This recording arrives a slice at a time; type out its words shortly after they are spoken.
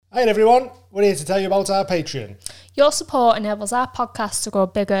Hi everyone, we're here to tell you about our Patreon. Your support enables our podcast to grow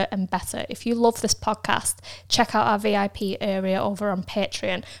bigger and better. If you love this podcast, check out our VIP area over on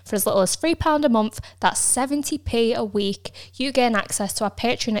Patreon. For as little as £3 a month, that's 70p a week, you gain access to our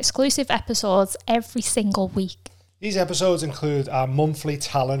Patreon exclusive episodes every single week. These episodes include our monthly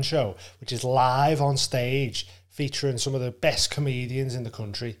talent show, which is live on stage, featuring some of the best comedians in the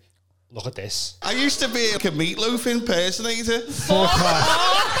country. Look at this. I used to be like a Meatloaf impersonator. Fuck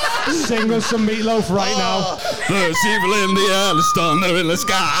off. Sing us some Meatloaf right now. There's evil in the air, there's thunder in the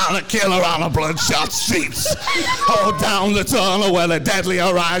sky, and a killer on a bloodshot streets. Hold down the tunnel where the deadly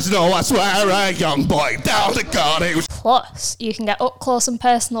horizon. Oh, I swear a young boy down to God. Plus, you can get up close and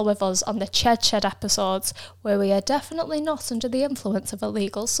personal with us on the Shed episodes, where we are definitely not under the influence of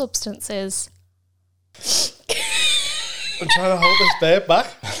illegal substances. I'm trying to hold this bear back.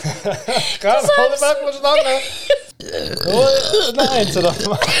 Can't hold it back much longer. Not into the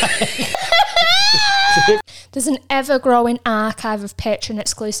There's an ever-growing archive of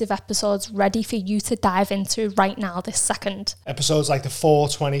Patreon-exclusive episodes ready for you to dive into right now this second. Episodes like the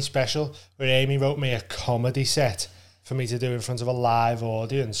 420 special, where Amy wrote me a comedy set for me to do in front of a live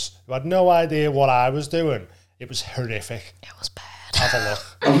audience who had no idea what I was doing. It was horrific. It was bad. Have a look.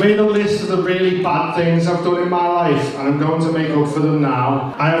 I've made a list of the really bad things I've done in my life, and I'm going to make up for them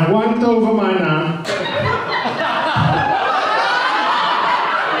now. I have wanked over my nan.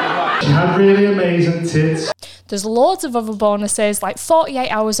 She had really amazing tits. There's loads of other bonuses like 48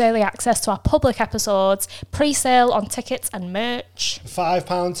 hours early access to our public episodes, pre-sale on tickets and merch.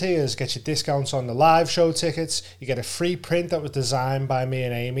 £5 tiers get you discounts on the live show tickets. You get a free print that was designed by me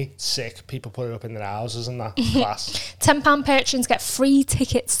and Amy. Sick. People put it up in their houses and that. Class. £10 patrons get free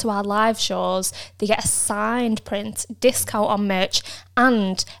tickets to our live shows. They get a signed print, discount on merch,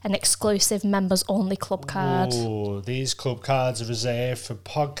 and an exclusive members only club card. Ooh, these club cards are reserved for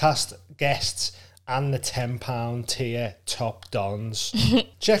podcast guests and the £10 tier top dons.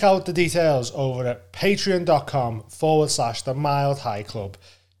 Check out the details over at patreon.com/the Mild High Club.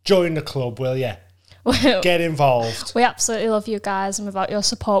 Join the club, will ya? Get involved. We absolutely love you guys, and without your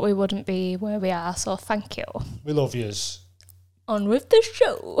support we wouldn't be where we are, so thank you. We love yous. On with the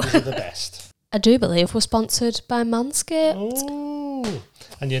show. You're the best. I do believe we're sponsored by Manscaped. Ooh.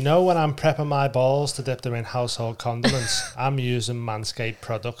 And you know, when I'm prepping my balls to dip them in household condiments, I'm using Manscaped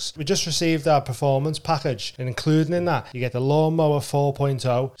products. We just received our performance package, and including in that, you get the Lawnmower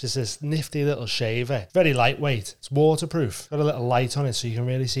 4.0, which is this nifty little shaver. Very lightweight. It's waterproof. Got a little light on it so you can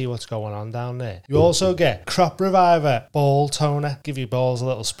really see what's going on down there. You also get Crop Reviver Ball Toner. Give your balls a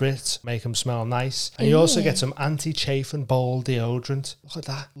little spritz, make them smell nice. And you also get some anti-chafing ball deodorant. Look at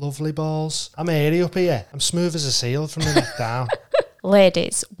that. Lovely balls. I'm airy up here. I'm smooth as a seal from the neck down.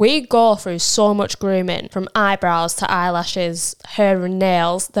 Ladies, we go through so much grooming, from eyebrows to eyelashes, hair and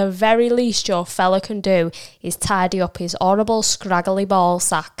nails. The very least your fella can do is tidy up his horrible scraggly ball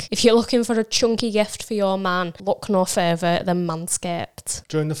sack. If you're looking for a chunky gift for your man, look no further than Manscaped.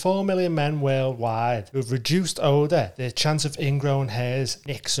 During the 4 million men worldwide who have reduced odour, the chance of ingrown hairs,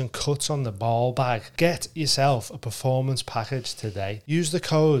 nicks and cuts on the ball bag, get yourself a performance package today. Use the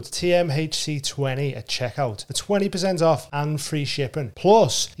code TMHC20 at checkout for 20% off and free shipping.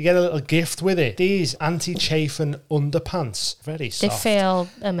 Plus, you get a little gift with it. These anti-chafing underpants. Very soft. They feel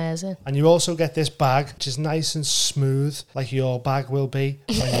amazing. And you also get this bag, which is nice and smooth, like your bag will be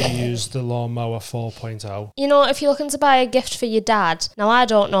when you use the Lawnmower 4.0. You know, if you're looking to buy a gift for your dad, now I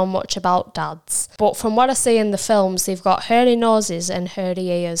don't know much about dads, but from what I see in the films, they've got hairy noses and hairy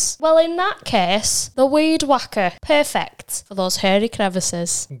ears. Well, in that case, the Weed Whacker. Perfect for those hairy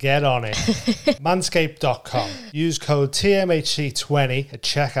crevices. Get on it. Manscaped.com. Use code TMHC20 at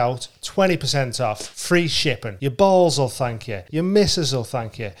checkout, 20% off, free shipping. Your balls will thank you. Your missus will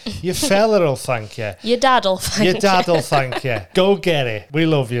thank you. Your fella will thank you. Your dad'll thank you. Your dad'll thank you. Go get it. We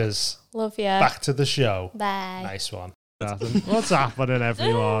love yous. Love you. Back to the show. Bye. Nice one. What's happening,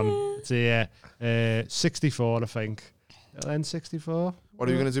 everyone? It's here. 64, I think. N64. What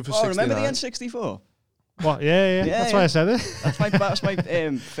are you going to do for 69? Remember the N64? What? Yeah. That's why I said it. That's my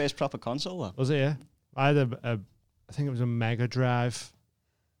first proper console, though. Was it, yeah? I had I think it was a Mega Drive.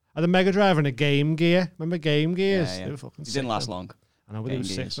 I had a Mega Drive and a Game Gear. Remember Game Gears? Yeah. They were fucking It didn't last long. I know, but it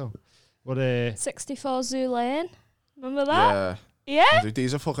was sick though. But 64 Zoo Lane. Remember that? Yeah. Dude,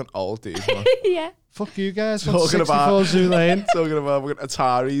 these are fucking old, these, man. Yeah. Fuck you guys. Talking What's 64 about- Zoo Lane? Talking about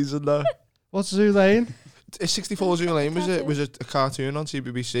Ataris and that. What's Zoo Lane? 64 Zoo Lane was a cartoon on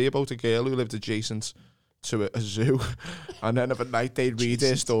CBBC about a girl who lived adjacent to a zoo, and then of a night they'd read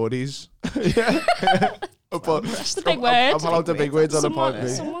their stories. Yeah. But That's the big I'm word. allowed the big words on the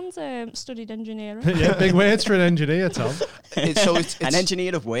podcast. Someone's studied engineering. Yeah, big words for an engineer, Tom. It's An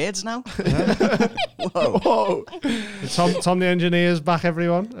engineer of words now. Whoa. Tom the engineer's back,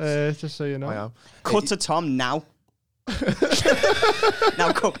 everyone. Just so you know. I am. Cut to Tom now.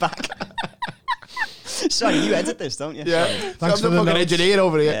 Now cut back. Sorry, you edit this, don't you? Yeah. Thanks I'm for the the fucking notes. engineer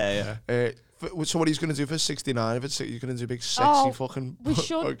over here. Yeah. So what he's going to do for 69? If it's you're going to do a big sexy Oh, fucking. we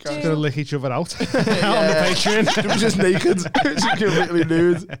should podcast. do- Gonna lick each other out on the Yeah. Patreon. It was just naked. Just completely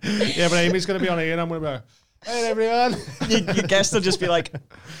nude. Yeah, but Amy's gonna be on here and I'm gonna go, hey everyone. Your guest will just be like,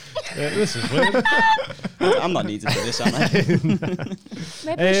 Yeah, this is weird. I'm not needed for this, am I?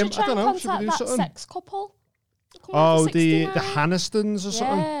 Maybe we should try I don't and know, should we contact do that something? sex couple. Oh, the Hannistons or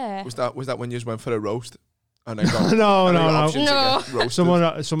something. Yeah. Was that when you just went for a roast? And then got No, and then got no. options to No. get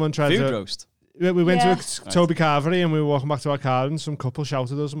roasted? Someone tried Food to. roast. We went Yeah. to a Toby Carvery and we were walking back to our car and some couple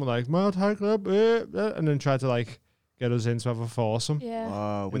shouted at us and were like, "Mad High Club," and then tried to like get us in to have a foursome Yeah.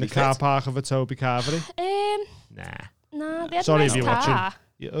 Oh, in the car park of a Toby Carvery. Nah, Nah. they had Sorry a if nice you're car. watching.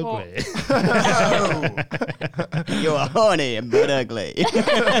 You're ugly. You're horny but ugly.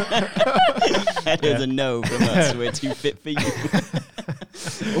 That is a no from us. We're too fit for you.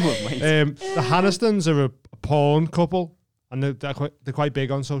 Oh, mate. The Hannistons are a porn couple, and they're quite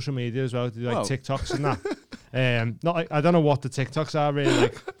big on social media as well. They do like Whoa. TikToks and that. Not like, I don't know what the TikToks are really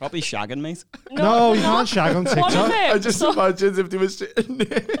like. Probably shagging, mate. No, you can't shag on One of TikTok. them. I just imagine if they were sitting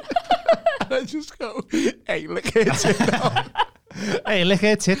there and I just go, hey, look at it. Hey, lick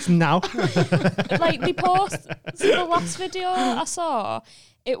her tits now. Like they post. So the last video I saw,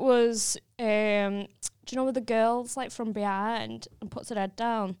 it was. Do you know where the girl's like from behind and puts her head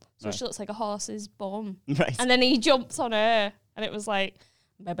down, so Right. she looks like a horse's bum, Right. and then he jumps on her, and it was like,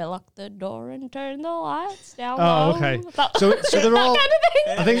 maybe lock the door and turn the lights down. Oh, low. okay. That- So they're that all. kind of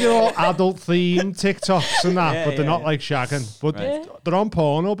thing. I think they're all adult themed TikToks and that, Yeah, but they're yeah, not yeah. like shagging. But Right. they're on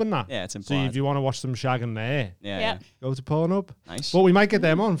Pornhub and that. Yeah, it's So implied. if you want to watch them shagging there, Yeah, Yeah. go to Pornhub. Nice. But we might get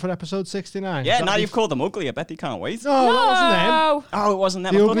them on for episode 69. Yeah, That'd now be- you've called them ugly. I bet they can't wait. No, that wasn't them. No, Oh, it wasn't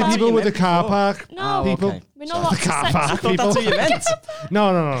them. The I thought ugly that's what people you with the meant car before. park. no. People. Okay. We know lots of car sex. park. I thought People. that's what you meant.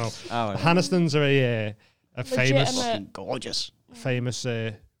 No. Oh, The Hannistons are a famous, Legitimate. gorgeous. famous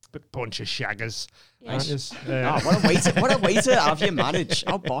bunch of shaggers. Yeah. aren't yous? Oh, what a way to have your marriage.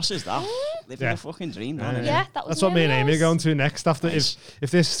 How boss is that? Living Yeah. a fucking dream, man. Yeah, that was That's what me and really Amy are nice. going to next. After Nice.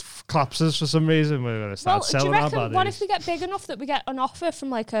 if this collapses for some reason, we're going to Well, start do you selling our reckon? What bodies. if we get big enough that we get an offer from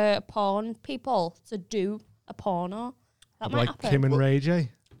like a porn people to do a porno? That might like happen. Kim and Ray J.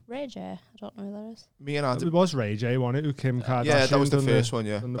 Ray J. I don't know who that is. Me and Adam. It was Ray J, wasn't it? Who Kim Kardashian? Yeah, that was the done first one,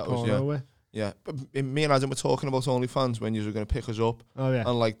 yeah. done the That was, porno yeah. with. Yeah, but me and Adam were talking about OnlyFans when you were going to pick us up, Oh yeah.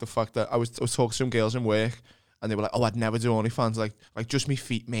 and like the fact that I was talking to some girls in work, and they were like, "Oh, I'd never do OnlyFans, like just me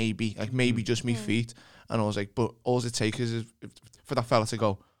feet, maybe, like maybe just me feet." And I was like, "But all it takes is for that fella to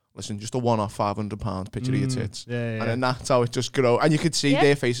go, listen, just a one-off £500 picture of your tits, Yeah, yeah. and then that's how it just grow." And you could see Yeah.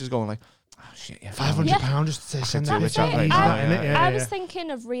 their faces going like, "Oh shit, yeah, £500 just to send that That's bitch out. it. easy, I, innit? Yeah, I yeah, was yeah.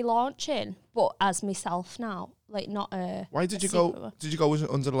 thinking of relaunching, but as myself now, like not a. Why did a you secret go? one. Did you go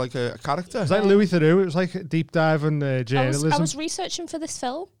under like a character? It was like Louis Theroux. It was like a deep dive on I journalism. was researching for this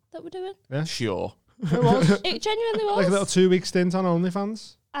film that we're doing. Sure. It was It genuinely was. like a little 2-week stint on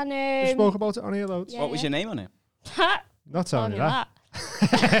OnlyFans. and We spoke about it on here loads. yeah, What was your name on it? Not telling telling you you that.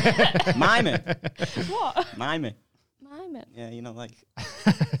 that. Mime it. What? Mime it. Mime it. Yeah, you know, like.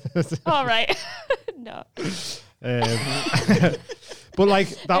 All right. No. But like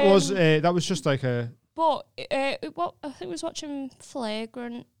that was just like a But what I think I was watching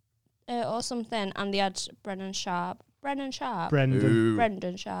Flagrant or something, and they had Brendan Sharp. Brendan.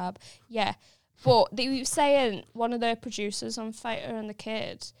 Brendan Sharp. Yeah. But they were saying one of the producers on Fighter and the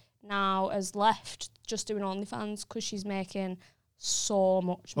Kid now has left just doing OnlyFans because she's making so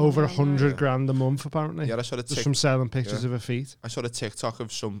much money. Over on it. £100,000 a month apparently. Yeah, I saw a Just from selling pictures of her feet. I saw a TikTok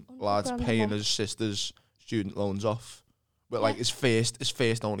of some £100 lads a paying month. his sister's student loans off, but like his first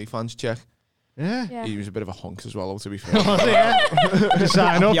OnlyFans check. Yeah. Yeah. He was a bit of a honk as well, to be fair. Just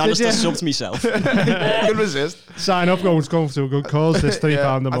sign up, Be honest, did I you? subbed myself. Couldn't resist. Sign up, go to a good cause. This £3 a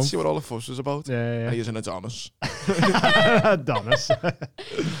I'd month. see what all the fuss was about. Yeah, And he is an Adonis. yeah. Adonis.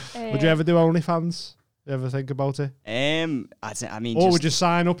 Would you ever do OnlyFans? You ever think about it? I mean, Or just, would you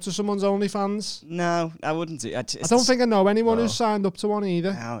sign up to someone's OnlyFans? No, I wouldn't do. I don't think I know anyone who's signed up to one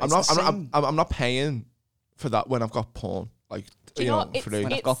either. No, I'm not paying for that when I've got porn. Like, Do you you know, know, it's- free.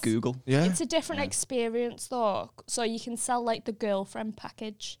 when I've got Google. Yeah. It's a different experience though. So you can sell like the girlfriend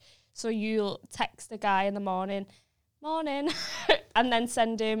package. So you'll text a guy in the morning, morning, and then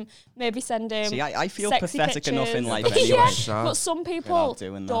send him. See, I feel sexy pathetic enough in pictures. life but anyway. sad. But some people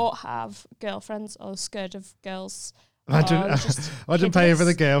doing that. don't have girlfriends or scared of girls. Imagine paying for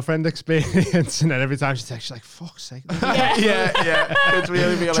the girlfriend experience, and then every time she texts, she's like, "Fuck's sake!" yeah. It's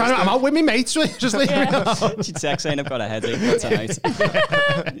really realistic. I'm out with me mates. Just leave me alone. She'd text saying, I've got a headache for tonight.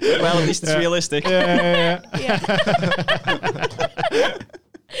 Well, at least it's realistic. But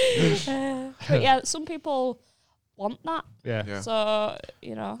yeah, some people want that. Yeah. So,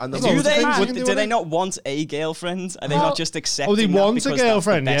 you know. And Do the they not want a girlfriend? Are they not just accepting they that want a because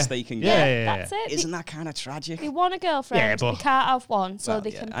girlfriend, that's the best yeah. they can Yeah, get? That's it. Isn't that kind of tragic? They want a girlfriend. Yeah, but- they can't have one, so Well,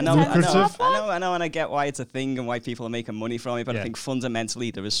 they yeah. can I know, pretend to have one. I know, and I get why it's a thing and why people are making money from it, but Yeah. I think fundamentally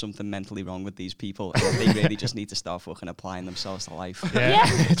there is something mentally wrong with these people, and they really just need to start fucking applying themselves to life. Yeah.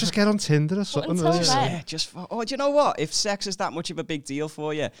 Just get on Tinder or something. until really. then- Yeah, do you know what? If sex is that much of a big deal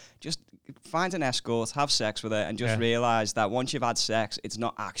for you, just find an escort, have sex with her, and just realise that once you've had sex, it's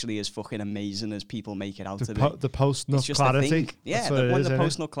not actually as fucking amazing as people make it out to be. The post-nut It's just a clarity. thing. Yeah, That's what it when is, the innit?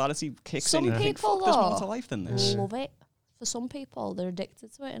 post-nut clarity kicks Some in, you think, people, fuck, there's more though, to life than this. love it. For some people, they're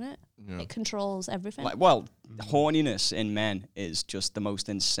addicted to it, innit? It controls everything. Horniness in men is just the most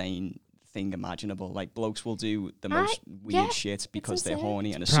insane thing imaginable. Like, blokes will do the most weird shit because they're insane.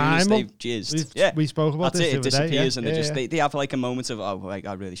 horny, and as soon as they've jizzed, we spoke about that's this it. the It other day, disappears, yeah. and they have like a moment of, oh, like,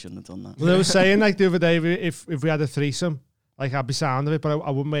 I really shouldn't have done that. Well, they were saying like the other day, if we had a threesome, like I'd be sound of it, but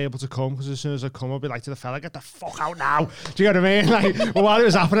I wouldn't be able to come because as soon as I come, I'd be like to the fella, "Get the fuck out now!" Do you know what I mean? Like, well, while it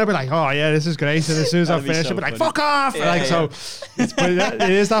was happening, I'd be like, "Oh yeah, this is great," and as soon as I That'd be finish, so I'd be like, funny. "Fuck off!" Yeah, like yeah. so, it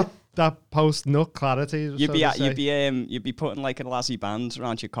is that post nut clarity. You'd be putting like a lassie band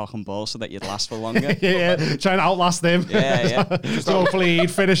around your cock and ball so that you'd last for longer. yeah, trying to outlast him. Yeah. Just hopefully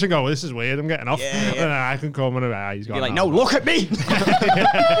he'd finish and go, "This is weird. I'm getting off." Yeah. And then I can come and he's You'd gone. be like, no, look at me.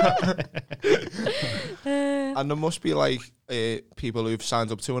 And there must be like people who've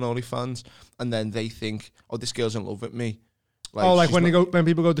signed up to an OnlyFans and then they think, "Oh, this girl's in love with me." Like she's when not- when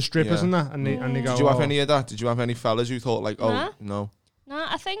people go to strippers and that, and they go. Did you have "Oh." any of that? Did you have any fellas who thought like, "Oh, Nah. no"? No,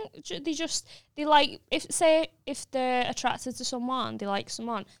 I think they like, if they're attracted to someone, they like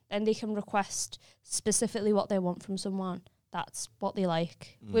someone, then they can request specifically what they want from someone. That's what they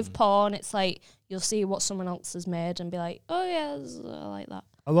like. With porn, it's like you'll see what someone else has made and be like, "Oh yeah, I like that."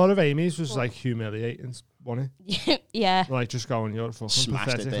 A lot of Amy's was like humiliating, wasn't it? Yeah. Like just going, "You're fucking Smashed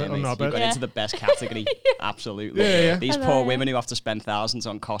pathetic." it there, little mate. You knobhead. got into the best category. Absolutely. Yeah. These I poor know. women who have to spend thousands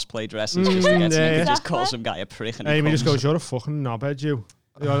on cosplay dresses just to get something yeah. to just call Exactly. some guy a prick. And he Amy just comes. goes, "You're a fucking knobhead, you.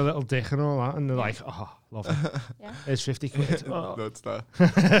 You got a little dick and all that," and they're like, "Oh, love it. Yeah. It's 50 quid." Oh. That's that.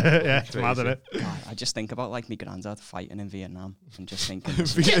 Yeah, it's mad at it. God, I just think about like my granddad fighting in Vietnam and just thinking,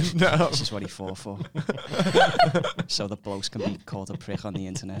 Vietnam. this is what he fought for. So the blokes can be called a prick on the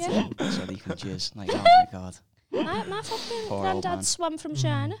internet Yeah. so they can jizz. Like, oh my God. My fucking Poor old man. granddad swam from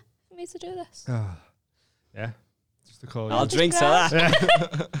China for me to do this. Yeah, just to call I'll you. drink to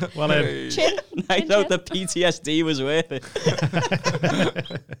that. Well, Chin. I know the PTSD was worth it.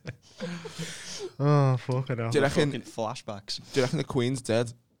 oh, fucking hell. Do you reckon? Fucking flashbacks. Do you reckon the Queen's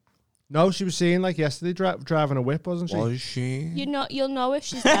dead? No, she was seen like yesterday driving a whip, wasn't she? Was she? You'll know if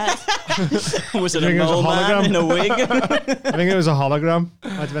she's dead. Was it I a think it was a mole man hologram. in a wig? I think it was a hologram.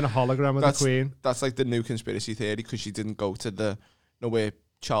 Might have been a hologram of That's- the Queen. That's like the new conspiracy theory because she didn't go to the where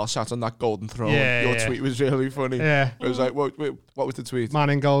Charles sat on that golden throne. Yeah, Your yeah. tweet was really funny. Yeah. It was like, what was the tweet? Man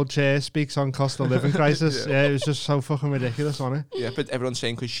in gold chair speaks on cost of living crisis. Yeah, it was just so fucking ridiculous, wasn't it? Yeah, but everyone's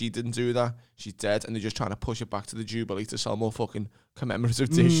saying because she didn't do that, she's dead, and they're just trying to push it back to the Jubilee to sell more fucking commemorative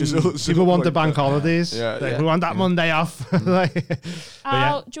dishes. Or People something want the like bank that. holidays. Yeah, Like, yeah, we want that yeah. Monday off. Like, but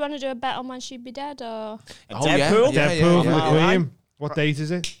yeah. Do you want to do a bet on when she'd be dead or? Oh, yeah, Deadpool? yeah, Deadpool for yeah, the yeah. Queen. What date is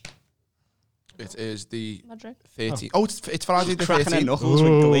it? It is the Madrid? 13th. Oh, it's Friday the Cracking her 13th. knuckles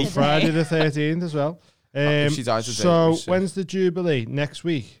with Ooh, glee. Friday the 13th as well. if she dies today, So we see. when's the Jubilee? Next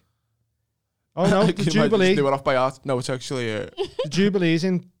week? Oh no, the You might just Jubilee. do it off by heart. No, it's actually The Jubilee's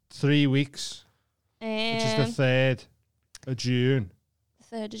in 3 weeks, which is the 3rd of June.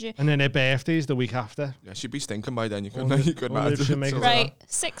 3rd of June. And then her birthday's the week after. yeah, she'd be stinking by then. You Wonder- couldn't wonder add if she'll it make to it. that. Right,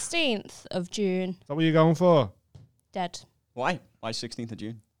 16th of June. Is that what you're going for? Dead. Why? Why 16th of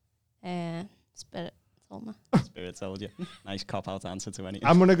June? Spirit told me. Spirit told you. Nice cop-out answer to anything.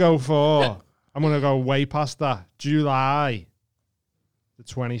 I'm gonna go way past that. July the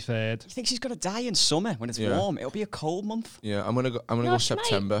 23rd. You think she's going to die in summer when it's warm? It'll be a cold month. Yeah, I'm gonna go No, she might.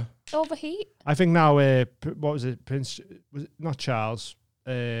 September. Overheat. I think now. What was it? Prince? Was it not Charles?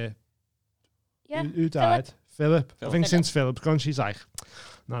 Yeah. Who died? Philip. I think Philip. since Philip's gone, she's like,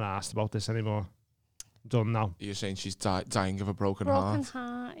 not asked about this anymore. Done now. You're saying she's dying of a broken Broken heart.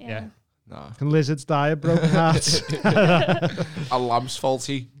 heart. Yeah. Yeah. Nah. Can lizards die of broken hearts? A lamp's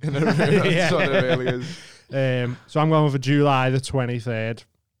faulty. In a room. That's what it really is. So I'm going for July the 23rd. Do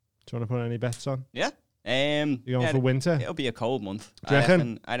you want to put any bets on? Yeah. You're going for winter? It'll be a cold month. Do you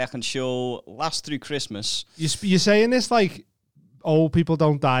reckon? I reckon she'll last through Christmas. You're saying this like old people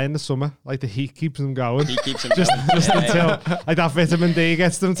don't die in the summer. Like the heat keeps them going. He keeps them just going. until like that vitamin D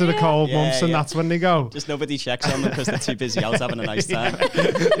gets them to the cold months, and that's when they go. Just nobody checks on them because they're too busy out having a nice time.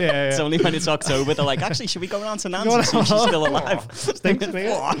 Yeah. It's only when it's October they're like, actually, should we go around to Nan's and see if she's still alive? Stinks me.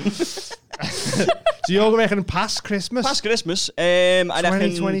 So you're reckoning past Christmas? Past Christmas, I reckon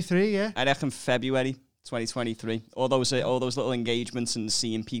 2023, yeah. I reckon February 2023. All those little engagements and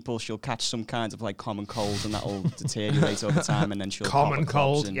seeing people, she'll catch some kind of like common cold, and that'll deteriorate over time, and then she'll common pop a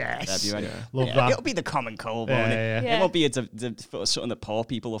cold. cobs in Yes, February. Love that. It'll be the common cold, won't it? Yeah. It won't be something that poor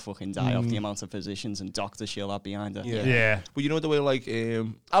people will fucking die of. The amount of physicians and doctors she'll have behind her. Yeah. But you know the way, like,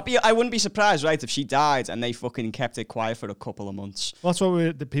 I wouldn't be surprised, right, if she died and they fucking kept it quiet for a couple of months. Well, that's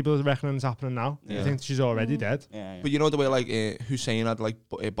what the people are reckoning is happening now. I think she's already dead. Yeah. but you know the way, like, Hussein had like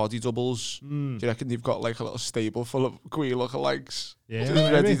body doubles. Do you reckon they've got like a little stable full of Queen lookalikes? Yeah, just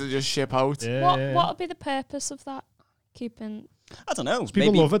maybe. ready to just ship out. Yeah. What would be the purpose of that? Keeping. I don't know.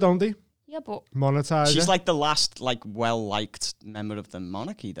 People maybe love her, don't they? Yeah, but Monetize she's it. like the last like well-liked member of the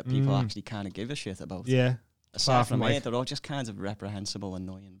monarchy that people actually kind of give a shit about. Yeah. Aside Apart from from, her, like- they're all just kinds of reprehensible,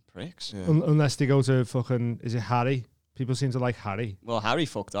 annoying pricks. Yeah. Unless they go to fucking, is it Harry? People seem to like Harry. Well, Harry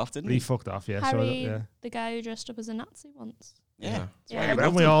fucked off, didn't He he? fucked off, yeah. Harry, So, yeah. the guy who dressed up as a Nazi once. Yeah. Yeah.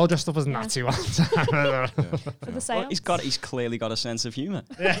 Weren't we all dressed up as Nazi ones? For the Well, seance. he's clearly got a sense of humour.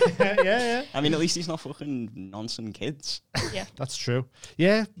 yeah. I mean, at least he's not fucking nonsense kids. That's true.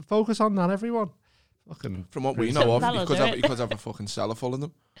 Yeah, focus on that, everyone. Fucking From what we know of, That'll he could do have, it. he could have a fucking cellar full of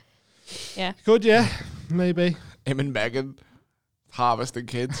them. Yeah. good, yeah. Maybe. Him and Meghan harvesting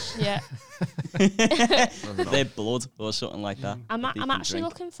kids. Yeah. Their blood or something like that. I'm that they can actually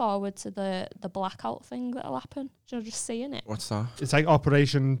drink. looking forward to the blackout thing that'll happen. Just seeing it. What's that? It's like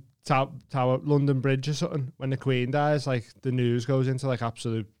Operation Tower, London Bridge or something. When the Queen dies, like the news goes into like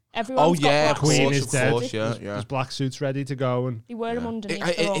absolute. Everyone's got yeah, black of course, Queen suits. is dead. yeah. There's black suits ready to go, and They wear them underneath.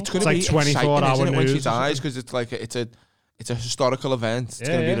 It's going It's to like be 24 exciting, hour isn't it, when she news or dies, because it's like it's a historical event. It's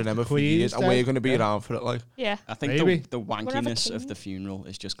going to be remembered for Queen's years, and dead. we're going to be Yeah. around for it. Like, Yeah. I think Maybe. the wankiness king. of the funeral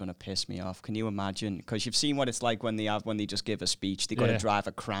is just going to piss me off. Can you imagine? Because you've seen what it's like when they just give a speech. They got to Yeah. drive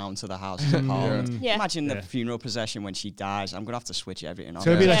a crown to the Houses of Parliament. Yeah. Imagine the Yeah. funeral procession when she dies. I'm going to have to switch everything off. it's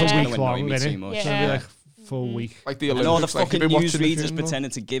gonna be like Yeah. a It's week gonna annoy long, me isn't too it? much. It's Yeah. gonna be like full week. like the And all the Olympics, like, fucking you've been watching the newsreaders funeral.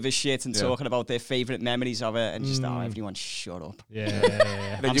 pretending to give a shit and Yeah. talking about their favourite memories of it, and just everyone shut up. Yeah.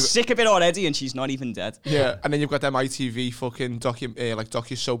 And then I'm you- sick of it already, and she's not even dead. Yeah, and then you've got them ITV fucking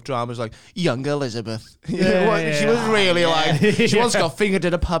docu soap dramas like Young Elizabeth. Yeah, What- yeah. She was really like she once Yeah. got fingered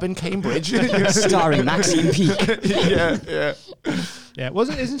at a pub in Cambridge. Starring Maxine Peake. yeah. Yeah,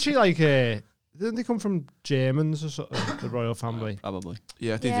 isn't she like didn't they come from Germans or something, the royal family? Probably.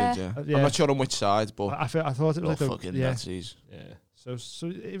 Yeah, they Yeah. did. Yeah. Yeah. I'm not sure on which side, but I thought it was all like the fucking yeah. Nazis. Yeah. So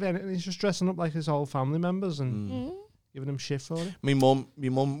if anything, he's just dressing up like his whole family members and Mm. giving them shit for it. My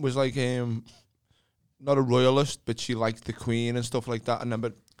mum was like not a royalist, but she liked the Queen and stuff like that. I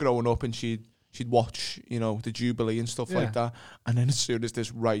remember growing up and she'd watch, the Jubilee and stuff like that. And then as soon as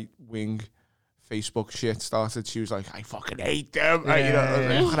this right wing Facebook shit started, she was like, I fucking hate them. I was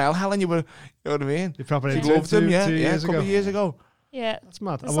like, fucking hell, Helen, you were, you know what I mean? You probably Yeah. did Loved them, two a years couple ago. of years ago. Yeah. That's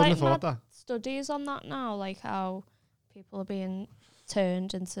mad. There's I wouldn't like have thought that. studies on that now, like how people are being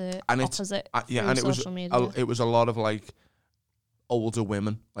turned into And it's- opposite Yeah, through and social media. it was a lot of like older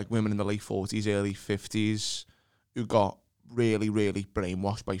women, like women in the late 40s, early 50s, who got really, really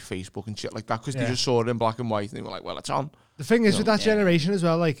brainwashed by Facebook and shit like that because they just saw it in black and white and they were like, well, it's on. The thing is with that Yeah. generation as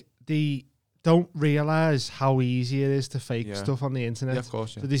well, like they don't realise how easy it is to fake stuff on the internet. Yeah, of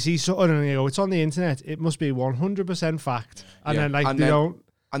course. Yeah. So they see something and they go, it's on the internet, it must be 100% fact. And Yeah. then like And they then- don't.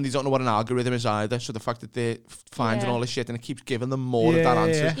 And they don't know what an algorithm is either. So the fact that they're finding Yeah. all this shit and it keeps giving them more of that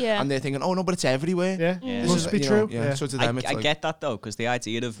answer. Yeah. And they're thinking, oh no, but it's everywhere. Yeah, Yeah. must be you true. know, yeah. So to them, it's I like, get that though, because the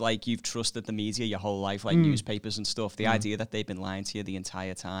idea of like you've trusted the media your whole life, like newspapers and stuff. The idea that they've been lying to you the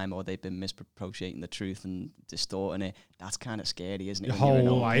entire time, or they've been misappropriating the truth and distorting it. That's kind of scary, isn't it? Your when you're an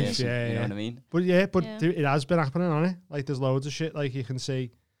whole old life, person, yeah, you know yeah. what I mean? But Yeah. dude, it has been happening on it. Like there's loads of shit like you can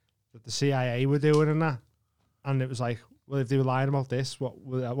see that the CIA were doing and that. And it was like, well, if they were lying about this,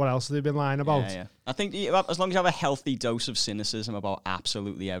 what else have they been lying about? Yeah. I think as long as you have a healthy dose of cynicism about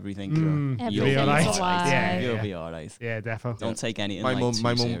absolutely everything, You'll you'll be be all right. alive. Yeah, You'll yeah. be all right. Yeah, definitely. Don't take anything my like mum, too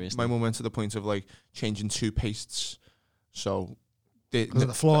my seriously. mum went to the point of like changing toothpastes. So Because of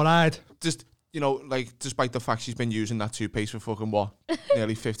the fluoride. just you know, like, despite the fact she's been using that toothpaste for fucking what,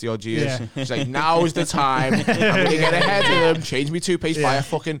 nearly 50 odd years. Yeah. She's like, now's the time. I'm gonna get ahead of them. Change me toothpaste by a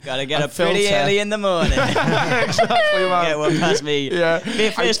fucking. Gotta get up pretty early in the morning. Exactly, man. Get one past me. Yeah.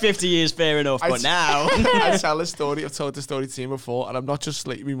 The first 50 years, fair enough, but now. I tell the story. I've told the story to you before, and I'm not just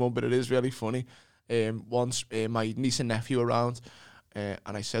slating my mum, but it is really funny. Once my niece and nephew were around. And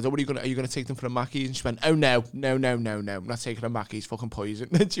I said, "Oh, are you gonna take them for a Mackey's?" And she went, "Oh no, I'm not taking a Mackey's, fucking poison."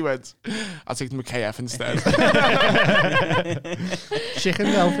 And then she went, "I'll take them to KF instead." Chicken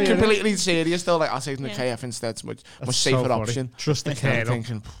healthy. Completely serious though. Like, I'll take them to KF instead. It's much safer so option. Trust the I'm Colonel.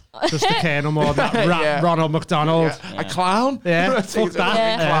 thinking, Trust the Colonel more than that Yeah. Ronald McDonald. a clown. Yeah, Take fuck them to that. fucking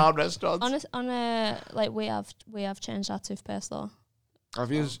Yeah. clown restaurants. On a like we have changed our toothpaste though. Have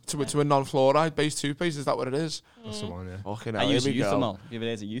you to a non-fluoride based toothpaste? Is that what it is? That's the one, yeah. Fucking I hell, use here we go. Euthamol. Give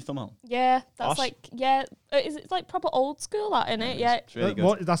it a Euthamol. Yeah, that's Us? like is it like proper old school that in it? Yeah. It's really good.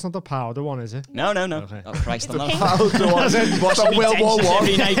 What, that's not the powder one, is it? No. Okay. Oh, Christ, I'm not. pink. What's that World War Every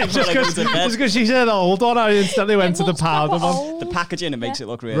One? night before I go to bed. Just because she said old one, I instantly went to the looks powder proper one. old. The packaging, it makes it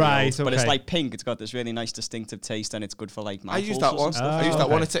look really Right, old, but it's okay. like pink. It's got this really nice distinctive taste, and it's good for like I mouthfuls use that or one. stuff. I use that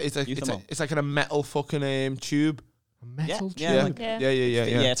one. okay. It's like in a metal fucking tube. Metal Yeah, tube. like- Yeah.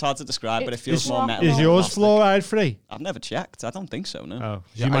 Yeah, it's hard to describe, but it feels It's more rock metal. Is and than yours plastic. fluoride free? I've never checked. I don't think so, no. Oh,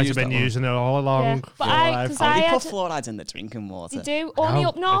 Yeah, you I might use have been that one. using it all along. Yeah, but I- 'cause Oh, I they had put to- fluorides in the drinking water. They do only No,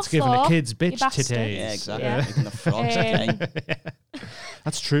 up north. it's giving the though, kids you bitch bastards. titties. Yeah, exactly. Yeah. Making the frogs, okay.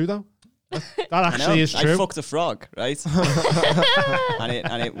 That's true though. That I know. actually is I true. fucked a frog, right?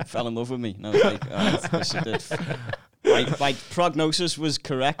 and it fell in love with me. And I was like, oh, this is it. My prognosis was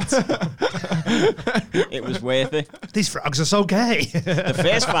correct. It was worth it. These frogs are so gay. The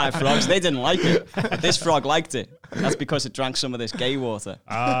first 5 frogs, they didn't like it. But this frog liked it. That's because it drank some of this gay water.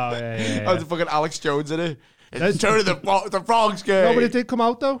 Oh, yeah. Oh, the fucking Alex Jones in it. It's Tony the frog's gay. No, but it did come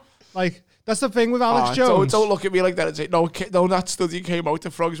out though. Like, that's the thing with Alex Jones. Don't look at me like that and say, no, that study came out,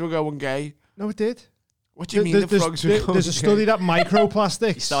 the frogs were going gay. No, it did. What do you mean the frogs were going There's a study that You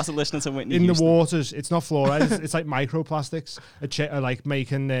microplastics started listening to Whitney in the Houston. waters, it's not fluoride, it's like microplastics are like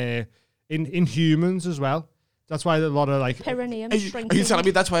making in humans as well. That's why a lot of like Perineum Are shrinking. you telling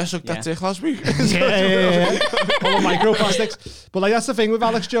me that's why I sucked Yeah. that dick last week? yeah. All the microplastics. But like that's the thing with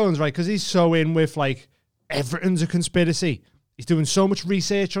Alex Jones, right? Because he's so in with like everything's a conspiracy. He's doing so much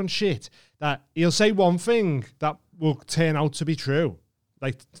research on shit that he'll say one thing that will turn out to be true,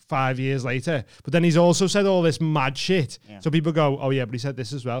 like 5 years later. But then he's also said all this mad shit. Yeah. So people go, oh yeah, but he said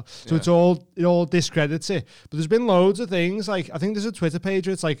this as well. So Yeah. it all discredits it. But there's been loads of things. Like I think there's a Twitter page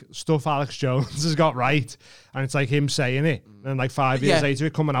where it's like stuff Alex Jones has got right. And it's like him saying it. And like 5 years Yeah. later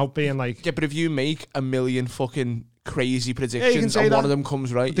it coming out being like Yeah, but if you make a million fucking crazy predictions say and one that. of them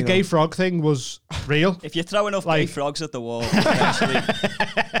comes right, the you gay know. frog thing was real. If you throw enough Like- gay frogs at the wall, eventually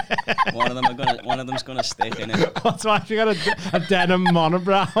one of them's gonna stick in it. That's why she got a denim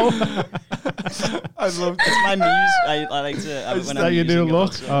monobrow. I love It's my muse. I like to have it when that I'm your new musing look?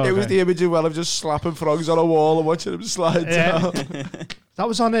 about something. Oh, It was okay. the image of of just slapping frogs on a wall and watching them slide Yeah. down. That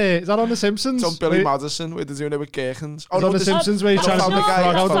was on is that on The Simpsons? It's on Billy Wait, Madison where they're doing it with Gherkins. it's on The Simpsons where he's trying to Family put Guy,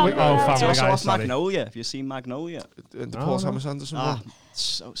 frog out the Family window. Guy. Oh, It's Family also Guy, off sorry. Magnolia. Have you seen Magnolia? The No, Paul no. Thomas Anderson one. Ah,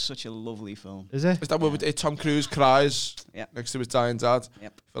 such a lovely film. Is it? Is that where Tom Cruise cries Yeah. next to his dying dad?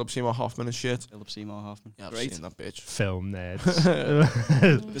 Yep. Philip Seymour Hoffman and shit. Philip Seymour Hoffman. Yeah, I've Great. seen that bitch. Film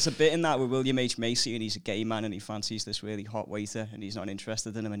nerds. There's a bit in that with William H. Macy, and he's a gay man, and he fancies this really hot waiter, and he's not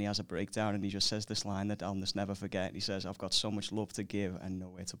interested in him, and he has a breakdown, and he just says this line that I'll just never forget. And he says, "I've got so much love to give and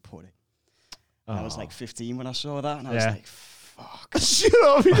nowhere to put it." And I was like 15 when I saw that, and I was Yeah. like, "Fuck." Shut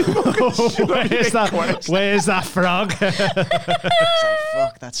up, you fucking Where's that frog? It's like,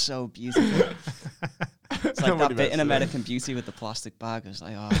 "Fuck, that's so beautiful." It's like that bit in American Beauty with the plastic bag. It's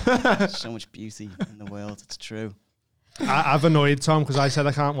like, oh, there's so much beauty in the world. It's true. I've annoyed Tom because I said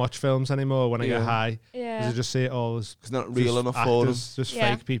I can't watch films anymore when I get Yeah. high. Because Yeah. I just see it all as It's not real just enough for them. actors, just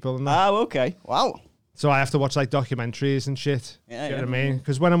Yeah. fake people and that. Oh, okay. Wow. So I have to watch like documentaries and shit. Yeah, You know yeah. what I mean?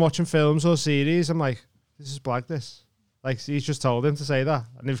 Because when I'm watching films or series, I'm like, this is black. This. Like he's just told him to say that,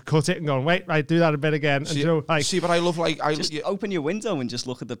 and they've cut it and gone, wait, right, do that a bit again. And See, so like, see, but I love Just open your window and just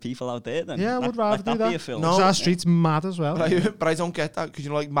look at the people out there then. yeah, I would rather let do Be that. a film. No. So our street's mad as well. but I don't get that because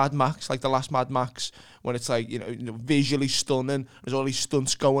you know, like Mad Max, like the last Mad Max, when it's like you know visually stunning, there's all these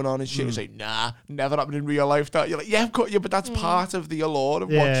stunts going on and shit. It's like, nah, never happened in real life. That you're like, yeah, of course, yeah, but that's part of the allure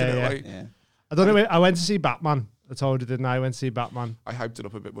of Yeah, watching it. yeah. Like, Yeah. I don't know. I went to see Batman. I told you, didn't I? I went to see Batman. I hyped it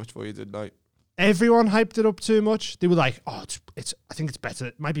up a bit much for you, didn't I? Everyone hyped it up too much. They were like, "Oh, it's. I think it's better.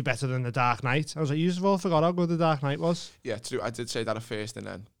 It might be better than The Dark Knight." I was like, "You've all forgot how good The Dark Knight was." Yeah, I did say that at first, and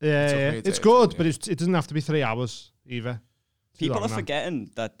then Yeah, took yeah. me a It's day, good, yeah. but it doesn't have to be 3 hours either. People long are now.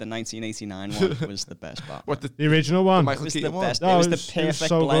 forgetting that the 1989 one was the best Batman. What The original one. It Michael was Keaton the one? best. No, it was it the was perfect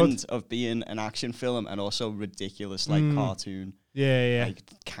so blend good. of being an action film and also ridiculous, like cartoon, Yeah. like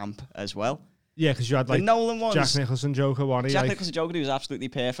camp as well. Yeah, because you had The like Nolan ones. Jack Nicholson Joker one. Jack Like, Nicholson Joker was absolutely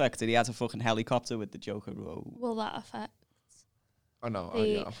perfect, and he had a fucking helicopter with the Joker. Oh. Will that affect? I know.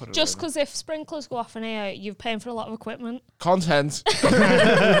 The, I put it just in. because if sprinklers go off in here, you're paying for a lot of equipment. Content.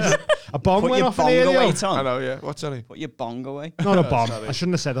 a bomb Put went your off in bong here, away, yo. Tom. I know, yeah. What's that? Put your bong away. Not a bomb. Sorry. I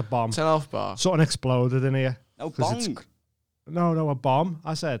shouldn't have said a bomb. 10 off bar. Something exploded in here. No 'Cause it's- bong. No, a bomb.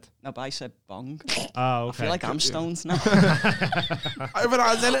 I said. No, but I said bong. Oh, okay. I feel like I'm stoned now. I haven't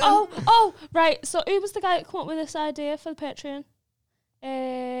had anything. Oh, right. So who was the guy that came up with this idea for the Patreon?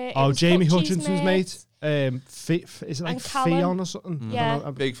 It was Jamie Hutchie's Hutchinson's mate. Is it like And Callum. Theon or something? I Yeah. don't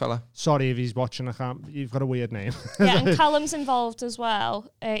know. Big fella. Sorry if he's watching. I can't. You've got a weird name. Yeah, and Callum's involved as well.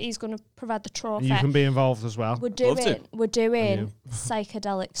 He's going to provide the trophy. You can be involved as well. We're Love to. doing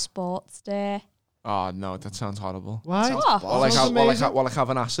psychedelic sports day. Oh, no, that sounds horrible. Why? What? Or like, Sounds amazing. have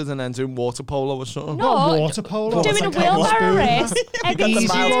an acid and then doing water polo or something. No, Not water polo. We're doing It's a like a wheelbarrow spoon. race. Got the Easy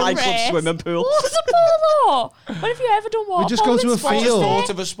Mile one High Club race. swimming pool. Water polo. When have you ever done water just polo? go to a It's sports field. day. Sport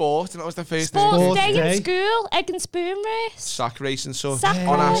of a sport, and that was the first Sports thing. Sports day day. in school. Egg and spoon race. Sack race and stuff. Sack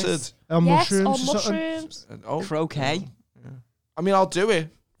On race. acid. On Yes, mushrooms. on or something. mushrooms. Oh, Croquet. I mean, I'll do it.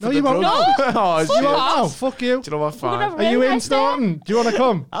 No, For you the won't. pro- No. Oh, You shit. won't. off. No, fuck you. Do you know what? We're gonna Fine. have a Are you really in nice day. Staunton? Do you want to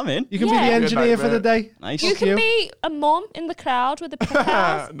come? I'm in. You can be Yeah. the Good engineer for the nightmare. day. Nice. You Fuck can you. be a mum in the crowd with a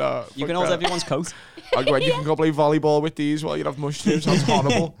pickaxe. No. You fuck can hold that. everyone's coat. Oh, great, you can go play volleyball with these while you have mushrooms. Sounds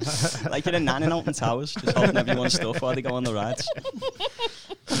horrible. Like you're a nan in Alton Towers, just holding everyone's stuff while they go on the rides.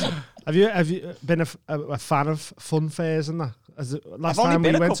 Have you been a fan of fun fairs and that? Last I've only time we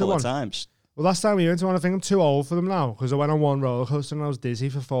been a went to couple one. of times. Well, last time we went to one, I think I'm too old for them now because I went on one roller coaster and I was dizzy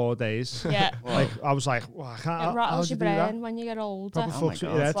for 4 days. Yeah. Like I was like, well, I can't. It how rattles do your you do that? brain when you get older. Proper Oh fucks my with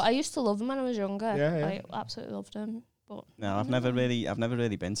your God. head. But I used to love them when I was younger. Yeah, yeah. I absolutely loved them. But No, I've never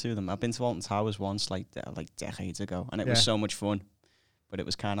really been to them. I've been to Alton Towers once, like decades ago, and it was Yeah. so much fun. But it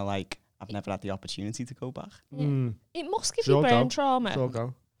was kind of like I've never had the opportunity to go back. yeah. Mm, It must give Sure you brain go. trauma. so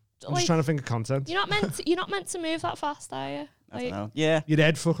go. I'm Like, just trying to think of content. you're not meant to move that fast, are you? I don't Like, know. Yeah, Your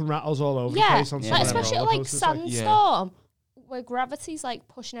head fucking rattles all over the yeah, place on Yeah. some like, of them especially at roller like coasters, sandstorm, where gravity's like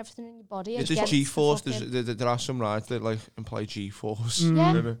pushing everything in your body. Yeah, against there's the G-force. fucking- There are some rides that like imply G-force.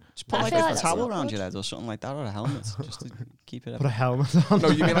 Yeah. Really. just put I like feel a like that's towel not around good. your head or something like that, or a helmet, just to keep it. Put a helmet on. No,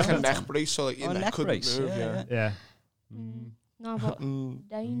 you mean like a neck brace so like your Oh, a neck neck couldn't brace, move. yeah, Yeah. Yeah. No, but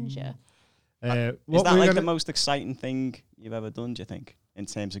danger. Is What that were we like gonna- the most exciting thing you've ever done? Do you think, in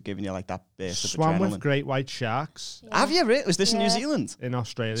terms of giving you like that burst of swam adrenaline? with great white sharks Yeah. Have you? Was this in New Yeah. Zealand? in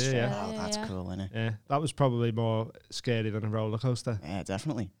Australia? Australia. Yeah. Oh, that's yeah. cool, isn't it? Yeah, that was probably more scary than a roller coaster. Yeah,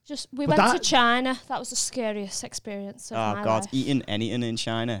 definitely. Just we But went that- to China. That was the scariest experience of Oh my god, life. eating anything in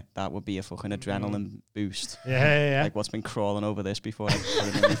China, that would be a fucking adrenaline boost. Yeah. Like what's been crawling over this before I put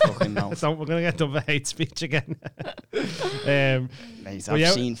it in my fucking mouth. So we're gonna get done for hate speech again. Mate, Well, I've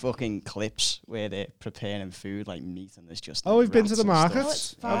yeah. seen fucking clips where they're preparing food like meat and there's just Oh, we've been to the rats and market.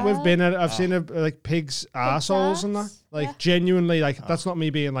 stuff. Oh, it's We've fine. been at. I've seen like pigs' arseholes and that. ass, Like yeah. genuinely, like that's not me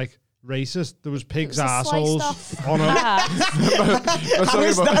being like racist. There was pigs' It was a sliced arseholes off on a. rat. How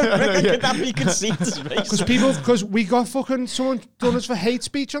is that? Could that be conceived as racist? Because we got fucking someone done us for hate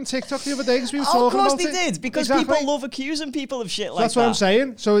speech on TikTok the other day because we were Oh, of talking course about they it. did, because Exactly. people love accusing people of shit like That's that. what I'm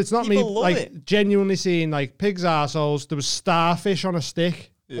saying. So it's not People me love like it. genuinely seeing like pigs' arseholes. There was starfish on a stick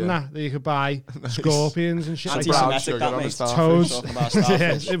and that you could buy, scorpions and shit like that. Anti-Semitic, sugar that on a makes starfish. Toads. Talking about Yeah,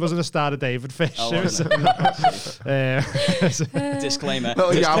 starfish. it wasn't a Star of David fish. Oh, It was- wasn't Disclaimer.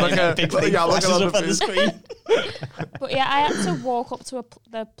 Little Disclaimer. yarmulke, Big little thing yarmulke flashes on up the on the food. screen. But yeah, I had to walk up to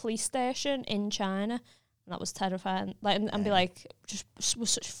the police station in China, and that was terrifying. Like, and be like, just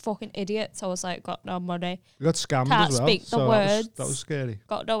was such fucking idiots. I was like, got no money, We got scammed Can't as well. speak the so words. that was scary.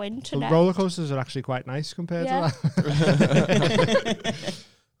 got no So internet. roller coasters are actually quite nice compared Yeah. to that.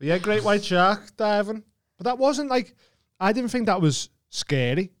 But yeah, great white shark diving. But that wasn't like, I didn't think that was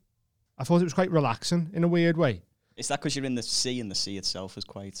scary. I thought it was quite relaxing in a weird way. Is that because you're in the sea and the sea itself is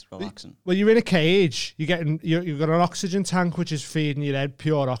quite relaxing? Well, you're in a cage. You've got an oxygen tank which is feeding your head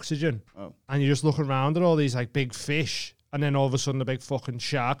pure oxygen, Oh. and you're just looking around at all these like big fish, and then all of a sudden a big fucking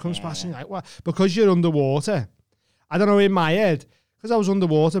shark comes past, and you're like, what? Because you're underwater. I don't know, in my head, because I was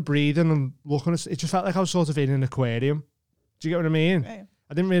underwater breathing and looking at it, just felt like I was sort of in an aquarium. Do you get what I mean? Yeah.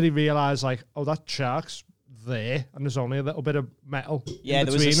 I didn't really realise like, oh, that shark's there, and there's only a little bit of metal. Yeah, in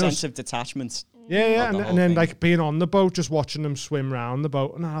there was a between us. sense of detachment. Yeah, of the and whole then thing. like being on the boat, just watching them swim around the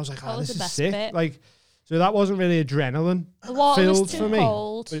boat, and I was like, That oh, was this the is best sick. bit. Like, so that wasn't really adrenaline The water was filled too for me,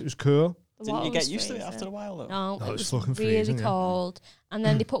 cold. but it was cool. Didn't you was get used to it freezing. after a while, though? No, No, it it's was fucking really freezing, yeah. cold. And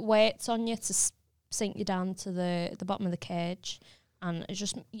then they put weights on you to sink you down to the bottom of the cage. And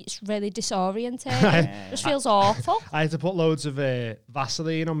it's really disorientating. It just feels awful. I had to put loads of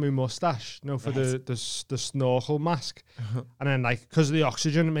Vaseline on my mustache, for the snorkel mask. And then, like, because of the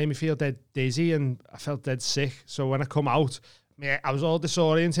oxygen, it made me feel dead dizzy and I felt dead sick. So when I come out, I was all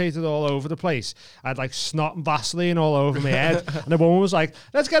disorientated all over the place. I had like snot and Vaseline all over my head. And the woman was like,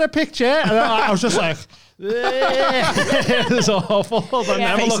 let's get a picture. And I was just like, it was awful. I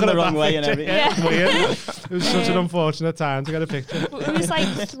never look at the it wrong that way and picture. everything. Yeah, it was weird. It was such an unfortunate time to get a picture. It was like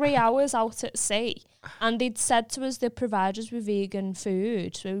 3 hours out at sea. And they'd said to us they provided us with vegan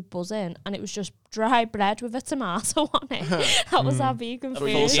food. So we were buzzing. And it was just dry bread with a tomato on it. That was our vegan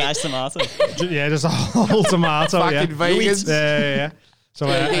food. Full-size tomato. Yeah, just a whole tomato. Yeah. Fucking vegans. Yeah. So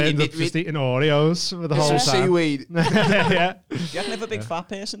I ended up just eating Oreos for the whole Some time. seaweed. Yeah. Do you reckon if a big fat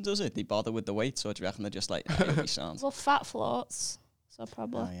person does it, they bother with the weights, or do you reckon they're just like, it'll be sound? Well, fat floats. So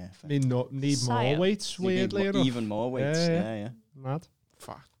probably. Oh, yeah. fair. Need more Science. weights, You need weirdly enough. even more weights. Yeah. Yeah. Mad.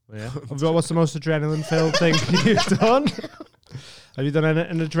 Fuck. Yeah. What's the most adrenaline-filled thing you've done? Have you done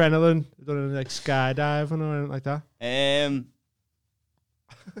an adrenaline? Done any like skydiving or anything like that?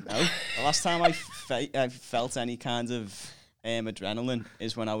 No. The last time I felt any kind of adrenaline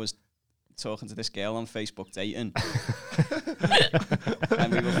is when I was talking to this girl on Facebook dating.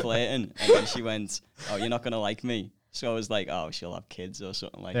 And we were flirting. And then she went, oh, you're not going to like me. So I was like, oh, she'll have kids or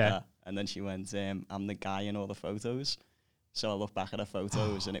something like that. And then she went, I'm the guy in all the photos. So I looked back at her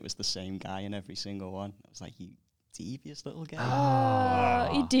photos and it was the same guy in every single one. I was like, you devious little guy.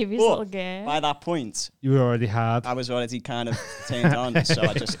 Oh, you devious But little girl. by that point, You were already hard. I was already kind of turned on. So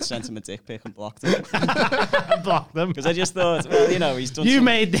I just sent him a dick pic and blocked him. Block them. Because I just thought, well, he's done You some-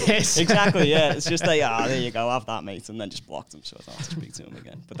 made this. Exactly, yeah. It's just like, there you go, have that, mate. And then just blocked him, so I don't have to speak to him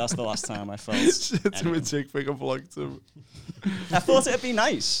again. But that's the last time I felt Sent him a anything. dick pic and blocked him. I thought it'd be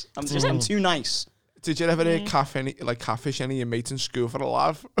nice. I'm too nice. Did you ever catfish any of your mates in school for a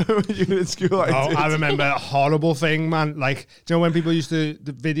laugh? You were in school like Oh, this? I remember a horrible thing, man. Like, do you know when people the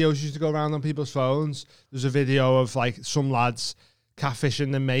videos used to go around on people's phones? There's a video of like some lads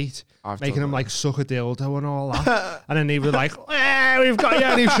catfishing their mate, I've making done him that. like suck a dildo and all that. And then he was like, we've got you.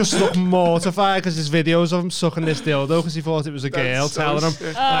 And he was just looked mortified because there's videos of him sucking this dildo because he thought it was a girl so telling him.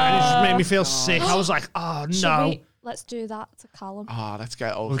 sick. And it just made me feel sick. I was like, oh Should no. let's do that to Callum. Let's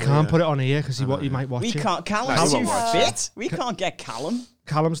get over We can't put it on here because he might watch We it. can't. Callum's Callum too watch fit. We can't get Callum.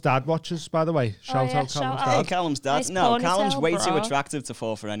 Callum's dad watches, by the way. Shout yeah, out shout Callum's out. Hey, dad. Callum's dad. Nice No, Callum's ponytail, way too bro. attractive to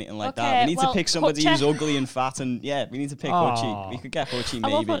fall for anything like that. Okay, We need to well, pick somebody Hutchie. who's ugly and fat, and we need to pick Hutchie. We could get Hutchie I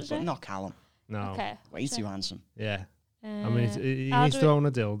love maybe, Hutchie. but not Callum. No. Okay. Way too handsome. Yeah. I mean, he I'll needs do to it. own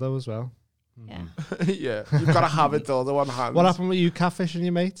a dildo as well. Yeah. Yeah, you've got to have it though, the one hand. What happened with you catfishing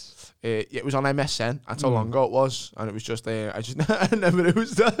your mates? It was on MSN. That's how long ago it was, and it was just I never it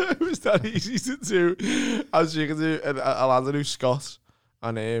was that easy to do. I was speaking to a lad who's Scott,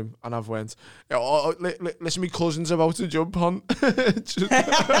 and I've went, listen, my cousin's about to jump on, and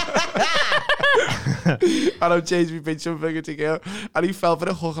I've changed my picture figure to girl, and he fell for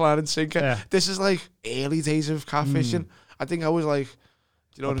the hook, line, and sinker. Yeah. This is like early days of catfishing. I think I was like, do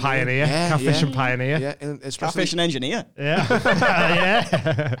you know what I mean? Pioneer. Catfishing pioneer. Yeah, and especially Catfish and engineer. Yeah.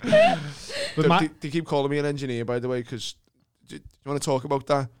 Yeah. But they keep calling me an engineer, by the way, because do you want to talk about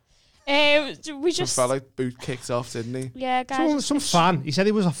that? We Some just fella boot kicked off, didn't he? yeah, guys. some fan. He said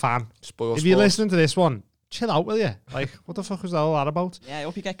he was a fan. Spoil If you're sports. listening to this one, chill out, will you? Like, what the fuck was all that about? Yeah, I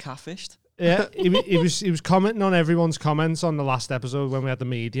hope you get catfished. Yeah, he was commenting on everyone's comments on the last episode when we had the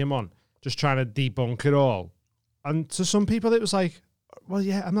medium on, just trying to debunk it all. And to some people, it was like, well,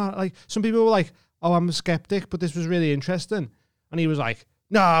 yeah, I'm not like. Some people were like, oh, I'm a skeptic, but this was really interesting. And he was like,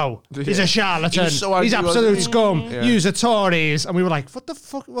 no, he's a charlatan. He's so He's angry, absolute wasn't scum. Yeah. Use the Tories. And we were like, what the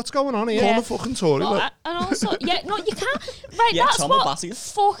fuck? What's going on here? Yeah. On the fucking Tory, Well, look. and also, no, you can't. Right, Yeah, that's Tom will what batter you.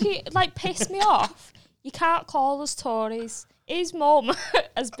 fucking pissed me off. You can't call us Tories. His mum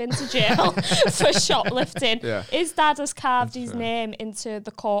has been to jail for shoplifting. Yeah. His dad has carved his name into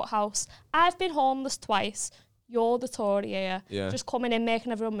the courthouse. I've been homeless twice. You're the Tory here. Yeah. Just coming in,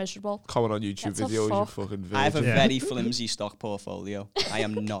 making everyone miserable. Comment on YouTube That's a videos, you fuck. fucking I have a virgin. very flimsy stock portfolio. I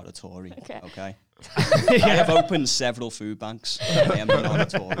am not a Tory. Okay. I have opened several food banks. I am not a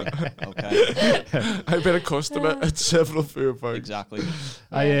Tory. Okay. I've been a customer at several food banks. Exactly.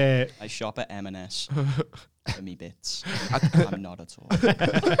 I I shop at M&S for me bits. I'm not a Tory.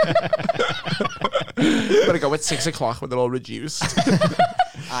 Better go at 6 o'clock when they're all reduced.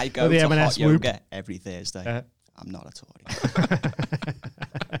 I go the to M&S hot whoop. yoga every Thursday. I'm not a Tory.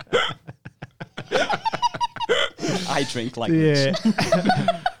 I drink like this.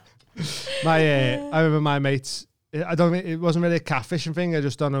 yeah. I remember my mates. I don't think it wasn't really a catfishing thing. I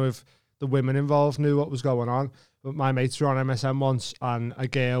just don't know if the women involved knew what was going on. But my mates were on MSN once, and a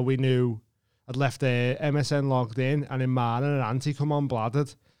girl we knew had left their MSN logged in, and in mine and an auntie come on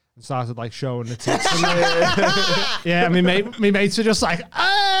bladdered and started like showing the tits. Yeah, my mates were just like,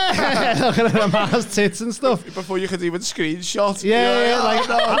 looking at her ma's tits and stuff Before you could even screenshot. Yeah,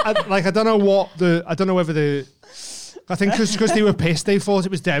 like I don't know whether the. I think because they were pissed, they thought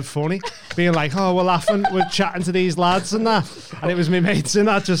it was dead funny, being like, "Oh, we're laughing, we're chatting to these lads and that," and it was me mates and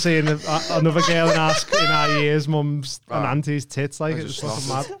that just seeing another girl in our years, mums and aunties' tits, like it was fucking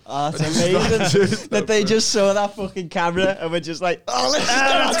mad. Oh, it's amazing that they just saw that fucking camera and were just like, "Oh,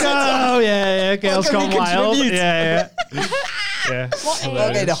 let's go!" Yeah, girls gone wild. Yeah. What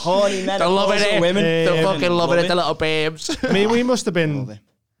Okay, age? the horny men, They're loving it. women, They're fucking loving it, the little babes. I mean, we must have been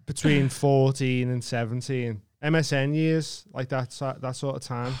between 14 and 17. MSN years, like that sort of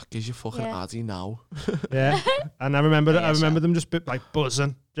time. Gives you fucking Yeah. addy now. Yeah, and I remember them just like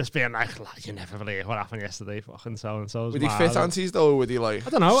buzzing, just being like, "You never believe what happened yesterday, fucking so and so." Would he fit aunties though, or would he like?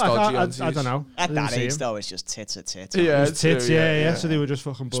 I don't know. stodgy I aunties? don't know. At I that didn't see age, him. though, it's just tits at tits. Yeah, It was tits, true, yeah. So they were just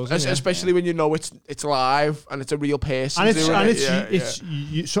fucking buzzing. Yeah. Especially when you know it's live and it's a real person. And doing it's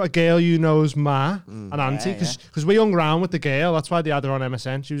you, sort of girl you know's ma and auntie, because we hung around with the girl. That's why they had her on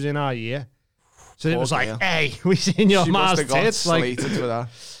MSN. She was in our year. So it Poor was girl. like, "Hey, we seen your She ma's must have got tits." Like, slated for that.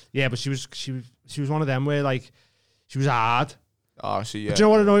 yeah, but she was one of them where like she was hard. Oh, she. Yeah. Do you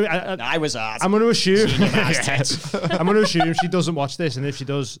know what I know? I was hard. I'm going to assume. I'm going to assume she doesn't watch this, and if she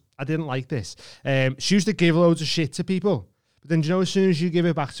does, I didn't like this. She used to give loads of shit to people, but then do you know, as soon as you give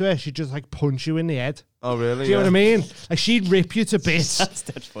it back to her, she'd just like punch you in the head. Oh, really? Do you know what I mean? Like she'd rip you to bits. That's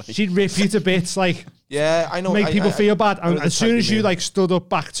dead funny. She'd rip you to bits, like Yeah, I know. make people feel bad. And the as soon type as you you mean. like stood up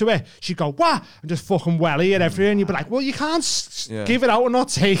back to her, she'd go wah and just fucking welly at everything. And you'd be like, "Well, you can't give it out and not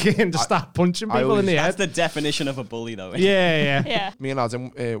take it and just start punching people in the That's head." the definition of a bully, though. Yeah. Yeah. Me and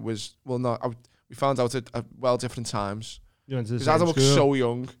Adam we found out at different times. You went to the Because same Adam looked school. so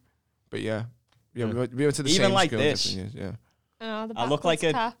young, but yeah. We went to the Even same like school. this. different years, yeah. Oh, the I look like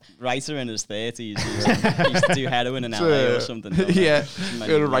backwards a cap. writer in his 30s. He used to do heroin in LA or something. don't they? Yeah, Imagine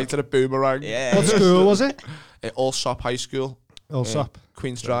going that. right to the boomerang. Yeah. What school was it? Allsop High School, Allsop.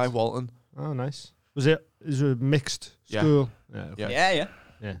 Queen's Drive, Walton. Oh, nice. Was it a mixed Yeah. school? Yeah. Okay. Yeah.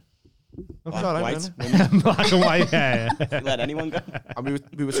 Yeah. Black, alright, white, really. women, Black and white. Yeah. let anyone go. And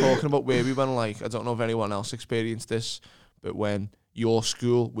we were talking about where we went. Like, I don't know if anyone else experienced this, but when your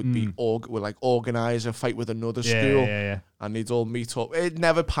school would be would like organise a fight with another school, Yeah. and they'd all meet up. It'd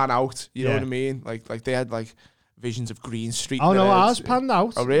never pan out. You know Yeah. what I mean? Like they had like visions of Green Street. Oh in no, their ours heads. panned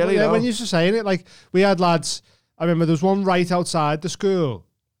out. Oh, really? Yeah, No? when you were saying it, like we had lads. I remember there was one right outside the school.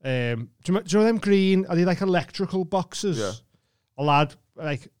 Do you know them green? Are they like electrical boxes? Yeah. A lad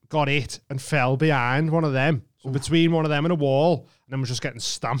like got it and fell behind one of them. So between one of them and a wall, and then was just getting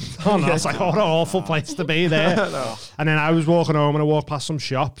stamped on. I was like, what an awful place to be there. And then I was walking home and I walked past some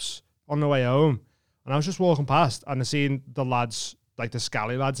shops on the way home. And I was just walking past and I seen the lads, like the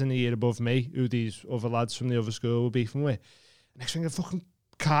scally lads in the year above me, who these other lads from the other school were beefing with. Next thing, a fucking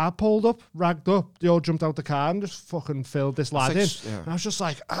car pulled up, ragged up. They all jumped out the car and just fucking filled this lad in. yeah. And I was just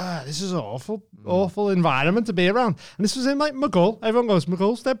like, this is awful environment to be around. And this was in like Mughal. Everyone goes,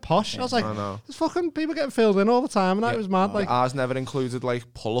 Mughals, they're posh. I was like, I know. there's fucking people getting filled in all the time. And that was mad. Like, Ours never included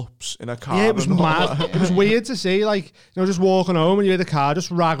like pull-ups in a car. yeah, it was and all mad. that. It was weird to see, like, you know, just walking home and you hear the car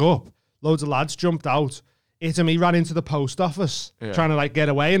just rag up. Loads of lads jumped out. It and me ran into the post office trying to like get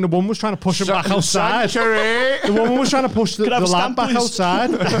away, and the one was trying to push him back outside. Sanctuary. The woman was trying to push the I have a lad stamp, back please?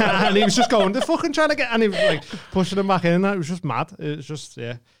 outside, and he was just going, they're fucking trying to get, and he was like pushing him back in. It was just mad. It was just,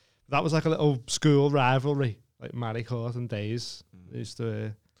 yeah. That was like a little school rivalry, like Mary Court and Days. There used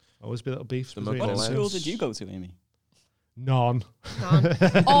to always be little beefs between What them. school did you go to, Amy? None.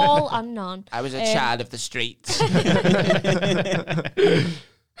 None. All and none. I was a child of the streets.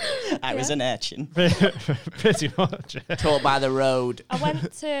 I was an urchin. Pretty much. Taught by the road. I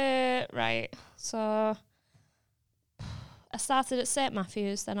went to, right, so I started at St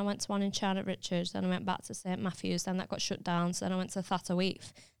Matthews, then I went to one in Charlotte Richards, then I went back to St Matthews, then that got shut down, so then I went to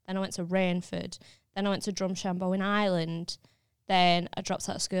Thatterweath, then I went to Rainford, then I went to Drumshambo in Ireland, then I dropped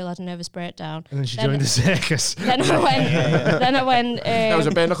out of school, had a nervous breakdown. And then she joined the circus. Then I went, then I went, I was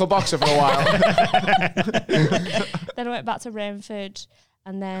a bare knuckle boxer for a while. then I went back to Rainford,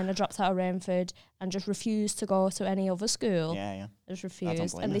 and then I dropped out of Rainford and just refused to go to any other school. Yeah. I just don't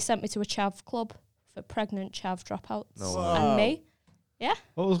refused. blame And you. they sent me to a chav club for pregnant chav dropouts. No And me. Yeah.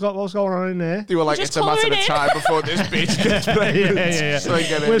 What was going on in there? They were like, Just it's a matter of colouring in. time before this bitch gets pregnant. Yeah. So I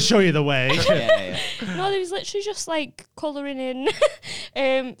get it. We'll show you the way. Yeah. No, there was literally just like colouring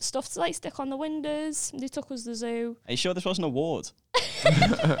in stuff to like stick on the windows. They took us to the zoo. Are you sure this wasn't a ward?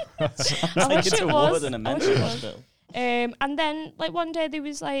 I Like wish it's it a was. ward in a I wish mental it was. hospital. And then like one day there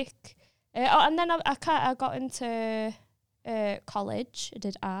was like, and then I got into college. I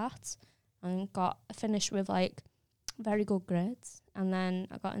did art and finished with like very good grades. And then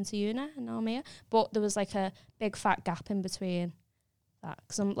I got into uni and now I'm here. But there was like a big fat gap in between that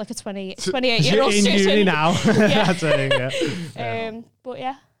because I'm like a 28-year-old in student. uni now. Yeah. That's it, yeah. But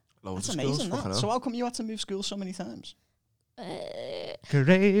yeah. Loads That's of schools, amazing. fucking That. hell. So how come you had to move schools so many times?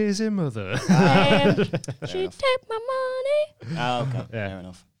 Crazy mother. She take my money. Oh, okay. Yeah. Fair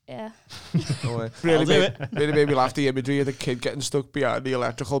enough. Yeah. No way. I'll do it. Really made me laugh the imagery of the kid getting stuck behind the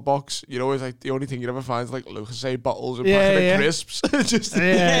electrical box. You know, it's like the only thing you ever find is like Lucasade bottles and packet of crisps. Just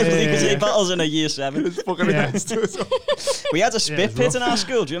Yeah, because bottles in a year 7. it's fucking against to us. We had a spit it's pit rough. in our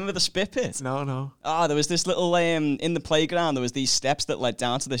school. Do you remember the spit pit? No. Ah, there was this little in the playground. There was these steps that led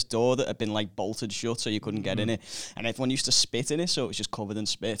down to this door that had been like bolted shut, so you couldn't get in it. And everyone used to spit in it, so it was just covered in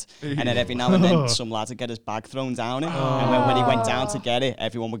spit. And then every now and then, some lad would get his bag thrown down it. And when he went down to get it,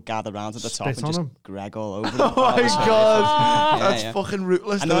 everyone would gather round at the top Spit and on just him. Greg all over. Oh my god, Yeah, that's yeah. fucking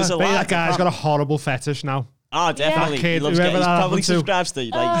ruthless. And there was a Bet lad that guy's got a horrible fetish now. Oh, definitely. That kid, he loves whoever getting, he that probably happened to. subscribes to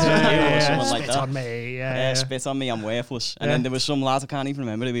like you or someone like Spit that. on me. Yeah, spit on me, I'm worthless. And Yeah. then there was some lad, I can't even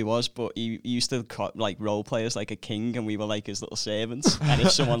remember who he was, but he used to like role play as like a king, and we were like his little servants. And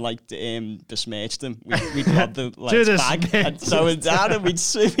if someone like besmirched him, we'd grab the like, Do the bag spit. and throw him down, and we'd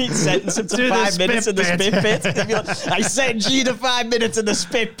sentence him to Do the 5 minutes in the spit spit pit. He'd be like, I sent you to 5 minutes in the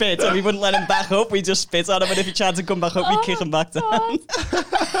spit pit, and we wouldn't let him back up. We just spit on him, and if he tried to come back up, we'd kick him back down.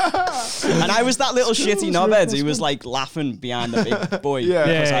 And I was that little shitty knobhead who was like laughing behind the big boy Yeah.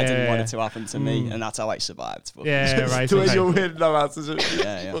 because I Yeah, didn't yeah, want yeah. it to happen to me, and that's how I survived. But Yeah, right. the way okay. you're weird no answers.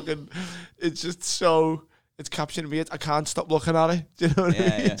 Yeah. Fucking, it's just so. It's capturing me. I can't stop looking at it. Do you know what I mean?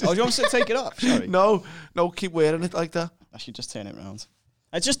 yeah. Oh, do you want me to take it off? Sorry. No, keep wearing it like that. I should just turn it around.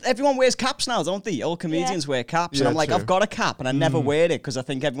 It's just everyone wears caps now, don't they? All comedians wear caps, Yeah, and I'm like, true. I've got a cap, and I never wear it because I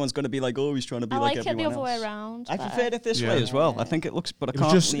think everyone's going to be like, oh, he's trying to be I like like it the everyone other way else. around. I better. preferred it this way as well. I think it looks, but I It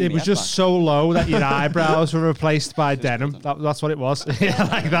can't. was just, lean it my was head just back. so low that your eyebrows were replaced by denim. That's what it was. Yeah,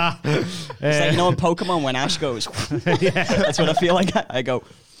 like that. It's like, you know, in Pokemon when Ash goes, that's what I feel like. I go.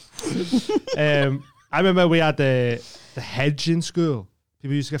 I remember we had the hedge in school.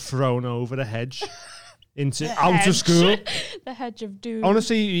 People used to get thrown over the hedge out of school. The hedge of doom.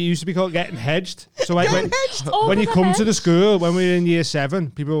 Honestly, it used to be called getting hedged. So when Over you the come to the hedge. school, when we were in year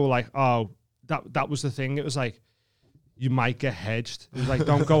 7, people were like, "Oh, that was the thing." It was like, you might get hedged. It was like,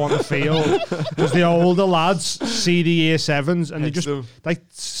 don't go on the field because the older lads see the year 7s and they Hedge just them. like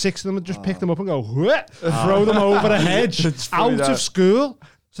 6 of them would just pick them up and go throw them over the hedge It's funny out that. of school.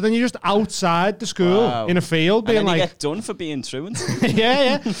 So then you're just outside the school Wow. in a field And being then you like, get done for being truant.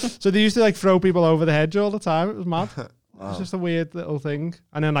 yeah. So they used to like throw people over the hedge all the time. It was mad. It was just a weird little thing.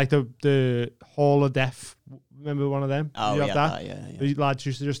 And then like the Hall of Death. Remember one of them? Oh, You yeah, had that? that, yeah. The lads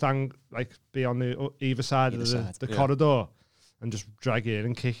used to just stand like be on the either side Either of side, the yeah. corridor and just drag it in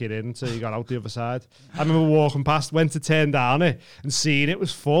and kick it in until you got out the other side. I remember walking past, went to turn down it and seeing it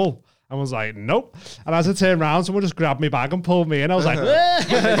was full. I was like, nope. And as I turned around, someone just grabbed me bag and pulled me in. I was like,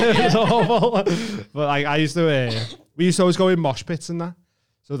 it was awful. But like, we used to always go in mosh pits and that.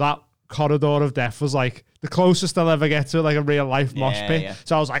 So that corridor of death was like the closest I'll ever get to like a real life mosh Yeah, pit. yeah.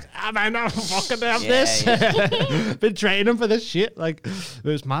 So I was like, am I not fucking have Yeah, this? Been training for this shit. Like, it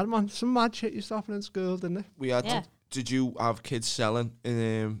was mad, man. Some mad shit used to happen in school, didn't it? We had. Yeah. Did you have kids selling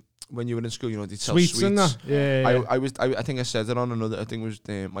when you were in school? You know, they sell Sweets and that. Yeah. I think I said it on another. I think it was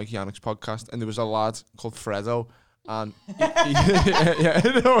the Mike Yannick's podcast, and there was a lad called Fredo, and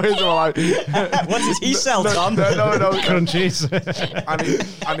no, it's all right. What does he sell, Tom? No. Crunchies.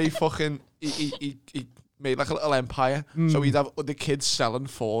 and he fucking he made like a little empire. So he'd have other kids selling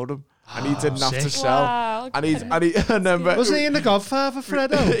for him, and he didn't have to sick. sell. Wow, And I remember. Wasn't he in The Godfather,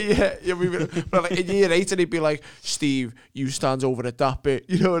 Fredo? yeah. But like in year 8, and he'd be like, "Steve, you stand over at that bit."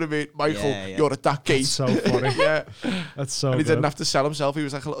 You know what I mean? Michael, Yeah, yeah. you're at that gate. That's so funny. yeah. That's so And he good. didn't have to sell himself. He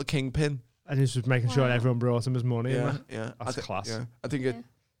was like a little kingpin. And he's just making sure everyone brought him his money. Yeah, and that. yeah. That's class. Yeah, I think it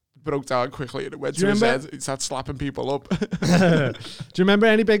broke down quickly and it went Do you to his remember- head. He started slapping people up. Do you remember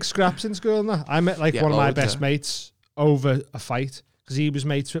any big scraps in school and that? I met like Yeah, one of my loads, best yeah. mates over a fight because he was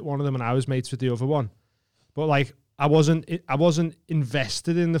mates with one of them and I was mates with the other one. But like I wasn't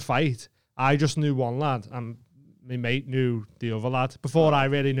invested in the fight. I just knew one lad and my mate knew the other lad before I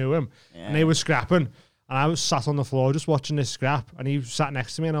really knew him. And they were scrapping. And I was sat on the floor just watching this scrap, and he sat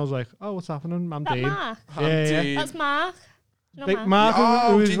next to me, and I was like, "Oh, what's happening? I'm That Dean." Mark? Yeah. That's Mark. No, Big Mark,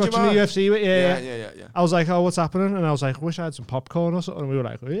 who was Ginger watching Mark. the UFC with, Yeah. I was like, "Oh, what's happening?" And I was like, "Wish I had some popcorn or something." And we were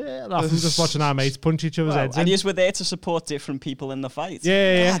like, "Yeah," laughing, just watching our mates punch each other's heads in. And you were there to support different people in the fight.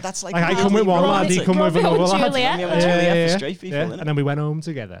 Yeah. God, that's like I come with one lad, he come with Romeo another and lad. Juliet. Romeo and Juliet for straight people, yeah. innit? And then we went home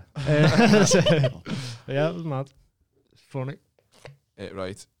together. Yeah, it was mad. It's funny.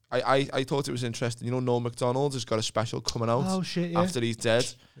 Right. I thought it was interesting. You know, Noel McDonald has got a special coming out Oh shit! Yeah. after he's dead.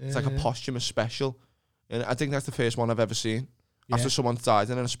 It's like a Yeah. posthumous special. And I think that's the first one I've ever seen. Yeah. After someone's died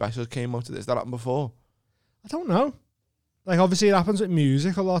and then a special came out of this. That happened before. I don't know. Like obviously it happens with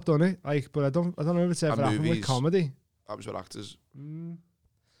music a lot, doesn't it? Like, but I don't know if it's ever And happened with movies. comedy. That was with actors.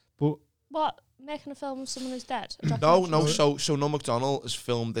 But What? Making a film with someone who's dead? A No. documentary? So Noel McDonald has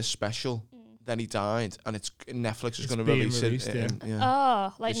filmed this special. Then he died, and Netflix is It's going to being release released, it. yeah.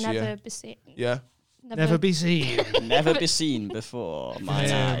 Oh, like This never year. be seen. Yeah. never be seen. Never be seen before. Mine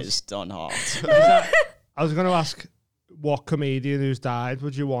Yeah. eyes done hot. I was going to ask what comedian who's died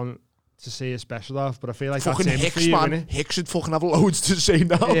would you want to see a special of, but I feel like Fucking that's him Hicks, for you, man. innit? Hicks would fucking have loads to say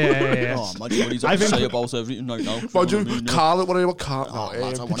now. Yeah. Oh, imagine what he's I got to think- say about everything right now. Imagine Carl, what about Carl? Oh, No,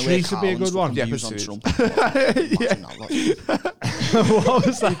 lads, I wanna wear Patrice would be a Carlin's good one. fucking Yeah, views on Patrice. Trump. Imagine that, like. What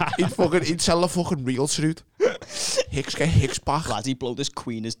was that? he'd tell the fucking real truth. Hicks, get Hicks back. Lads, he blow this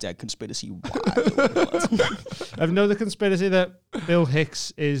Queen is dead conspiracy wide open, lads. I've known the conspiracy that Bill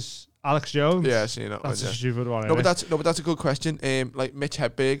Hicks is Alex Jones. Yeah, I seen that That's one, a yeah. stupid one. No, innit? but that's a good question. Like Mitch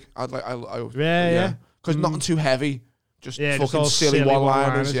Hedberg, Yeah. because nothing too heavy, just Yeah, just fucking all silly silly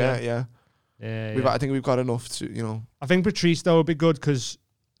one-liners. one-liners, Yeah. Yeah. I think we've got enough to, I think Patrice though would be good because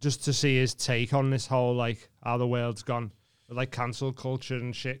just to see his take on this whole like how the world's gone with like cancel culture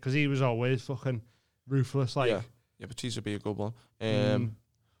and shit, because he was always fucking ruthless. Like, yeah, Patrice would be a good one. Mm.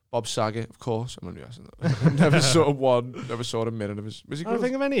 Bob Saget, of course. I'm only asking that. Never saw a minute of his. Was he I don't good?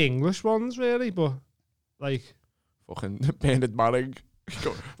 think of any English ones really, but like, Fucking Bernard Manning.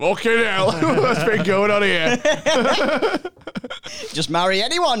 Fucking hell, what's been going on here? Just marry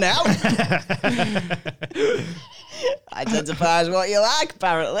anyone now. Identify as what you like,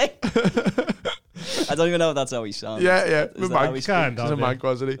 apparently. I don't even know if that's how he sounds. Yeah. Is that how he kind He's of. a mag,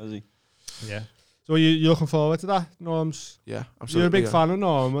 wasn't he? Does he? Yeah. So you're looking forward to that, Norms? Yeah, absolutely. You're a big yeah. fan of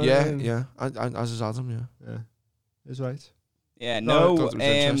Norm. Yeah. As is Adam, yeah. Is right. Yeah, No, I no. thought it was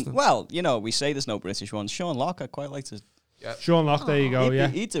interesting. Well, we say there's no British ones. Sean Locke, I'd quite like to. Sean Locke, there you go. Yeah.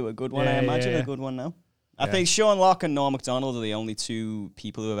 He'd do a good one. Yeah, I imagine yeah. a good one now. I Yeah. think Sean Locke and Norm Macdonald are the only two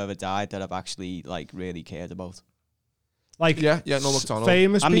people who have ever died that I've actually like really cared about. Like, Yeah, Noel McDonald.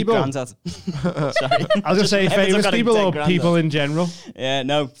 famous And me people. granddad. Sorry. I was gonna say Everyone's famous got a people dead or granddad. people in general. Yeah,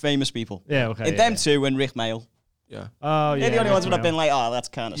 no, famous people. Yeah, okay. And yeah, them two and Rick Mail. Yeah. Oh, yeah. They're the only ones that have well. been like, oh, that's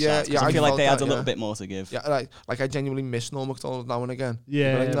kind of Yeah, sad. 'cause yeah, I I feel like felt they had that, a little yeah. bit more to give. Yeah, like I genuinely miss Noel McDonald now and again.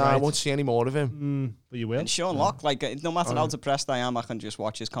 Yeah, But I right. won't see any more of him. But you will. And Sean Locke, like, no matter Oh, how yeah. depressed I am, I can just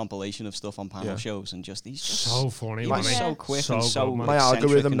watch his compilation of stuff on panel Yeah. shows and just, he's just So funny, he wasn't was he? so quick So and so good, man. My eccentric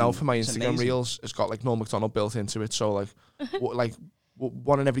algorithm now and for my it's Instagram amazing. reels has got like Noel McDonald built into it. So like,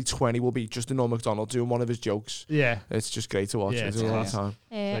 one in every 20 will be just a Noel McDonald doing one of his jokes. Yeah. It's just great to watch. Yeah, I do it all the it's time. So,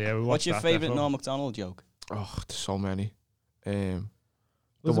 yeah, we What's watched your that, favourite therefore. Norm Macdonald joke? Oh, there's so many.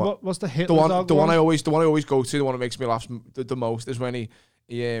 What's the Hitler The one dog I always go to, the one that makes me laugh the most is when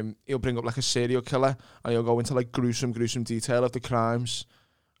he'll bring up like a serial killer and he'll go into like gruesome detail of the crimes,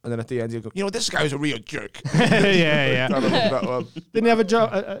 and then at the end he'll go, this guy was a real jerk. yeah. I love that one. Didn't he have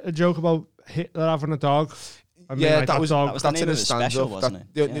a joke about Hitler having a dog? I mean, Yeah, like, that was dog. That was the that's name in of his the special, stand-up.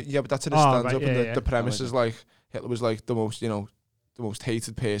 wasn't it? Yeah, but that's in his Oh, stand-up, right, and yeah. the premise Oh, is like Hitler was like the most, the most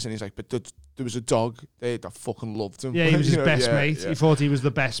hated person. He's like, but there was a dog that fucking loved him. Yeah, he was his You know, best yeah, mate. yeah. He thought he was the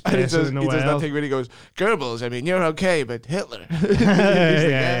best And he person does, in the he does that world. thing where he goes, Goebbels, I mean, you're okay, but Hitler.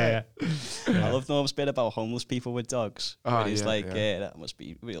 yeah. I love Norm's bit about homeless people with dogs. Oh, Where he's yeah, like, yeah. that must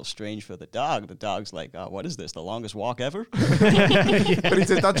be real strange for the dog. The dog's like, oh, what is this? The longest walk ever? But he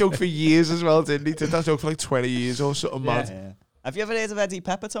did that joke for years as well, didn't he? Did that joke for like 20 years or something mad. Yeah. Have you ever heard of Eddie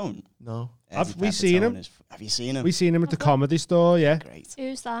Peppertone? No. Have Eddie we seen him? Peppertone have you seen him? We seen him at the comedy store, yeah. Great.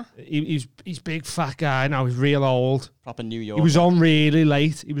 Who's that? He's big fat guy now, he's real old. Proper New York. He was on really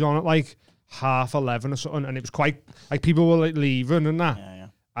late. He was on at like 11:30 or something, and it was quite like people were like leaving and that. Yeah.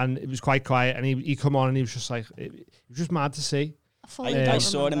 And it was quite quiet, and he come on and he was just like, it was just mad to see. I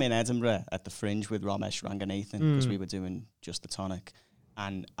saw him in Edinburgh at the Fringe with Ramesh Ranganathan because we were doing Just the Tonic,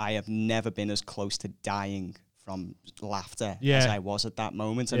 and I have never been as close to dying from laughter Yeah. as I was at that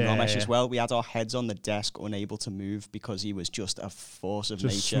moment. And Yeah, Ramesh yeah. as well. We had our heads on the desk, unable to move because he was just a force of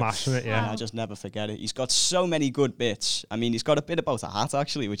Just nature. smashing it, yeah. And I just never forget it. He's got so many good bits. I mean, he's got a bit about a hat,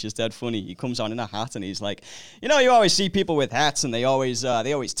 actually, which is dead funny. He comes on in a hat and he's like, you know, you always see people with hats and they always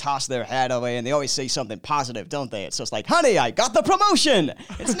toss their head away and they always say something positive, don't they? It's just like, honey, I got the promotion.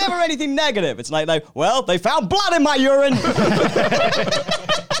 It's never anything negative. It's like, well, they found blood in my urine.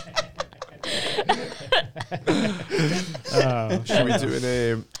 Should we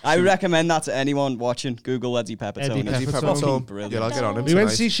do an I recommend that to anyone watching. Google Eddie Pepitone. Eddie Eddie Pepitone. Pepitone? Brilliant. Yeah, I'll get on him We went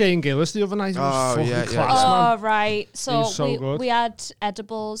to tonight. see Shane Gillis the other night. It was Oh, fucking yeah, class, yeah. man. Oh, right. So, was so good. we had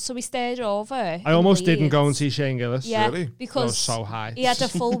edibles. So we stayed over. I almost didn't go and see Shane Gillis. Yeah, Really? I was because so high. he had a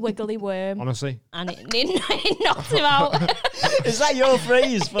full wiggly worm Honestly. and it knocked him out. Is that your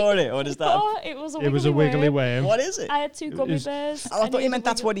phrase for it? Or is that... Oh, it was a wiggly It was a wiggly worm. What is it? I had 2 gummy was- bears. Oh, I and thought he you had meant a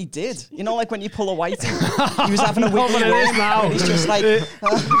that's wiggly- what he did. You know, like when you pull a whitey. He was having a No, wiggly but it is worm, now. and he's just like...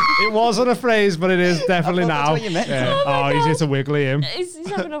 It wasn't a phrase, but it is definitely I thought now. that's what you meant. Yeah. Oh my He's God. just a wiggly him. He's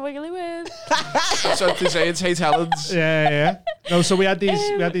having a wiggly worm. So to say it's St. Helens. Yeah. No, so we had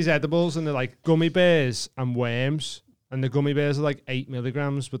these edibles and they're like gummy bears and worms. And the gummy bears are like 8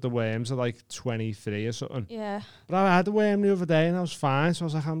 milligrams, but the worms are like 23 or something. Yeah. But I had the worm the other day and I was fine. So I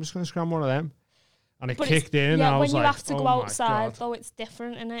was like, I'm just going to scram one of them. And it But it's- kicked in and yeah, I was when like, you have to oh go my outside, God. though, it's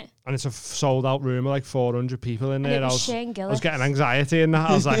different, innit? And it's a sold out room with like 400 people in And there. it was Shane I was Gillis. getting anxiety in that.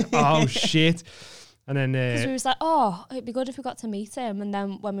 I was like, oh shit. And then Because we was like, oh, it'd be good if we got to meet him. And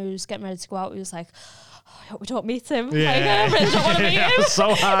then when we was getting ready to go out, we was like, oh, I hope we don't meet him. Like, I really don't want to meet I him. was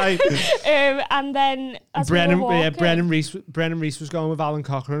so high. And then as Brennan, we were walking, Brennan Reese was going with Alan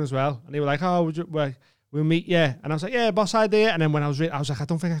Cochrane as well, and they were like, "Oh, we'll meet you." And I was like, "Yeah, boss idea." And then when I was like, "I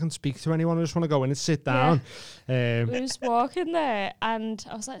don't think I can speak to anyone. I just want to go in and sit down." we was walking there, and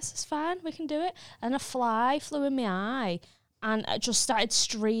I was like, "This is fine. We can do it." And a fly flew in my eye, and it just started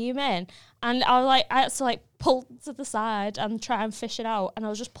streaming. And I had to like pull to the side and try and fish it out. And I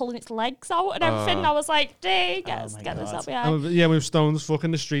was just pulling its legs out and everything. And I was like, "Dang, get this out my eye." Yeah, we were stoned fucking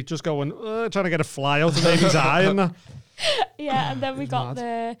the street, just going trying to get a fly out of baby's eye and that. Yeah, and then we got mad.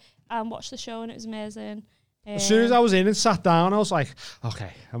 there and watched the show, and it was amazing. As soon as I was in and sat down, I was like, okay,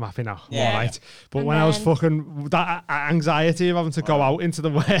 I'm happy now. I'm Yeah. all right. But And when I was then- fucking, that anxiety of having to go out into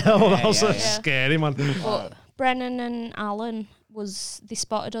the world, that was yeah. scary, man. But Brennan and Alan they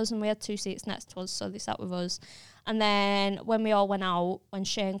spotted us, and we had 2 seats next to us, so they sat with us. And then when we all went out, when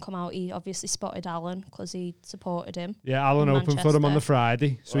Shane come out, he obviously spotted Alan because he supported him. Yeah, Alan in opened for him on the Manchester.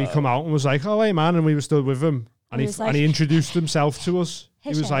 Friday. So he come out and was like, oh, hey, man. And we were stood with him. And he he, was and like- he introduced himself to us.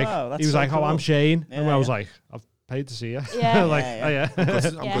 Hey, He was Shane. like, Oh, that's he was so like, oh, cool. I'm Shane. And Yeah, I was yeah. like, I've paid to see you. Yeah. like, Yeah, oh, yeah. I'm Yeah.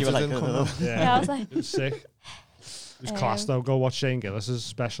 good You to were like, didn't come out. Yeah, I was like, It was sick. It was class, though. Go watch Shane Gillis's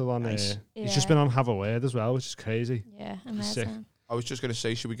special on Nice. He's just Yeah. been on Have a Word as well, which is crazy. yeah, Sick. amazing. I was just going to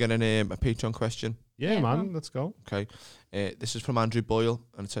say, should we get a Patreon question? Yeah, Yeah, man. man. Let's go. Okay. This is from Andrew Boyle,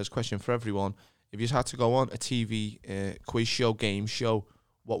 and it says, question for everyone. If you had to go on a TV quiz show, game show,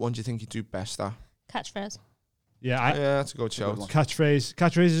 what one do you think you'd do best at? Catchphrase. Yeah, Yeah, that's a good show. good one. catchphrase.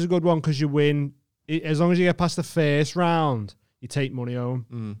 Catchphrase is a good one because you win. As long as you get past the first round, you take money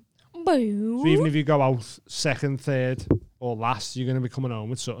home. So even if you go out second, third, or last, you're going to be coming home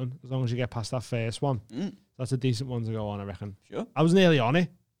with something. As long as you get past that first one. That's a decent one to go on, I reckon. Sure. I was nearly on it.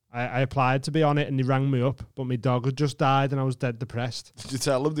 I applied to be on it and they rang me up, but my dog had just died and I was dead depressed. Did you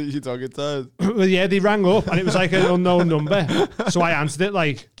tell them that your dog had died? Well, yeah, they rang up and it was like an unknown number. So I answered it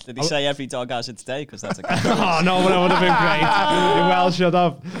like, Did he say every dog has its day? Because that's a oh no, but it would have been great. You well shut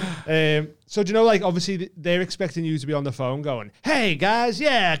up. So do you know, like, obviously they're expecting you to be on the phone going, hey guys,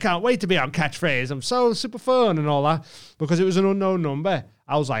 yeah, I can't wait to be on Catchphrase. I'm so super fun and all that. Because it was an unknown number.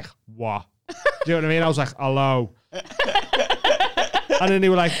 I was like, what? Do you know what I mean? I was like, hello. And then they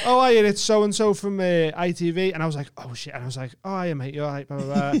were like, oh, yeah, it's so-and-so from ITV. And I was like, oh, shit. And I was like, oh, yeah, mate, you're all right, blah,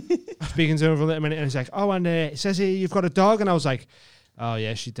 blah, blah. Speaking to him for a little minute. And he's like, oh, and it says here you've got a dog. And I was like, oh,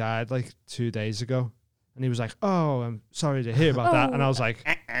 yeah, she died like 2 days ago. And he was like, oh, I'm sorry to hear about that. And I was like,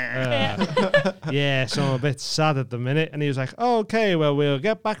 yeah, so I'm a bit sad at the minute. And he was like, oh, okay, well, we'll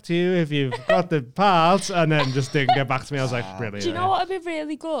get back to you if you've got the parts. And then just didn't get back to me. I was like, brilliant. Do you know what would be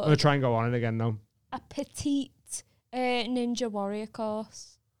really I'm good? going to try and go on it again now. A petite Ninja Warrior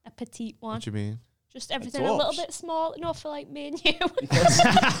course. A petite one. What do you mean? Just everything a little bit small enough for like me and you.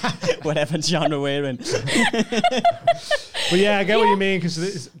 Whatever genre we're in. But yeah, I get what you mean,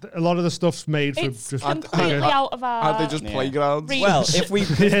 because a lot of the stuff's made for It's just completely out of our... Aren't they just playgrounds? reach. Well, if we...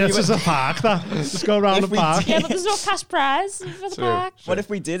 yeah, it's just a park. That just go around If the we park. Yeah, but there's no cash prize for the park. What if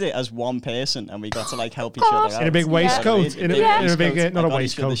we did it as one person and we got to like help each other out? In a big waistcoat, in a big not a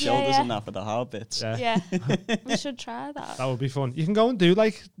waistcoat. The shoulders Yeah. and that for the hard bits. Yeah. Yeah, we should try that. That would be fun. You can go and do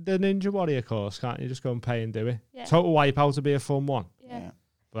like the Ninja Warrior course, can't you? Just go and pay and do it. Yeah. Total Wipeout would be a fun one. Yeah.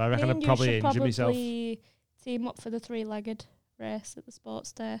 But I reckon Me I'd and you probably should injure myself. team up for the 3-legged race at the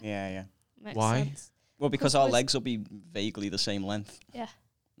sports day. Yeah. Makes Why? sense. Well, because our legs will be vaguely the same length. Yeah.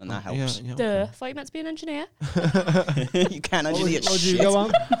 And that helps. Yeah, Duh. Thought you meant to be an engineer. You can't actually get What would you shit. go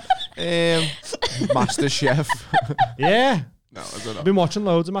on? Master Chef. Yeah. No, I don't know. I've been watching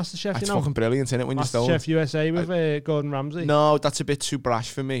loads of MasterChef, That's you know. fucking brilliant, isn't it, when you're stoned? MasterChef USA with Gordon Ramsay. No, that's a bit too brash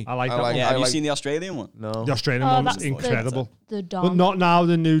for me. I like that one. Yeah, I have you like- seen the Australian one? No. The Australian Oh, one's that's incredible. The But Don. not now,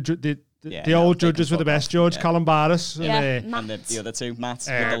 the new... Yeah, the no, old they can judges were the fuck best off. judge, Yeah. Callum Barris. Yeah, And, And the other two, Matt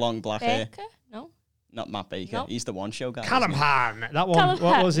with the long black hair. Baker? No. Not Matt Baker. No. He's the one show guy. Callum isn't he? Hahn. That one. Callum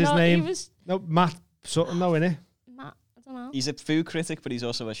What Hahn. was his No, name? He was No, Matt something, though, innit? Matt. I don't know. He's a food critic, but he's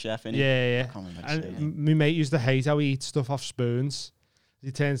also a chef. Isn't he? Yeah. I can't remember his And name. my mate used to hate how he eats stuff off spoons.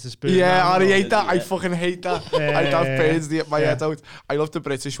 He turns the spoon. Yeah, round I and hate that. I Yeah. fucking hate that. Yeah, That yeah, pains my yeah. head out. I love the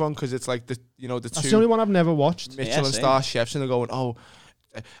British one because it's like the That's the two only one I've never watched. Michelin same. star chefs and they're going, oh,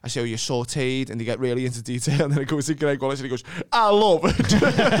 I see how you're sauteed, and they get really into detail, and then it goes to Greg Wallace and he goes, I love it.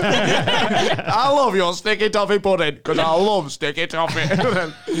 I love your sticky toffee pudding because I love sticky toffee. And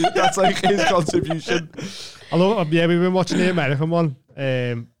then that's like his contribution. I love. Yeah, we've been watching the American one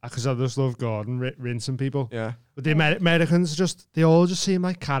because I just love Gordon rinsing people. Yeah. But the Americans they all just seem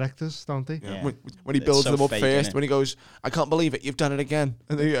like characters, don't they? Yeah. When he It's builds so them up fake, first, innit? when he goes, I can't believe it, you've done it again.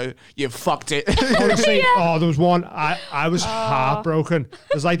 And then you fucked it. Honestly, there was one. I was heartbroken.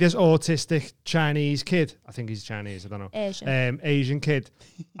 There's like this autistic Chinese kid. I think he's Chinese. I don't know. Asian kid,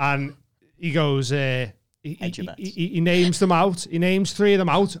 and he goes. He names them out. He names 3 of them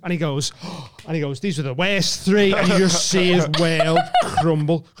out, and he goes, these are the worst 3, and you just see his world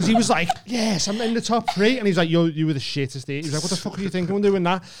crumble because he was like, yes, I'm in the top 3, and he's like, you were the shittest. He was like, what the fuck are you thinking when doing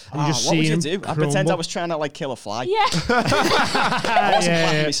that? And you just What would see you him do? I crumble. pretend I was trying to like kill a fly. Yeah. I wasn't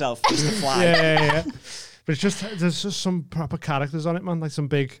clapping myself. Just a fly. Yeah. But it's just there's just some proper characters on it, man. Like some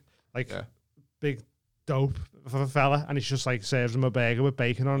big dope for a fella, and he's just like serves him a burger with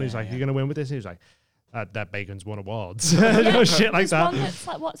bacon on. He's like, "You're gonna win with this." And he was like, "That bacon's won awards." Shit like There's that. one that's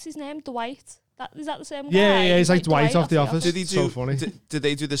like, what's his name? Dwight. Is that the same guy? Yeah, he's like Dwight off The Office. Did he So do? funny. Did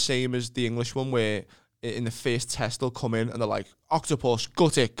they do the same as the English one, where in the first test they'll come in and they're like, "Octopus,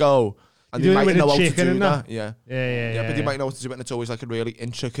 gut it, go," and You they do it might with know the how to chicken do and that. that? Yeah, Yeah. but they might know what to do it, and it's always like a really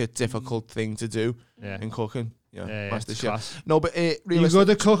intricate, difficult thing to do Yeah. in cooking. Yeah, Master it's Chef. class. No, but You realistically,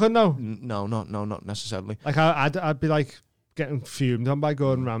 good at cooking though? no, not necessarily. Like I'd be like getting fumed on by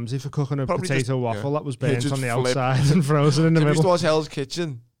Gordon Ramsay for cooking a Probably potato just- waffle yeah. that was Yeah, burnt just on the flip. outside and frozen in the Did you used to middle. watch Hell's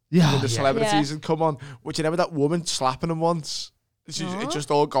Kitchen? Yeah, When the celebrities Yeah. and come on. Which you remember that woman slapping him once? It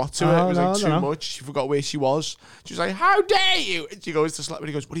just all got to Oh, it. It was no, like too no. much. She forgot where she was. She was like, "How dare you!" And she goes to slap him. And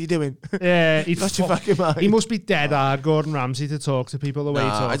he goes, "What are you doing?" Yeah, he'd Lost your fucking mind. He must be dead hard, Gordon Ramsay, to talk to people the way he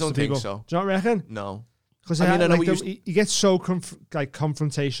Nah, talks I don't to people. think so. Do you not reckon? No. Because I mean, I know he gets so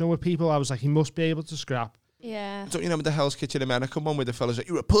confrontational with people. I was like, he must be able to scrap. Yeah. Don't you remember the Hell's Kitchen American one where the fella's like,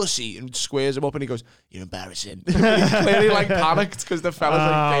 "You're a pussy," and squares him up and he goes, "You're embarrassing." He's clearly like panicked because the fella's like,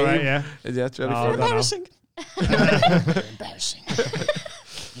 Oh, right, "Game." yeah. Yeah, it's really Oh, funny. I don't know. Embarrassing. Embarrassing.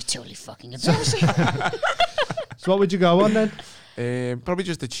 You're totally fucking embarrassing. So what would you go on then? Probably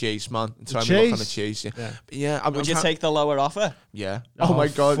just the chase, man. And try The and look on the chase? chase. Yeah, Yeah. But yeah. Would you take the lower offer? Yeah. Oh, Oh, my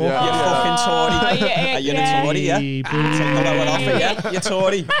god. fuck. Yeah. You yeah. fucking Tory. yeah, Are you yeah. a Tory, yeah? Hey, Take the lower offer, yeah? You're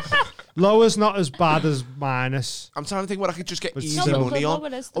Tory. Lower's not as bad as minus. I'm trying to think what I could just get But easy still. No, money but on,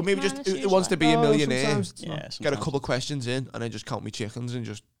 lower is or the maybe just minus who usually. wants to be a Oh, millionaire. sometimes it's Yeah, not. Get a sometimes. couple questions in and then just count me chickens and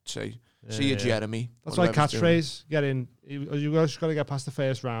just say, "See you, Yeah. Jeremy." That's or my whatever's doing. catchphrase. Get in. You just got to get past the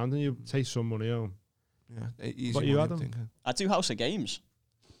first round and you take some money home. Yeah, easy What you money, had I'm on? thinking. I do House of Games.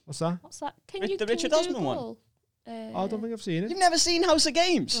 What's that? What's that? Can The you Richard can you Osman one. Google, I don't think I've seen You've it. never seen House of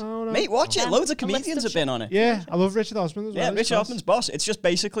Games? No, no. Mate, watch Yeah. it. Loads of A list comedians of have been on it. Yeah, I love Richard Osman as well. Yeah, He's Richard class. Osman's boss. It's just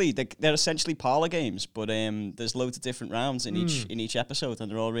basically they're essentially parlor games, but there's loads of different rounds in each episode, and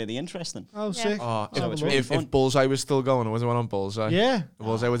they're all really interesting. Oh, Yeah. sick. Oh, So it's really if fun. Bullseye was still going, or was it one on Bullseye? Yeah.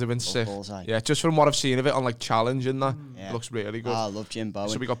 Bullseye would have been sick. Bullseye. Yeah, just from what I've seen of it on like Challenge and that, Yeah. it looks really good. I love Jim Bowen.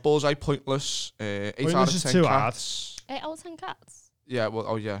 So we got Bullseye, Pointless, 8 Well, out this of is 10 too cats. 8 out of 10 cats. Yeah,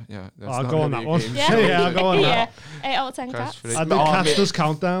 well, yeah. Oh, That's I'll not go on really that a one. game Yeah, show. Yeah, I'll go on yeah. that. 8 out of 10 Cats cats. for it. I think Oh, Cats does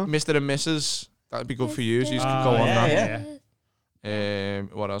countdown. Mr. and Mrs. That'd be good for you. So you could go on yeah,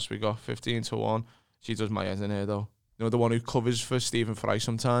 that. What else we got? 15-1. She does my head in here though. You know the one who covers for Stephen Fry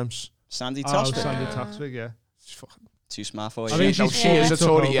sometimes. Sandy Oh, Tosford. Sandy Toxvig, yeah. She's fucking. Too smart for you. I mean, She is a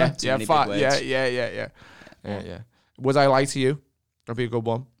Tory. Yeah, Too many big words. yeah. Would I lie to you? That'd be a good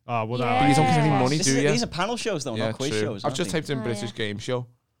one. Oh, well, Yeah. But you don't get any money, This do is- you? These are panel shows, though, not quiz true. shows. I've just typed in British game show.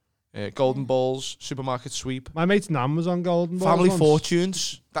 Golden Balls, Supermarket Sweep, my mate's nan was on Golden Balls Family once.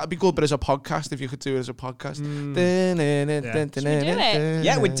 Fortunes. That'd be good, but as a podcast, if you could do it as a podcast.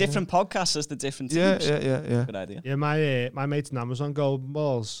 Yeah, with different podcasts as the different teams. Yeah. Good idea. Yeah, my mate's nan was on Golden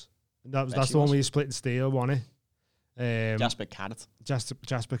Balls. That's she the one was. where you split and steal, wasn't it? Jasper Carrot.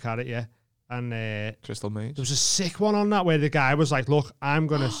 Jasper Carrot, yeah. And Crystal Maze. there was a sick one on that where the guy was like, "Look, I'm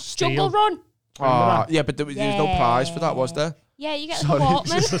gonna steal." Jungle Run. Yeah, but there was no prize for that, was there? Yeah, you get Sorry. the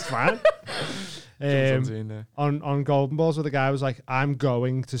Walkman. That's fine. On Golden Balls, where the guy was like, "I'm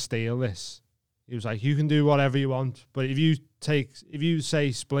going to steal this." He was like, "You can do whatever you want, but if you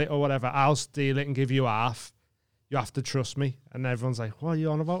say split or whatever, I'll steal it and give you half. You have to trust me." And everyone's like, "What are you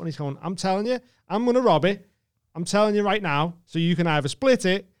on about?" And he's going, "I'm telling you, I'm gonna rob it. I'm telling you right now. So you can either split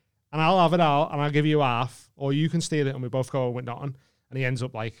it and I'll have it all and I'll give you half, or you can steal it and we both go with nothing." And he ends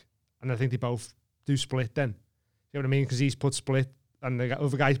up like, and I think they both do split then. You know what I mean? Because he's put split and the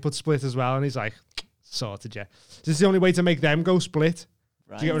other guy's put split as well. And he's like, sorted, yeah. This is the only way to make them go split.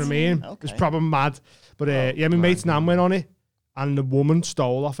 Right. Do you get what I mean? Okay. It's probably mad. But yeah, my mate's nan went on it and the woman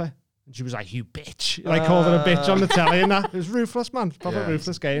stole off her. And she was like, "You bitch." Like called her a bitch on the telly and that. It was ruthless, man. Proper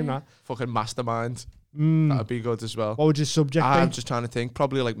ruthless game, that. Fucking mastermind. That'd be good as well. What would your subject I'm be? just trying to think.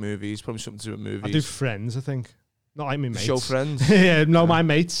 Probably like movies. Probably something to do with movies. I do Friends, I think. Not like my mates. Show Friends. Yeah, no, my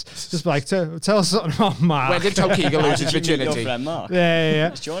mates. Just like, tell us something about Mark. When did Tom Keegan lose his Did you meet your virginity? friend Mark? Yeah.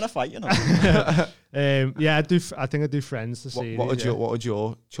 He's joining a fight, you know. Yeah, I think I do Friends, the series. What would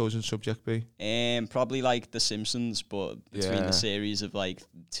your chosen subject be? Probably like The Simpsons, but between Yeah. the series of like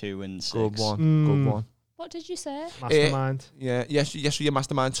 2 and 6. Good one. Good one. What did you say? Mastermind. Yes, for your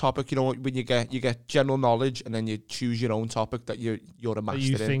mastermind topic. You know, when you get general knowledge and then you choose your own topic that you're a That master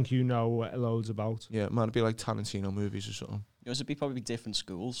you in. think you know loads about. Yeah, it might be like Tarantino movies or something. Yours would be probably different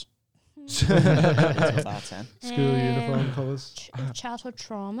schools. Hmm. About 10. School uniform colours. Childhood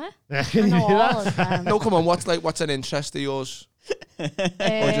trauma. Yeah, I can you know do all that? of them. No, come on. What's an interest of yours, or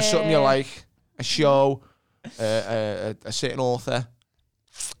just something you Uh, like? A show, a certain author.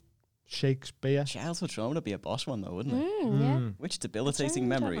 Shakespeare. Childhood trauma would be a boss one, though, wouldn't it? Yeah. Which debilitating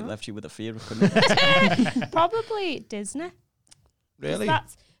I don't memory know. left you with a fear of commitment? Probably Disney. Really?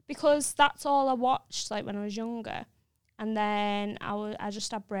 Because that's all I watched like when I was younger. And then I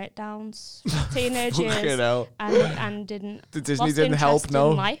just had breakdowns for teenage Fucking years hell. and didn't The Disney lost didn't help, interest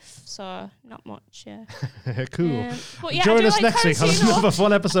no. in life, so not much, yeah. Cool. But yeah, I Join do us like next week on Tarantino. another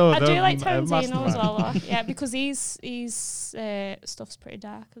fun episode. I do of, like Tarantino as Mastermind. well, though. Yeah, because he's stuff's pretty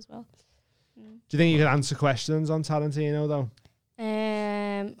dark as well. Do you think you could answer questions on Tarantino though?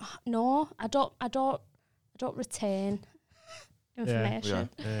 No, I don't retain information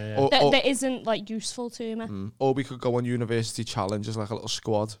Or, that isn't like useful to me. or we could go on university challenge as like a little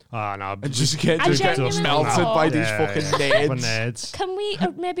squad Oh no, and just get I genuinely melted thought- by these fucking nerds. nerds. Can we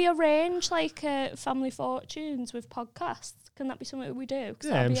maybe arrange like family fortunes with podcasts? Can that be something we do? 'Cause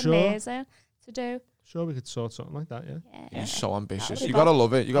Yeah, that'd I'm be sure. amazing to do. Sure, we could sort something like that. Yeah. Yeah. You're so ambitious. That would You be gotta fun.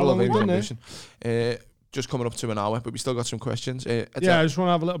 love it. You gotta How love long Aim's have we done ambition. Just coming up to an hour, but we still got some questions. I just want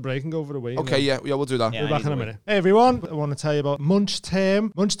to have a little break and go for the week. Okay, yeah, we'll do that. Yeah. We'll be back in a either way. minute. Hey everyone, I want to tell you about Munch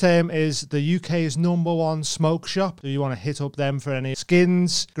Tame. Munch Tame is the UK's #1 smoke shop. So you want to hit up them for any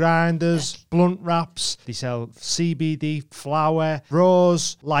skins, grinders, blunt wraps. They sell CBD flour,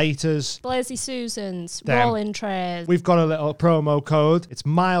 raws, lighters. Blazy Susans, Them. rolling trays. We've got a little promo code. It's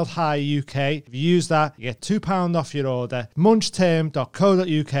Mild High UK. If you use that, you get £2 off your order.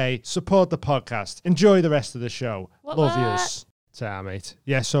 Munchtame.co.uk. Support the podcast. Enjoy the rest of the show. What Love that? yous. Ta, mate.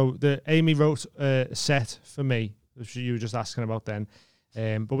 Yeah, so Amy wrote a set for me, which you were just asking about then.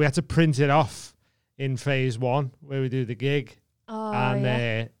 But we had to print it off in phase 1 where we do the gig. Oh, and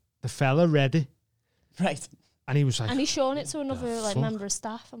yeah. the fella read it. Right. And he was like, And he's shown it to another like fuck? member of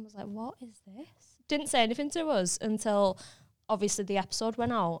staff and was like, "What is this?" Didn't say anything to us until obviously the episode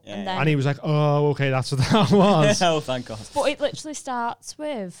went out, Yeah. and then. and he was like, oh, okay, that's what that was. Oh, thank God. But it literally starts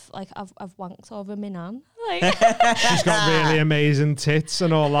with like, "I've wanked over my nan." Like, She's got really amazing tits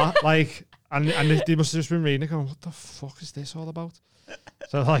and all that. Like, and they must have just been reading it going, what the fuck is this all about?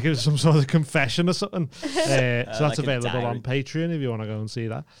 So like it was some sort of confession or something. So that's like a available diary. on Patreon if you want to go and see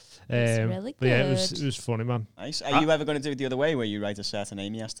that. It's really But yeah, good. it was funny, man. Nice. Are you ever going to do it the other way where you write a set and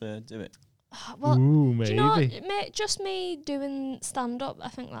Amy has to do it? Well, Ooh, do maybe. you know, just me doing stand-up, I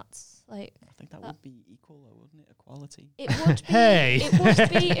think that's like... I think that would be equal, though, wouldn't it? Equality. It would be, Hey. it would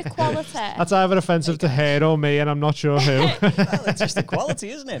be equality. That's either offensive to her or me, and I'm not sure who. Well, it's just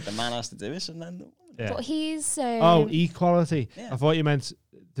equality, isn't it? The man has to do it, and then the woman. Yeah. But he's... Oh, equality. Yeah. I thought you meant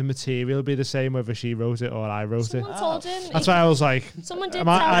the material be the same whether she wrote it or I wrote someone it. told him... That's why I was like, Someone did am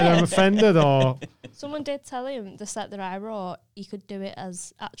I tell either him. offended or... Someone did tell him the set that I wrote, he could do it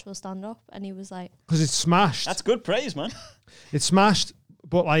as actual stand-up, and he was like... Because it's smashed. That's good praise, man. It's smashed,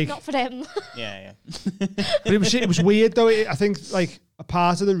 but like... Not for him. Yeah. But it was weird though. I think like a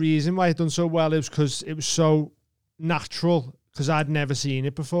part of the reason why it done so well is because it was so natural. Because I'd never seen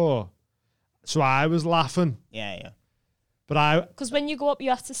it before, so I was laughing. Yeah. But Because when you go up, you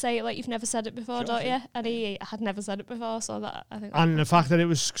have to say it like you've never said it before, don't you? And he had never said it before, so that I think. and the fact that it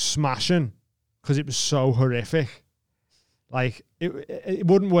was smashing because it was so horrific. Like it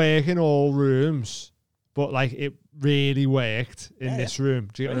wouldn't work in all rooms, but like it really worked in this room.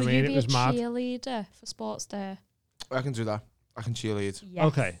 Do you get what I mean? It was mad. Cheerleader for Sports Day. I can do that. I can cheerlead. Yes.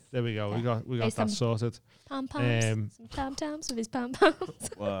 Okay, there we go. Yeah. We got that sorted. Pom poms. Some tom toms with his pom poms.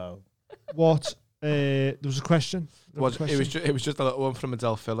 Wow. What? There was a question. It was just a little one from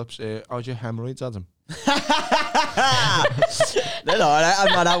Adele Phillips. How's your hemorrhoids, Adam? They're all right. I've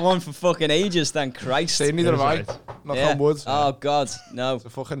had that one for fucking ages, thank Christ. Say neither have I. Right. Knock on wood. Oh, God, no. It's a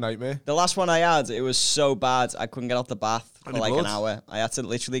fucking nightmare. The last one I had, it was so bad, I couldn't get out the bath for Any like blood? an hour. I had to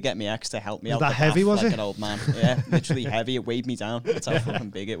literally get my ex to help me Was out that the heavy, bath was like it? an old man. Yeah, literally heavy. It weighed me down. That's how fucking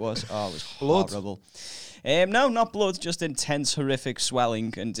big it was. Oh, it was Blood? horrible. No, not blood, just intense, horrific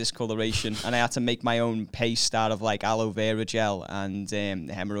swelling and discoloration. And I had to make my own paste out of like aloe vera gel and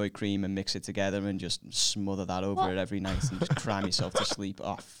hemorrhoid cream and mix it together and just smother that over it every night and just cry myself to sleep.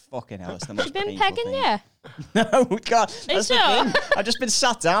 Oh, fucking hell, it's the most You've been painful pegging, thing. yeah? No, God, that's the sure? thing. I've just been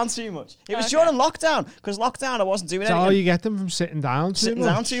sat down too much. It was during lockdown, because lockdown I wasn't doing So anything. you get them from sitting down too Sitting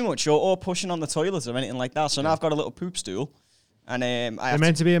much? down too much or pushing on the toilet or anything like that. So now I've got a little poop stool. And I They're have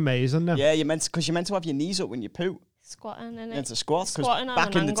meant to be amazing then. yeah, you're meant to have your knees up when you poo. Squatting in And to squat. 'Cause Squatting on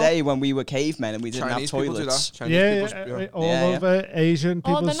back an in the angle. day when we were cavemen and we didn't Chinese have people do toilets. that. Chinese Yeah, people, all Yeah, yeah. over Asian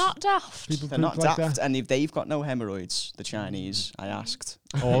people. Oh, they're not daft. People They're poop not like daft, that. and they've got no hemorrhoids. The Chinese, I asked,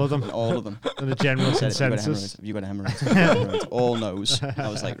 All of them. all of them. And the general Said, consensus. Have you got a hemorrhoid? Have you got a hemorrhoid? All knows. I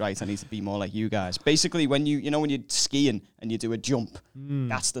was like, right, I need to be more like you guys. Basically, when when you're skiing and you do a jump,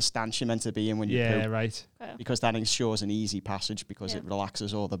 that's the stance you're meant to be in when you Yeah, poo. right. Because that ensures an easy passage because it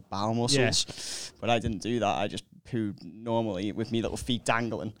relaxes all the bowel muscles. But I didn't do that. I just pooed normally with me little feet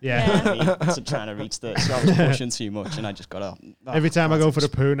dangling. Yeah. So trying to reach the. So I was pushing too much, and I just got up. Every time I go for the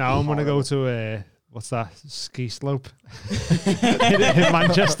poo now, I'm going to go to what's that? Ski slope in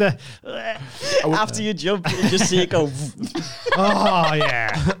Manchester. After you jump, you just see it go. Oh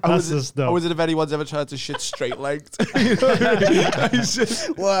yeah, that's the I stuff. wonder if anyone's ever tried to shit straight legged.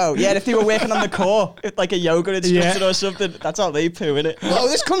 Whoa! Yeah, if they were working on the core, if like a yoga instructor or something, that's how they poo in it. Oh,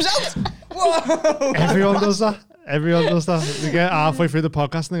 this comes out. Whoa! Everyone does that. Everyone does that. We get halfway through the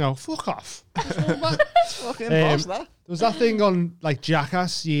podcast and they go, "Fuck off." Fucking boss, that. There was that thing on like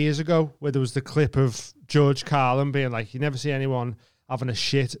Jackass years ago where there was the clip of George Carlin being like, "You never see anyone having a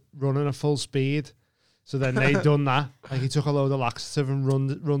shit running at full speed." So then they done that. Like he took a load of laxative and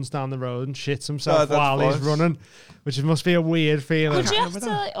runs down the road and shits himself while he's running, which must be a weird feeling. Would you have to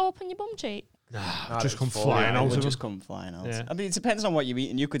like, open your bum cheek? Just come flying out It of would him. just come flying out. Yeah. I mean, it depends on what you eat,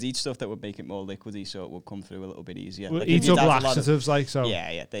 and you could eat stuff that would make it more liquidy, so it would come through a little bit easier. Well, Like, he if you'd took had a lot of- laxatives, like so.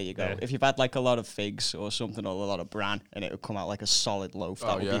 Yeah, there you go. Yeah. If you've had like a lot of figs or something, or a lot of bran, and it would come out like a solid loaf,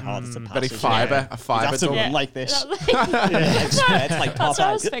 that would be harder to pass. Very as fibre, well. a fibre. You'd have to dump. run like this. That's It's like what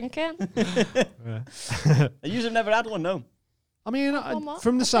I was Popeye. thinking. You have never had one, no. I mean, what?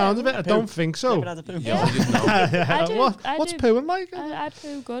 from the sound of it, I don't think so. Never had a poo. Yeah. I do. What's I do. pooing like? I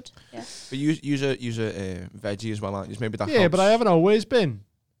poo good. Yeah. But use a veggie as well, aren't you? Maybe that Yeah, helps. but I haven't always been.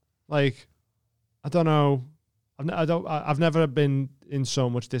 Like, I don't know. I've never been in so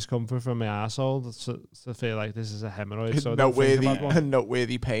much discomfort from my arsehole to feel like this is a hemorrhoid. So I don't think I've had one.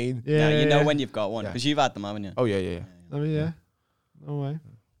 noteworthy pain. Yeah, you know yeah. when you've got one, because you've had them, haven't you? Oh yeah. I mean, yeah. No way.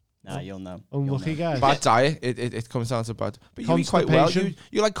 Nah, you'll know. Unlucky guy. Bad diet. It comes down to bad. But you eat quite well.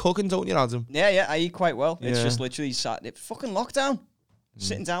 You like cooking, don't you, Adam? Yeah, I eat quite well. It's Yeah. just literally fucking lockdown.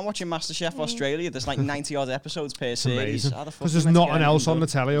 Sitting down watching MasterChef Australia. There's like 90 odd episodes per series. Amazing. How the fuck Because you there's meant to nothing get else anything on the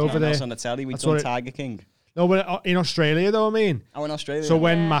done? telly over Nothing there. else on the telly. We've That's done what it- Tiger King. No, but in Australia, though, I mean. Oh, in Australia. So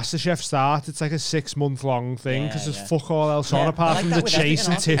when MasterChef starts, it's like a 6-month long thing because there's fuck all else on apart from the chase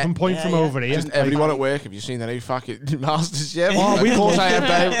and tipping point from over here. Just everyone at work, have you seen any fucking MasterChef? Oh, of course I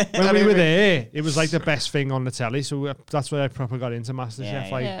have, babe. When we were there, it was like the best thing on the telly. So that's where I proper got into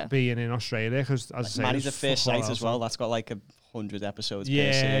MasterChef, being in Australia. Because, as I say, Married at First Sight as well. That's got like 100 episodes per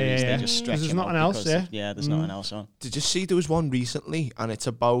Yeah, series. yeah. They just stretch There's them nothing out else, because yeah. there's nothing else on. Did you see there was one recently, and it's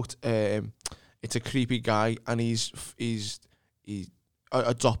about it's a creepy guy, and he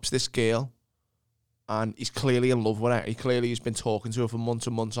adopts this girl, and he's clearly in love with her. He clearly has been talking to her for months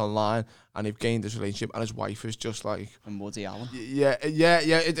and months online, and they've gained this relationship. And his wife is just like, And Woody Allen. yeah.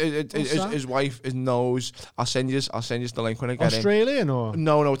 His wife knows. I'll send you the link when I get Australian or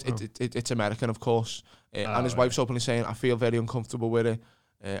No, it's American, of course. And his wife's openly saying, I feel very uncomfortable with it.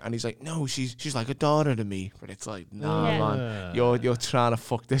 And he's like, no, she's like a daughter to me. But it's like, nah, man, you're trying to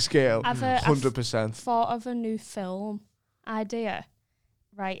fuck this girl. 100%. Thought of a new film idea.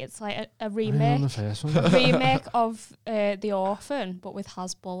 Right, it's like a on remake. the first one. A remake of The Orphan, but with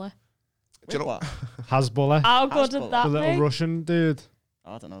Hasbulla. Do you know what? Hasbulla, How good Hasbulla. would that the little be? Russian dude.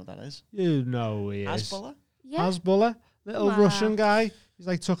 I don't know what that is. You know he is. Hasbulla? Yeah. Hasbulla, little Wow. Russian guy. He's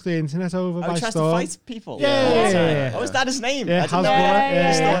like took the internet over Oh, by he tries to storm. fight people. Yeah. Oh, is that his name? Yeah, I didn't know. Hasbulla. Yeah,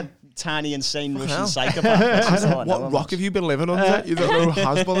 Just yeah. the tiny, insane Russian hell. psychopath. That's just all I know what him rock as. have you been living under? You don't know who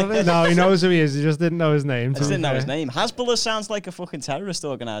Hasbulla is? No, he knows who he is. He just didn't know his name. I just didn't know his name. Hasbulla sounds like a fucking terrorist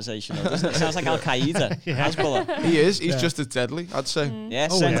organisation, though, doesn't it? Sounds like Al Qaeda. Hasbulla. He is. He's just as deadly, I'd say. Yeah,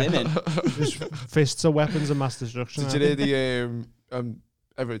 Oh, send yeah. him in. His fists are weapons of mass destruction. Did you hear the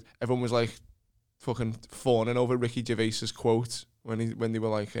everyone was like fucking fawning over Ricky Gervais's quote when they were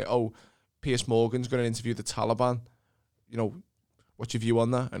like, "Oh, Piers Morgan's going to interview the Taliban. You know, what's your view on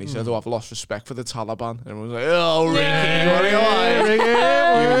that?" And he said, "Oh, I've lost respect for the Taliban." And everyone was like, "Oh, Ricky, what are you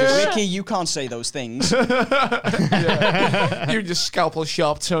like, Ricky, you can't say those things. you just scalpel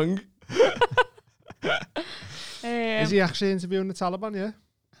sharp tongue." Is he actually interviewing the Taliban? Yeah,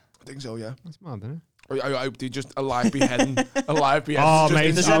 I think so. Yeah. that's mad, isn't it? I they just a live beheading. Oh, just mate,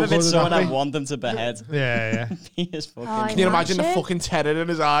 If there's How ever been good would someone that I be? want them to behead, Yeah, he is fucking. Oh, Can you imagine the Imagine. fucking terror in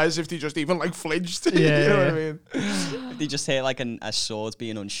his eyes if they just even like flinched? Yeah, you know what I yeah. mean? If they just hear like a sword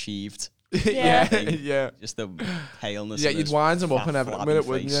being unsheathed, yeah, Yeah. yeah. just the paleness. Yeah, of you'd his wind him up fat, and every flabby minute,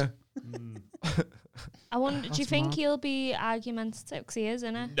 wouldn't face. you? I wonder, do you think mad. he'll be argumentative? Because he is,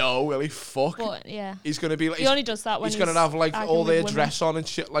 isn't he? No, will he? Fuck. But yeah. He's gonna be like. He only does that when he's gonna have like arguing all with their women. dress on and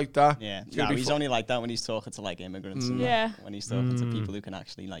shit like that. Yeah, It's gonna no, be he's fu- only like that when he's talking to like immigrants. And Yeah. that, when he's talking to people who can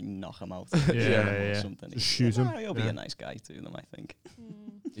actually like knock him out. Yeah, or yeah. something. Just shoot him. He'll be Yeah. a nice guy to them, I think.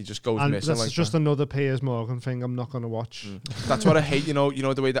 He just goes And missing that's like just that. another Piers Morgan thing I'm not going to watch. That's what I hate. You know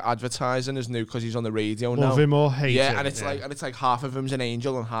the way the advertising is new because he's on the radio now. Love him or hate Yeah, him. and it's like half of him's an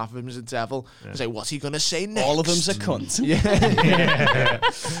angel and half of him's a devil. It's like, what's he gonna say next? All of them's a cunt. Yeah.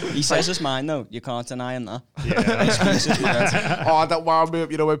 He says his mind though. You can't deny him that. Yeah. Oh, that wound me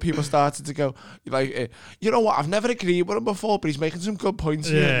up. You know when people started to go, you're like, you know what? I've never agreed with him before, but he's making some good points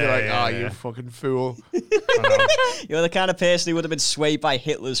here. And you're like, Yeah, you yeah. fucking fool. You're the kind of person who would have been swayed by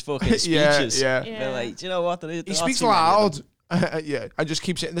Hitler's fucking Yeah, speeches. yeah. Yeah. They're like, do you know what? He speaks loud. Yeah, and just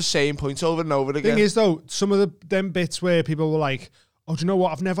keeps hitting the same points over and over again. Thing is, though, some of them bits where people were like, "Oh, do you know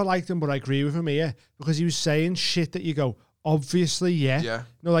what? I've never liked him, but I agree with him here," because he was saying shit that you go, "Obviously, yeah." Yeah.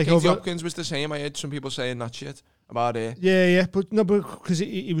 No, like Casey over. Hopkins was the same. I heard some people saying that shit about it. Yeah, but no, but because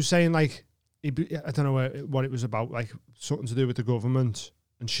he was saying like, I don't know what it was about, like something to do with the government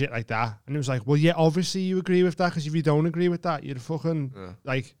and shit like that. And it was like, well, yeah, obviously you agree with that, because if you don't agree with that, you're fucking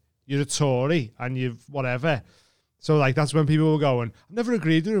like you're a Tory and you've whatever. So like that's when people were going, I've never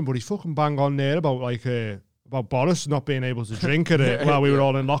agreed with him, but he's fucking bang on there about like about Boris not being able to drink at it while we were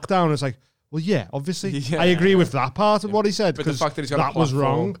all in lockdown. It's like, well, yeah, obviously, Yeah. I agree with that part of what he said, But the because fact that he's got a that was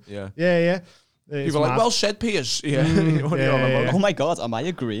platform, wrong. yeah. Yeah. It's People are like, mad. well said, Piers. Yeah. What are you yeah, on about? yeah. Oh my God, am I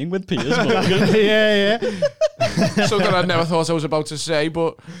agreeing with Piers Morgan? yeah. Something I never thought I was about to say,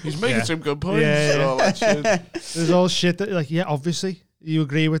 but he's making Yeah. some good points. Yeah, and all that shit. There's all shit that like, yeah, obviously you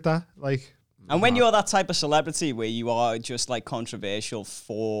agree with that. Like, And when you're that type of celebrity where you are just like controversial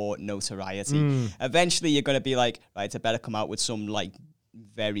for notoriety, eventually you're going to be like, right, I better come out with some like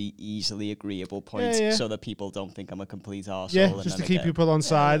very easily agreeable point Yeah. so that people don't think I'm a complete arsehole. yeah, and just to then keep again- people on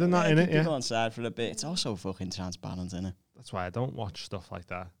side and that in keep it. Yeah, people on side for a bit. It's also fucking transparent, isn't it? that's why I don't watch stuff like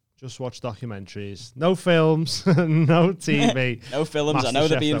that. Just watch documentaries, no films, no TV. No films. I know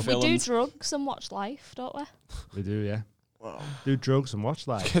they're MasterChef, being though. We do filmed. drugs and watch Life, don't we? We do, yeah. Do drugs and watch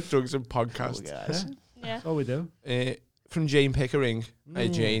that. Get drugs and Cool, podcasts. guys. Yeah. That's all we do. From Jane Pickering. Hey,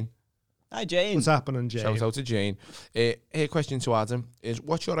 Jane. Hi, Jane. What's happening, Jane? Shout out to Jane. Here, question to Adam is: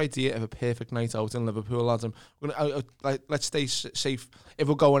 what's your idea of a perfect night out in Liverpool, Adam? Let's stay safe. If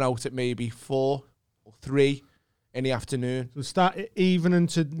we're going out at maybe 4 or 3 in the afternoon, So start evening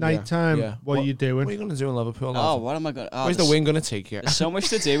to night time. yeah. What are you doing? what are you going to do in Liverpool? Oh, Adam? what am I going to... Oh, Where's the wind going to take you? There's so much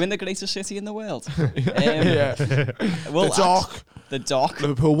to do in the greatest city in the world. Yeah. Well, The dock. The dock.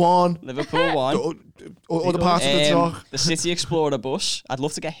 Liverpool 1. Liverpool 1. Other parts of the dock. The City Explorer bus. I'd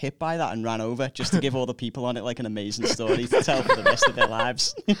love to get hit by that and ran over just to give all the people on it like an amazing story to tell for the rest of their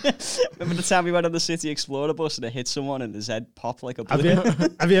lives. Remember the time we went on the City Explorer bus and it hit someone and his head popped like a balloon?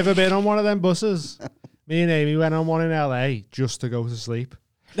 Have you ever been on one of them buses? Me and Amy went on one in LA just to go to sleep.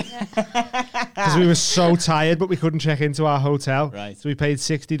 Because we were so tired, but we couldn't check into our hotel. Right. So we paid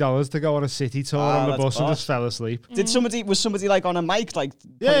 $60 to go on a city tour on the that's bus and boss. just fell asleep. Was somebody like on a mic, like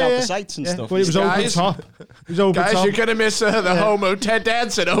pointing out the sights and stuff? But it was open Guys- top. It was open Guys, top. you're going to miss the homo Ted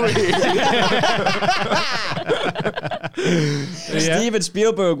Danson over here. Steven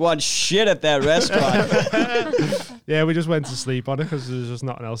Spielberg won shit at their restaurant. Yeah, we just went to sleep on it because there was just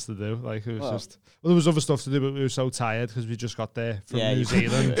nothing else to do. Like it was there was other stuff to do, but we were so tired because we just got there from New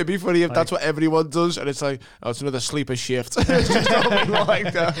Zealand. It'd be funny if that's what everyone does, and it's like, oh, it's another sleeper shift. It's just something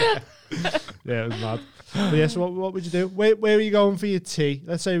like that. Yeah, it was mad. But yeah, so what would you do? Where are you going for your tea?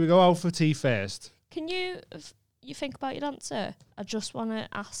 Let's say we go out for tea first. Can you think about your answer? I just want to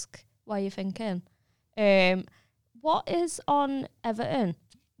ask why you're thinking. What is on Everton?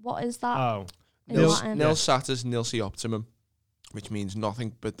 What is that? Oh, in Latin? Nil satis, nil si optimum, which means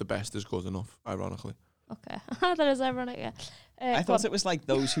nothing but the best is good enough, ironically. Okay, that is ironic. Yeah. I thought it was like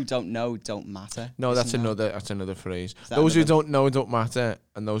those who don't know don't matter. No, that's Isn't that- another phrase. that Those who another- don't know don't matter,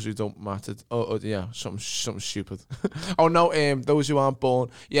 and those who don't matter. Oh yeah, something stupid. Oh no, those who aren't born.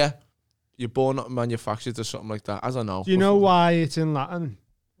 Yeah, you're born not manufactured or something like that. I don't know. do you know why it's in Latin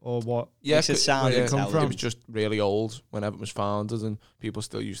or what? Yeah, Makes it sound it intelligent. was just really old when Everton was founded, and people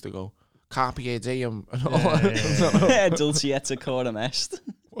still used to go Carpe Diem and all that. Dulce et coram est.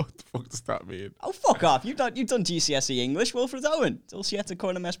 What the fuck does that mean? Oh, fuck off. You've done GCSE English, Wilfred Owen. Dulce et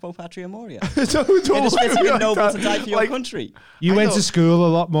coram est pro patria moria. Don't It is look at fitting me and noble like to that. die for your Like, country. You I went know. to school a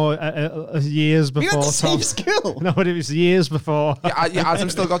lot more years We before. went to the same Tom. school. No, but it was years before. Yeah, Adam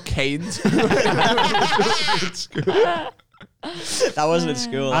still got caned. That wasn't at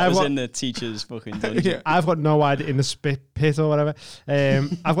school. That was wa- in the teacher's fucking dungeon. I've got no idea in the spit pit or whatever.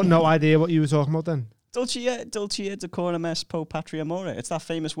 I've got no idea what you were talking about then. Dulce et coram est pro patria moria. It's that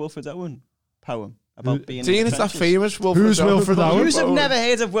famous Wilfred Owen poem about being Dean, in the it's that trenches. famous Wilfred Who's Owen Wilfred poem. Owen? Yous have never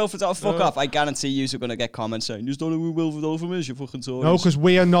heard of Wilfred Owen. Fuck off. I guarantee yous are going to get comments saying, you don't know who Wilfred Owen is, you fucking Tories. No, because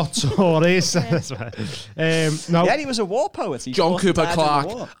we are not Tories. That's right. No, Yeah, he was a war poet. He John fought and Cooper died in the Clark,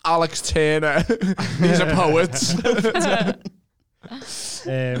 war. Alex Turner. These are poets. Yeah,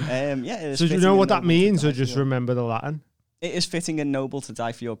 it is so do you fitting know and what that noble to means, die or for just your- remember the Latin? It is fitting and noble to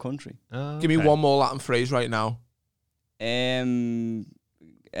die for your country. Give me one more Latin phrase right now. That's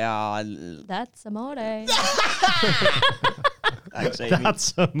amore. Thanks, Amy.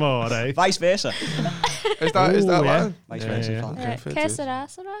 That's amore. Vice versa. Is that Ooh, yeah. Latin? Vice Yeah, versa. yeah. fine. Okay, fair Que dude. sera,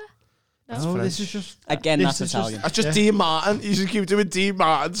 sera? Oh, French. this is just Again, this that's is Italian. That's just Yeah. Dean Martin. You should keep doing Dean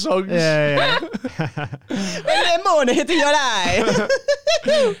Martin songs. Yeah. Hey, moon hit your eye.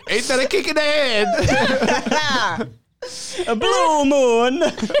 Ain't that a kick in the head? A blue moon.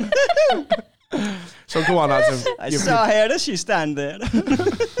 So go on, Adam. I You saw her as she stand there.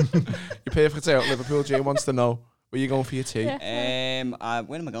 perfect out Liverpool. Jane wants to know where you going for your tea. Yeah.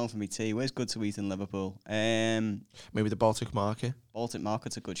 Where am I going for my tea? Where's good to eat in Liverpool? Maybe the Baltic Market. Baltic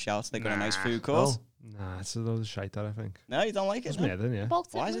Market's a good shout. They got a nice food court. Nah, it's a load of shite that I think. No, you don't like it? It's No? me, then, yeah.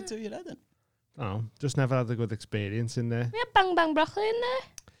 Baltic, Why is man. it to your head then? I don't know. Just never had a good experience in there. We had bang bang broccoli in there.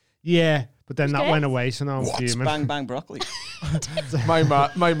 Yeah, but then that Okay. went away, so now I'm fuming. Bang bang broccoli. My ma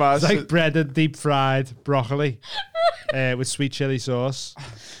It's like breaded, deep fried broccoli with sweet chili sauce.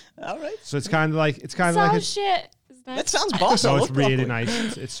 All right. So it's kind of like Sounds a, shit. It's nice. That sounds boss. I no, love it's really broccoli.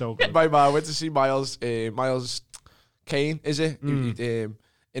 nice. It's so good. My ma went to see Miles Kane, is it?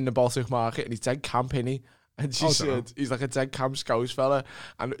 In the Baltic Market, and he's dead camp, innit? And she said he's like a dead camp Scouse fella.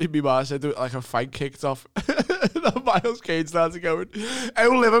 And my ma said like a fight kicked off. And Miles Kane started going, "Oh,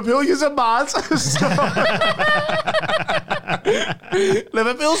 Liverpool, you're a mad."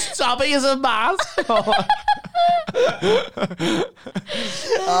 Liverpool, stop it, you're a mad.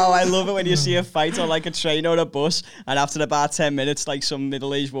 Oh, I love it when you see a fight on like a train or a bus, and after about 10 minutes, like some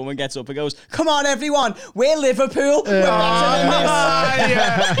middle-aged woman gets up and goes, "Come on, everyone, we're Liverpool. We're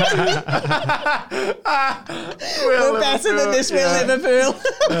better than this. We're better than this. We're Liverpool."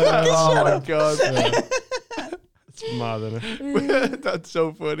 Oh my god. Mad, isn't it? That's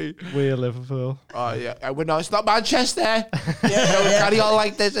so funny. We're Liverpool. Oh yeah, no, it's not Manchester. Don't carry on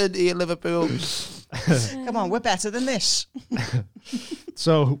like this in here, Liverpool. Come on, we're better than this.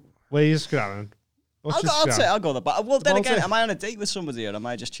 So, where's Grannon? I'll go the back. Well, then Baltic. again, am I on a date with somebody or am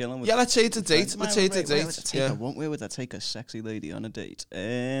I just chilling with? Yeah, let's say it's a date. Let's say it's a Where would I date. take her? Where would I take a sexy lady on a date?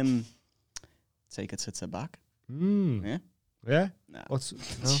 Take her to Tabac. Yeah. Yeah? Nah. What's...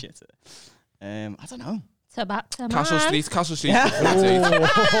 No? Shit. I don't know. Tabata Castle man. Street.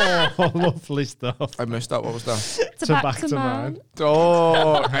 Oh, lovely stuff. I missed that. What was that? Tabata man.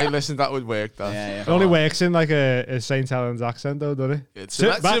 Oh, hey, listen, that would work. That. Yeah. It only works in like a St. Helens accent, though, doesn't it? It's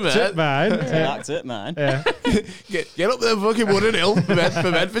Tip man. That's it, man. Yeah. Get up there, fucking Wooden Hill for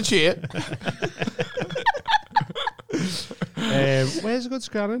Bedfordshire. Where's a good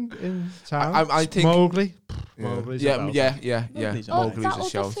Scrannon in town? I think Mowgli. Yeah, Mowgli's yeah. Mowgli's Oh, Mowgli's that a other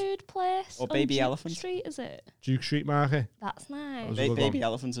shout. food place Or on Baby Duke Elephant. Street, is it? Duke Street Market. That's nice. was a good Baby one.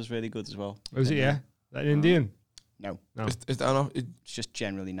 Elephant is really good as well. Was it, yeah? That an Indian? No, No. Is that not? it's just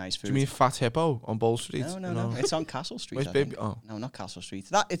generally nice food. Do you mean Fat Hippo on Bowl Street? No. It's on Castle Street. Where's I Baby? think. Oh. No, not Castle Street.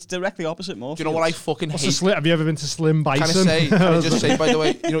 It's directly opposite Moorfields. Do you know what I fucking What's hate? have you ever been to Slim Bison? Can I just say, by the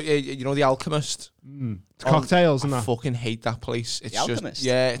way, you know the Alchemist? It's cocktails and I that. fucking hate that place. It's The Alchemist?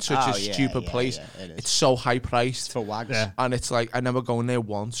 it's such a yeah, stupid yeah, place. yeah, it is. It's so high priced, for wags. Yeah. and it's like I remember going there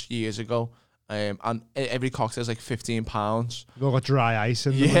once years ago, and every cocktail's like £15. You've all got dry ice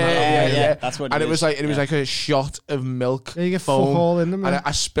in them. and Yeah, that. yeah. That's what And it it was is. like like a shot of milk. Yeah, you get foam, fuck all in them. and man.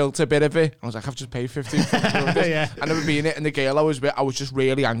 I spilt a bit of it. I was like, I've just paid £15. Yeah. I never been it, and the girl I was with, I was just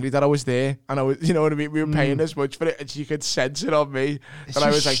really angry that I was there, and I was, you know what I mean. We were paying as much for it, and she could sense it on me. It's And I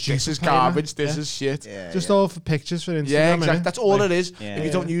was just like, "This stupid is payment. garbage. This Yeah. is shit." Yeah, Just yeah. all for pictures for Instagram. Yeah, exactly. innit? That's all Like, it is. Yeah, If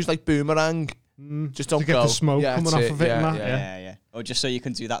you don't use like boomerang, just don't to get go. the smoke Yeah, coming that's off of it and that. yeah. Yeah. Or just so you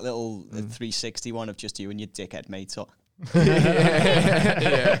can do that little 360 one of just you and your dickhead mate. So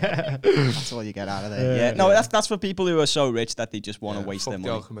Yeah. that's all you get out of there. Yeah. No, that's for people who are so rich that they just want to Yeah, waste fuck their the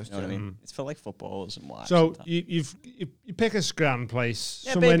money. Alchemist, You know what I yeah. mean? It's for like footballers and wives. So sometimes. you pick a Scran place,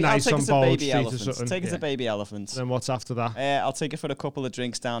 Yeah, somewhere baby, nice I'll on take it to Bold Baby Street or Elephant. something. Take it Yeah. to Baby Elephant. Then what's after that? I'll take it for a couple of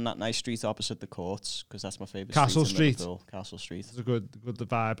drinks down that nice street opposite the courts because that's my favourite. Castle street. Street. In Liverpool. Castle Street. It's a good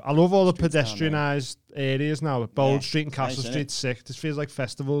vibe. I love all the Streets down there. pedestrianised areas now. Bold Yeah, Street and Castle nice, innit? Street's sick. This feels like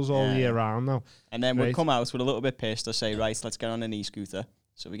festivals all Yeah, year yeah. round now. And then we'll Great. come out with a little bit pissed. I say, right, let's get on an e-scooter.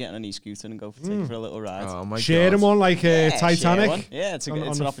 So we get on an e-scooter and go take it for a little ride. Oh my Share them god. on like Yeah, share Titanic. one. Yeah, it's On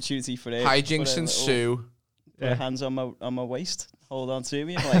an the opportunity for it. Hijinks ensue. Put a hands on my waist. Hold on to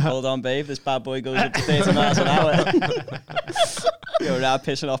me. I'm like, hold on, babe. This bad boy goes up to 30 miles an hour. Go around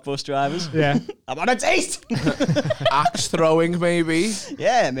pissing off bus drivers. Yeah. I'm on a date. Axe throwing, maybe.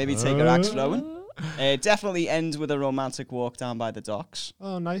 Yeah, maybe take her axe throwing. Definitely end with a romantic walk down by the docks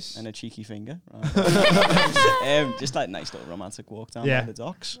Oh, nice. and a cheeky finger. Just like nice little romantic walk down Yeah. by the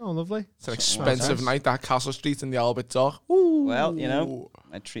docks. Oh, lovely. It's an expensive nice. night, that Castle Street and the Albert Dock. Well, you know,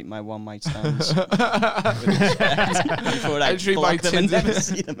 I treat my one night stands with respect before I treat block my them and Tinder. never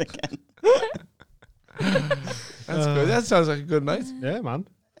see them again. That's good. That sounds like a good night. Yeah, man.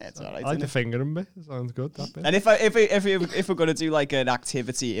 Yeah, it's all right. I like isn't the it? finger and bit. Sounds good. That bit. And if we're gonna do like an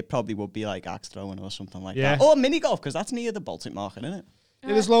activity, it probably would be like axe throwing or something like Yeah. that, or mini golf because that's near the Baltic Market, isn't it?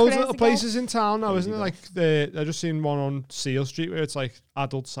 Yeah, there's loads of Crazy little places in town now, isn't it? Like I just seen one on Seal Street where it's like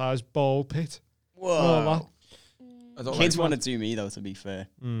adult-sized ball pit. All that. I don't Kids like want to do me though. To be fair,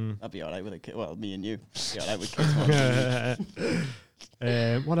 I'd be all right with a kid. Well, me and you, be all right with kids. wanting to do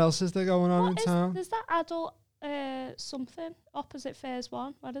me. What else is there going on in town? There's that adult something opposite Phase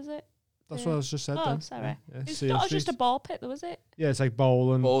 1. What is it? That's what I was just said. Oh, then. sorry. Yeah, It's Seal not Street. just a ball pit, though, is it? Yeah, it's like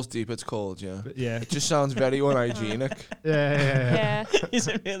bowling. Balls deep, it's called, yeah. But yeah. It just sounds very unhygienic. Yeah. Is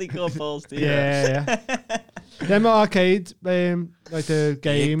it really good balls? Do you? Yeah. Them arcade, like the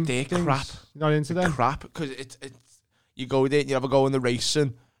game. They're things, crap. you're not into them? Crap, because it's you go there, you have a go in the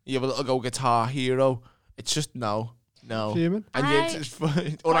racing, you have a little go Guitar Hero. It's just no. Fuming. And I- yeah, it's just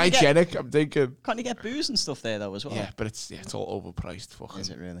unhygienic. I'm thinking. Can't you get booze and stuff there though as well? Yeah, but it's all overpriced. Fucking. Is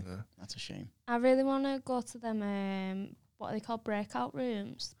it really? Yeah. That's a shame. I really want to go to them, what are they called, breakout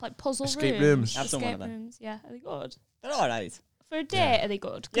rooms? Like puzzle Escape rooms. rooms. I've done one Escape of them. rooms, yeah. Are they good? They're all right. For a date, are they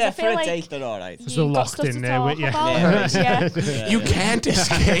good? 'Cause Yeah, I for feel a like date, they're all right. Still you've got locked stuff in to there with talk you. about. Yeah. You can't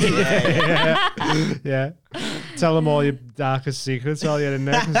escape. Yeah. Tell them all your darkest secrets while you're in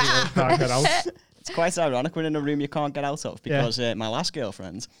there 'cause you can't get out. It's quite ironic we're in a room you can't get out of because my last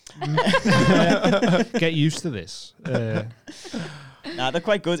girlfriend. Get used to this. Nah, they're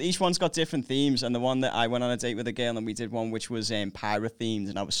quite good. Each one's got different themes, and the one that I went on a date with a girl and we did one which was pirate themed,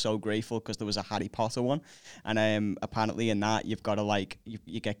 and I was so grateful because there was a Harry Potter one, and apparently in that you've got to like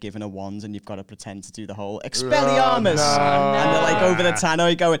you get given a wand and you've got to pretend to do the whole Expelliarmus, and they're like over the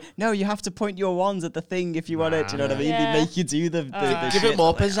tannoy going, no, you have to point your wand at the thing if you want it. Do you know what I mean? Yeah. They make you do the Give shit. it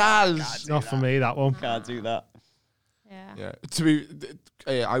more pizzazz. Not for me, that one. Can't do that. Yeah. To be,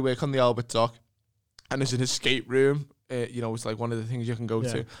 I work on the Albert Dock, and there's an escape room. It's like one of the things you can go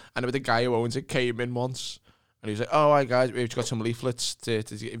to. And the guy who owns it came in once, and he was like, "Oh, hi guys, we've got some leaflets to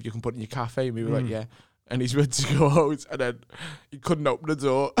see if you can put in your cafe." And we were like, "Yeah." And he's meant to go out, and then he couldn't open the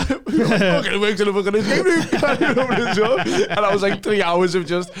door. We were like, "Fucking works in the fucking escape room." Can't open the door. And I was like 3 hours of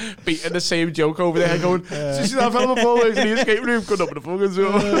just beating the same joke over there, going, "So you see that fella before works in the escape room? Couldn't open the fucking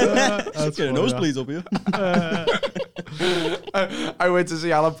door." Let's get a nosebleeds up here. I went to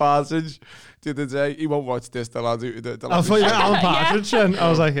see Alan Partridge the other day. He won't watch this. I thought you were Alan Partridge, and I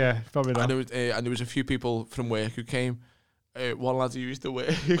was like, yeah, probably not. And there was a few people from work who came. One lad who used to work,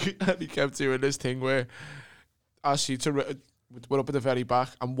 and he kept doing this thing where our seats were up at the very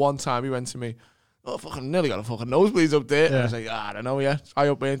back, and one time he went to me, "Oh, fucking nearly got a fucking nosebleeds up there." And I was like, I don't know, yeah, I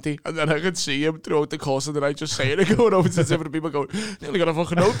up empty. And then I could see him throughout the course of the night just saying it, going over to different people going, "Nearly got a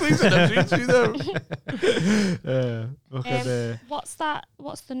fucking nosebleeds in them seats, you know."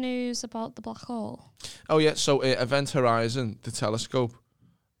 What's the news about the black hole? Oh yeah, so Event Horizon, the telescope,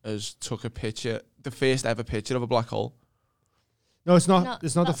 has took a picture, the first ever picture of a black hole. No, it's not.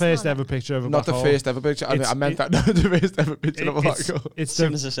 It's not the first ever picture of a black hole. Not the first ever picture. I meant that. Not the first ever picture of a black hole. As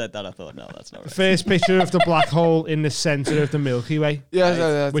soon as I said that, I thought, no, that's not right. The first picture of the black hole in the centre of the Milky Way.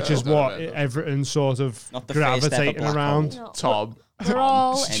 Which is what everything's sort of gravitating around. No. Tom. We're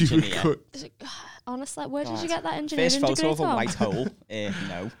all engineer. Honestly, where did you get that engineering First degree photo of a from? white hole.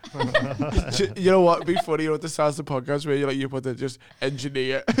 No. You know what? It'd be funny at the start of the podcast where you put the just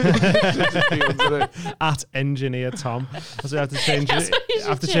engineer. At engineer Tom. So you have to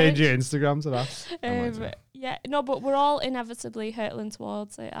change your Instagram to that. But we're all inevitably hurtling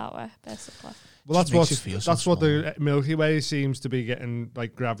towards it, aren't we? Basically. Well, that's what the Milky Way seems to be getting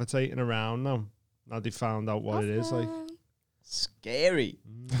like gravitating around now. Now they found out what it is like. Scary.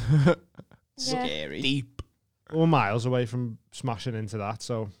 Scary. Deep. We're miles away from smashing into that,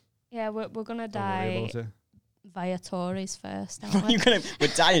 so yeah, we're gonna don't worry die about it. via Tories first, aren't we? We're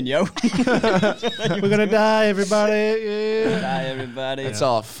dying, yo. We're gonna die, everybody. Yeah. Die, everybody. It's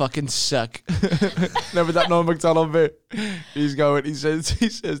all fucking suck. Remember that Norm MacDonald bit? He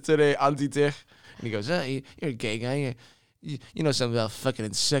says today, Andy Dick, and he goes, "You're a gay guy. You know something about fucking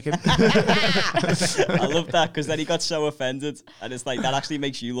and sucking." I love that because then he got so offended, and it's like that actually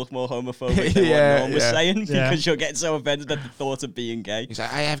makes you look more homophobic than what Norm was saying because you're getting so offended at the thought of being gay. He's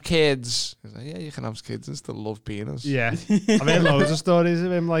like, "I have kids." He's like, "Yeah, you can have kids and still love penis." Yeah, I've heard loads of stories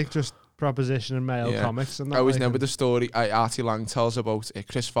of him like just propositioning male comics and that. I always like, remember the story Artie Lang tells about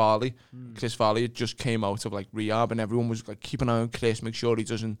Chris Farley. Chris Farley had just came out of like rehab, and everyone was like, keep an eye on Chris, make sure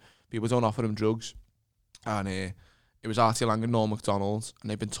people don't offer him drugs, and it was Artie Lang and Norm MacDonald, and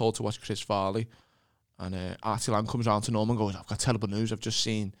they've been told to watch Chris Farley. And Artie Lang comes round to Norm and goes, "I've got terrible news. I've just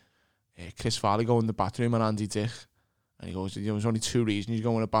seen Chris Farley go in the bathroom and Andy Dick." And he goes, "There's only two reasons you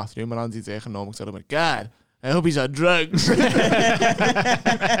go in the bathroom and Andy Dick." And Norm MacDonald went, "God, I hope he's on drugs."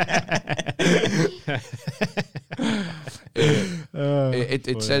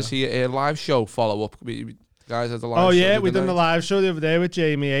 It says here, live show follow-up. Guys had the live show. Oh, yeah, we done the live show the other day with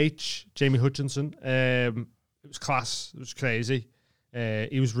Jamie Hutchinson. It was class. It was crazy.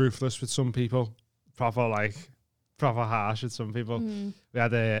 He was ruthless with some people. Proper harsh with some people. We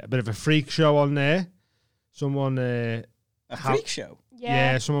had a bit of a freak show on there. Someone... a freak show?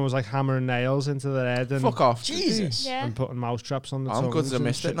 Yeah, someone was like hammering nails into their head. And fuck off. Jesus. Yeah. And putting mouse traps on the I'm good as I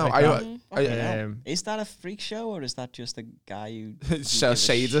missed it. No, is that a freak show or is that just a guy who...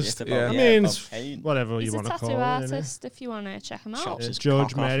 sadist. Yeah. I mean, it's whatever you want to call it. He's a tattoo artist if you want to check him out. Chops his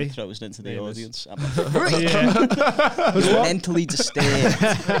George cock off Mary. and throws it into the audience. Mentally disturbed.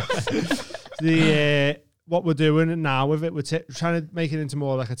 What we're doing now with it, we're trying to make it into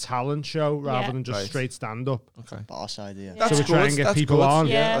more like a talent show rather than just straight stand-up. Okay. Boss idea. So we try and get people on.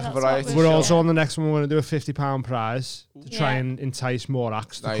 Yeah, that's we're also on the next one. We're going to do a £50 prize to try and entice more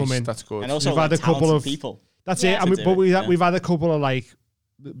acts to come in. That's good. And also we've had a couple of people. That's it. But we've had a couple of like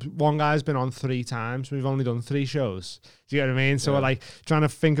one guy's been on 3 times. We've only done 3 shows. Do you get what I mean? So we're like trying to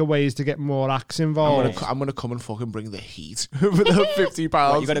think of ways to get more acts involved. I'm gonna come and fucking bring the heat with the 50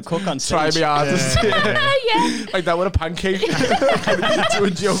 pounds. What, you got to cook on stage? Try me hardest. Yeah. Like that with a pancake. Do a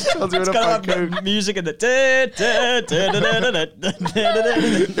joke. I'll do it a pancake. Music in the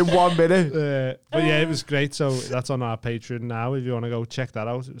In 1 minute. But yeah, it was great. So that's on our Patreon now. If you want to go check that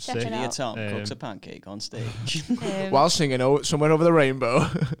out, it was Check sick. it out. Tom cooks a pancake on stage. While singing somewhere over the rainbow.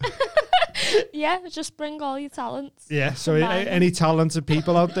 Yeah, just bring all your talents. Yeah, so Combine them. any talented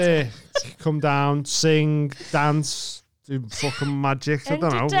people out there, come down, sing, dance, do fucking magic. I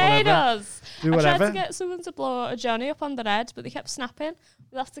don't know, Entertain whatever. us. Do I tried whatever. to get someone to blow a Johnny up on their head, but they kept snapping.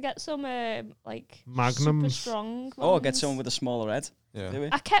 We'll have to get some like Magnums. super strong. Or get ones. someone with a smaller head. Yeah. Do we?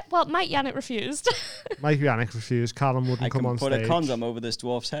 Well, Mike Yannick refused. Mike Yannick refused. Callum wouldn't I come can on put stage. a condom over this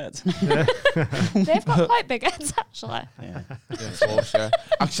dwarf's head. They've got quite big heads, actually. Yeah. Yeah, of course, yeah.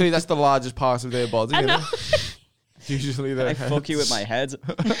 Actually, that's the largest part of their body. I You know. know? Usually their I fuck you with my head.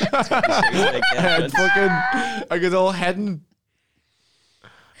 head. Fucking, I get all heading.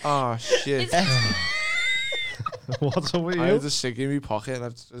 Oh shit! What's up with I you? had a cig in my pocket,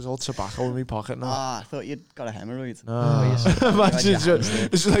 and there's all tobacco in my pocket now. I thought you'd got a hemorrhoid. Imagine it's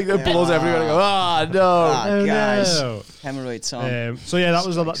just like the blood everywhere. I go, no. Oh, guys. no. Hemorrhoid song. So yeah, that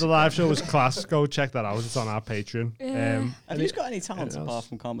was the live show was class. Go check that out. It's on our Patreon. Have you got any talents else? apart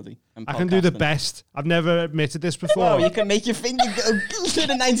from comedy? And I can do the podcasting? best. I've never admitted this before. Whoa, you can make your finger go to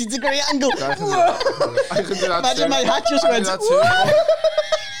the 90-degree angle. I can do that Imagine too. my hat just I went. can do that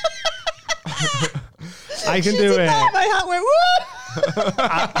too. I can do it. My hat went.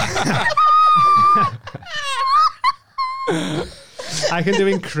 I can do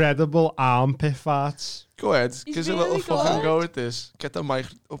incredible armpit farts. Go ahead, He's give us a little really fucking good. go with this. Get the mic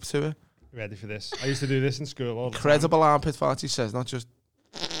up to it. Ready for this? I used to do this in school all the time. Incredible armpit fart, he says, not just.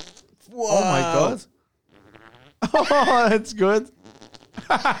 Whoa. Oh my god. Oh, that's good.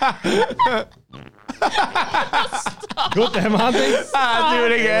 Good them, Andy. Do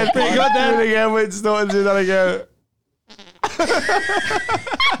it again. Pretty good then. Do it again. Wait, Staunton, do that again.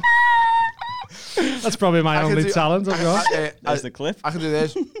 That's probably my I can only do- talent I've got. There's the clip. I can do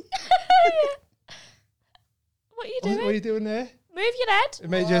this. What are you doing? What are you doing there? Move your head. It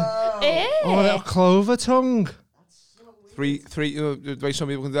made you. Eh. Oh, a little clover tongue. Three, the way some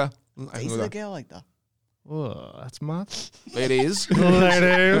people can do that. I can Is do the that. girl like that? Oh, that's mad. It is.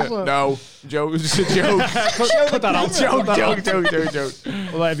 There it is. No, joke. It's a joke. Cut that out. Joke.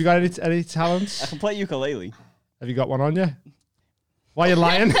 Well, have you got any talents? I can play ukulele. Have you got one on you? Why are you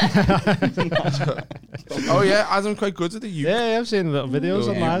lying? Oh yeah, Adam's quite good at the uke. Yeah, I've seen little videos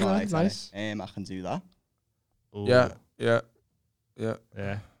Ooh, online. Right, Nice. I can do that. Ooh. Yeah. Yeah.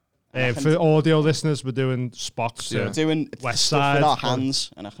 For audio listeners, we're doing spots. Yeah. We're doing West stuff Side. with our hands,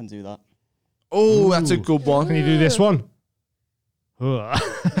 and I can do that. Oh, that's a good one. Can you do this one? Can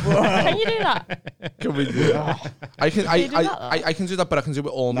you do that? Can we do that? I can. you do that, though? I can do that, but I can do it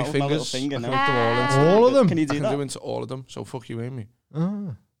with all my Not with my little fingers. finger, I no. can do them all into. All of them? Can you I do can that? do into all of them. So fuck you, Amy.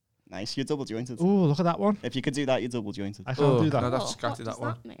 Oh, Nice. You're double jointed. look at that one. If you could do that, you're double jointed. I can't do that. No, that's What scattered does that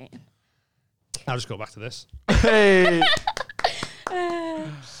one. mean? I'll just go back to this. Hey. I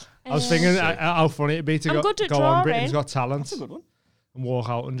was thinking how funny it'd be to I'm go, good at go on drawing. Britain's Got Talent That's a good one. and walk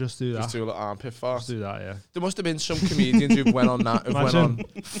out and just do that. Just do a little armpit fart. Just do that, yeah. There must have been some comedians who went on that. Who went on.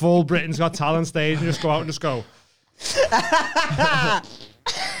 Imagine full Britain's Got Talent stage and just go out and just go.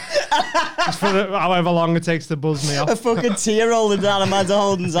 Just for however long it takes to buzz me A off. fucking tear rolling down Amanda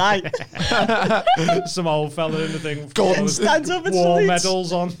Holden's eye. Some old fella in the thing. Golden Stands up and war salutes.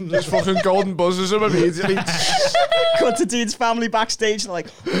 medals on. Just fucking golden buzzers him immediately. Cut to Dean's family backstage, like.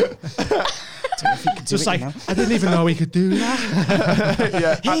 Just like, I didn't even know he could do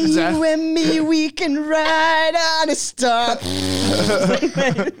that. Yeah. Hey, Zeph. you and me, we can ride on a star. And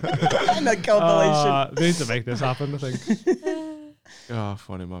a compilation. We need to make this happen, I think. Oh,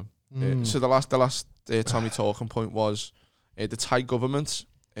 funny man. So the last Tommy talking point was the Thai government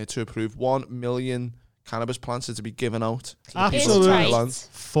to approve 1 million cannabis plants are to be given out to the people of Absolute Thailand.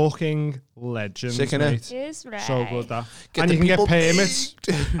 fucking legends, Sick, innit? mate. It is right. So good that. Get And the you can get people- permits.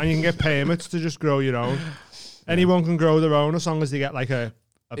 And you can get permits to just grow your own. Anyone can grow their own as long as they get like a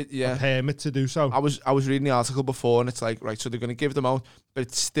permit to do so. I was reading the article before, and it's like, right, so they're going to give them out, but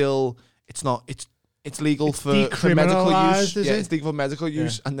it's legal for medical decriminalised, use. is Yeah, it? it's legal for medical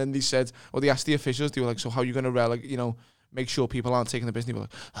use. And then they said, they asked the officials, they were like, so how are you going to make sure people aren't taking the business? They were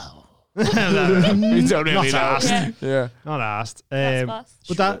like, oh. We don't really Not know. asked. Yeah. Not asked. That's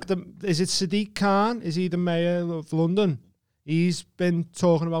fast. But is it Sadiq Khan? Is he the mayor of London? He's been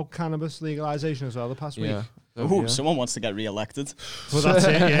talking about cannabis legalisation as well the past week. Yeah. Ooh, someone wants to get re-elected. Well, that's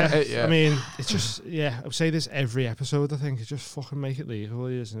it, yeah. Yeah. I mean, it's just, I would say this every episode, I think. It's just fucking make it legal,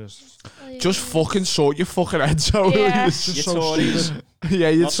 isn't it? Just fucking sort your fucking heads out. Yeah. It's just You're so Tories. stupid. Yeah,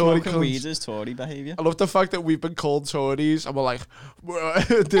 you're Not Tory smoking cunts. weed is Tory behaviour. I love the fact that we've been called Tories and we're like,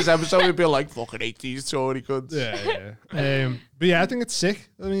 this episode we'd be like, fucking hate these Tory cunts. Yeah. But yeah, I think it's sick.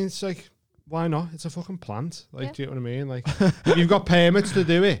 I mean, it's like, why not? It's a fucking plant. Like, do you know what I mean? Like, you've got permits to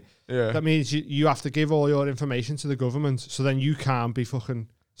do it. Yeah. That means you have to give all your information to the government, so then you can't be fucking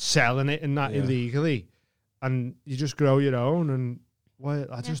selling it and that illegally, and you just grow your own. And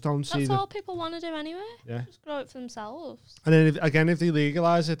I just don't see That's all people want to do anyway. Yeah. Just grow it for themselves. And then if they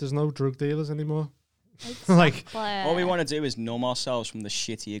legalise it, there's no drug dealers anymore. Like, all we want to do is numb ourselves from the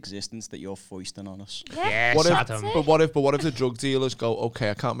shitty existence that you're foisting on us. Yeah. What if, Adam. what if the drug dealers go,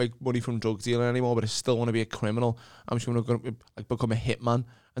 okay, I can't make money from drug dealing anymore, but I still want to be a criminal. I'm just going to like become a hitman,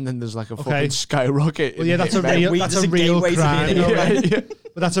 and then there's like a fucking skyrocket. Well, yeah, that's a real crime.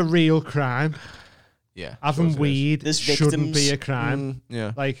 But that's a real crime. Yeah, Having weed shouldn't be a crime.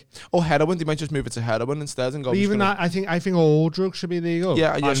 Yeah, like heroin. They might just move it to heroin instead and go. Even that, I think all drugs should be legal.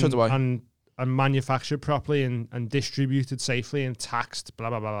 Yeah, so do I. And manufactured properly and distributed safely and taxed, blah,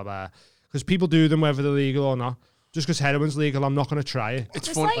 blah, blah, blah, blah. Because people do them whether they're legal or not. Just because heroin's legal, I'm not going to try it. It's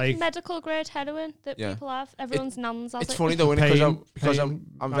fun, like medical grade heroin that people have. Everyone's nans has it. It's funny though, because I'm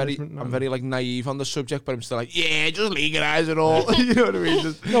very like naive on the subject, but I'm still like, yeah, just legalize it all. You know what I mean?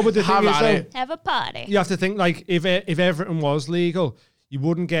 Just no, but the thing is, have a party. You have to think like if everything was legal, you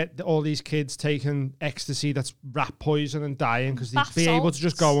wouldn't get all these kids taking ecstasy that's rat poison and dying because they'd be able to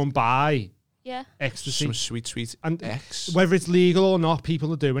just go and buy ecstasy. Some sweet and X. Whether it's legal or not,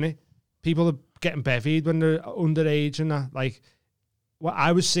 people are doing it. People are getting bevied when they're underage and that. Like, well,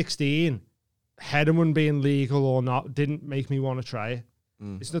 I was 16. Heroin being legal or not didn't make me want to try it.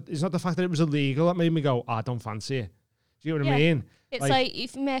 It's not the fact that it was illegal that made me go, I don't fancy it. Do you know what I mean? It's like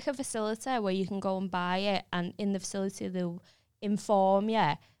if you make a facility where you can go and buy it, and in the facility they'll inform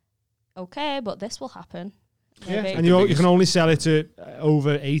you, okay, but this will happen. Yeah, and you can only sell it to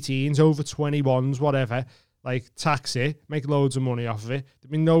over 18s, over 21s, whatever. Like, tax it, make loads of money off of it.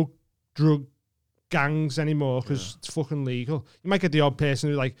 There'll be no drug gangs anymore because it's fucking legal. You might get the odd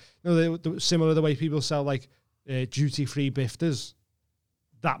person who, like, similar the way people sell, like, duty-free bifters.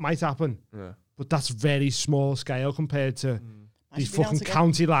 That might happen. Yeah. But that's very small scale compared to these fucking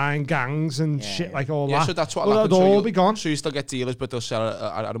county line gangs and shit like all that. Yeah, so that's what happens. They'll all be gone. So you still get dealers, but they'll sell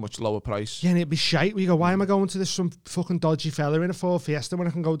it at a much lower price. Yeah, and it'd be shite. We go, why am I going to some fucking dodgy fella in a Ford Fiesta when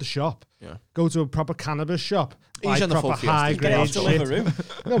I can go to the shop? Yeah. Go to a proper cannabis shop. He's in the Ford Fiesta. High grade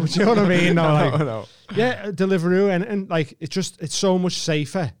Deliveroo. No, but you know what I mean? No. Yeah, Deliveroo, and like it's so much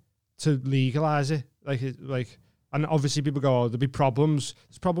safer to legalise it. And obviously people go, oh, there'll be problems.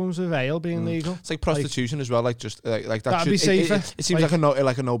 There's problems with ale being legal. It's like prostitution as well. Like just like that. That'd be safer. It seems like a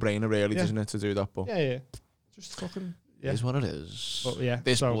no-brainer, really, doesn't it, to do that? But yeah, just fucking. It is what it is. But yeah,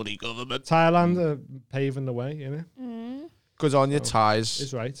 this bloody government. Thailand are paving the way, you know. Good on your ties.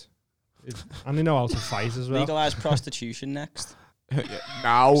 Is right. And they know how to fight as well. Legalise prostitution next.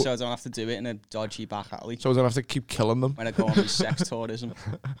 Now. So I don't have to do it in a dodgy back alley. So I don't have to keep killing them. When I go on my sex tourism.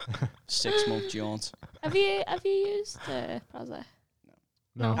 6-month jaunt. Have you used Prozac?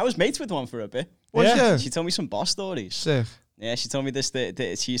 No. I was mates with one for a bit. She told me some boss stories. Sick. Yeah, she told me this,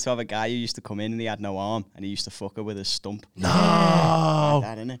 that she used to have a guy who used to come in and he had no arm and he used to fuck her with his stump. No! Like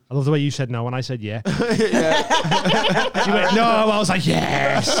that, innit? I love the way you said no and I said yeah. She went, no, I was like,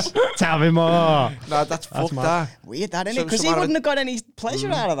 yes! Tell me more. No, that's fucked that. Weird, that, innit? Because he wouldn't have got any pleasure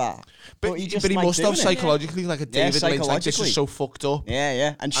out of that. But he must have psychologically, like a David Lynch, like this is so fucked up.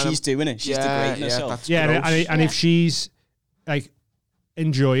 Yeah. And she's doing it. She's degrading herself. Yeah, and if she's like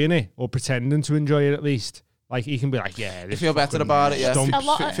enjoying it or pretending to enjoy it at least, like he can be like, yeah. You feel better about it, yeah. Feel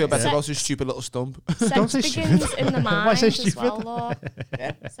better sex, about his stupid little stump. Sex begins in the mind as well, stupid? though.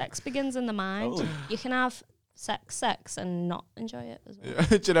 Yeah. Sex begins in the mind. Totally. You can have sex and not enjoy it as well.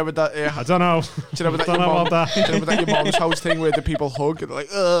 Do you remember that? Yeah. I don't know. Do you remember that your mom's house thing where the people hug and they're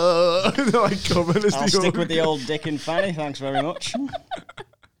like, they're like coming as I'll stick with the old dick and fanny, thanks very much.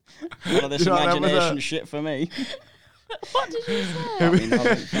 All of this imagination shit for me. What did you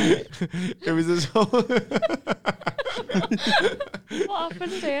say? It was this whole. What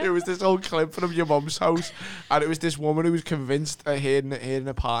happened here? It was this whole clip from your mum's house, and it was this woman who was convinced that hearing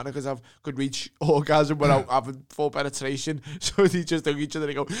a partner could reach orgasm without having full penetration, so they just hug each other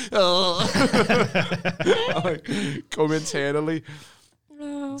and go, like, come internally.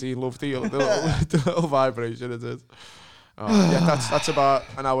 No. So you love the little vibration it is. Yeah, that's about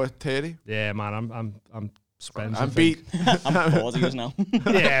an hour 30. Yeah, man, I'm Spencer. I'm beat. I'm bored of you now.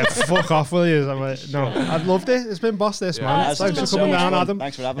 Yeah, fuck off, will you? No, I've loved it. It's been boss this, man. It's Thanks been for coming so down, fun. Adam.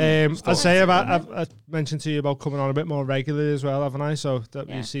 Thanks for having me. I'd say I mentioned to you about coming on a bit more regularly as well, haven't I? So that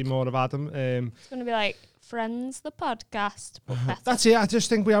Yeah. you see more of Adam. It's going to be like Friends, the podcast, but better. That's it. I just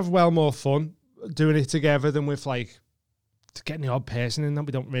think we have well more fun doing it together than with like getting the odd person in that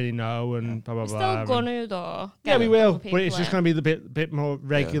we don't really know and blah blah We're blah. still going to, though. Yeah, we get will, other but people it's just in. going to be the bit more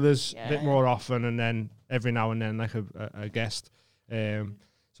regulars, Yeah. a bit more often, and then every now and then like a guest.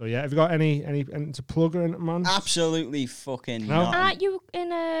 So yeah, have you got any to plug or anything, man? Absolutely fucking No? not. Aren't you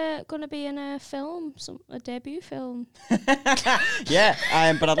going to be in a film, a debut film? Yeah,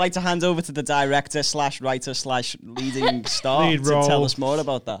 but I'd like to hand over to the director / writer / leading star Lead to role. tell us more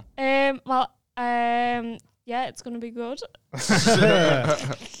about that. Yeah, it's going to be good.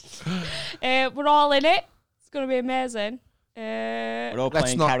 We're all in it. It's going to be amazing. We're all Let's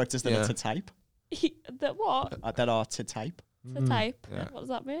playing not- characters that yeah. are to type. That what? That are to type. To type. Yeah. What does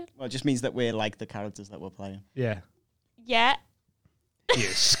that mean? Well, it just means that we're like the characters that we're playing. Yeah. Yeah. You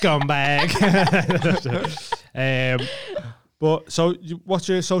scumbag. But so, what's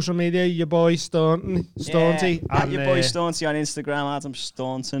your social media? Your boy Staunton, Staunty, At and your boy Staunty on Instagram, Adam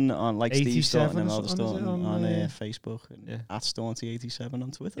Staunton on like Steve 87 Staunton and or Elder something, is it, Staunton on, on Facebook, and yeah. at Staunty87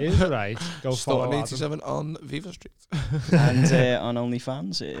 on Twitter, is right. Go follow Staunton Adam. 87 on Viva Street. and on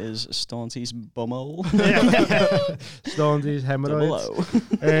OnlyFans it is Staunty's bumhole. Staunty's hemorrhoids.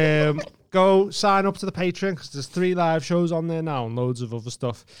 Double O. Go sign up to the Patreon because there's 3 live shows on there now and loads of other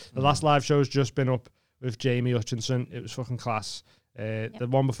stuff. The last live show's just been up with Jamie Hutchinson. It was fucking class. The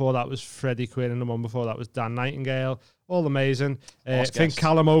one before that was Freddie Quinn, and the one before that was Dan Nightingale. All amazing. I Awesome think guests.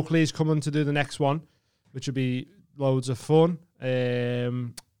 Callum Oakley's coming to do the next one, which will be loads of fun.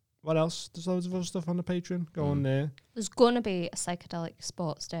 What else? There's loads of other stuff on the Patreon. Go on there. There's going to be a psychedelic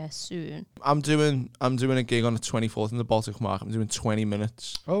sports day soon. I'm doing a gig on the 24th in the Baltic Market. I'm doing 20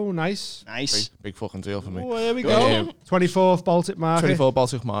 minutes. Oh, nice. Nice. Big fucking deal for me. Oh, there we Good. go. 24th Baltic Market. 24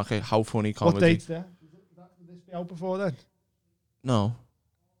 Baltic Market. How funny comedy. What date's there? Will this be out before then? No.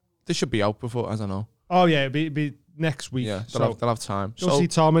 This should be out before, I don't know. Oh, yeah, it'll be next week. Yeah, so they'll have time. go see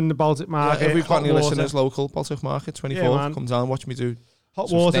Tom in the Baltic Market. if we've got Hot any water. listeners local, Baltic Market, 24th, Yeah, man. come down, watch me do. Hot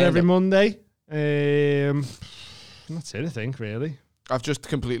some water every stand-up. Monday. That's it, I think, really. I've just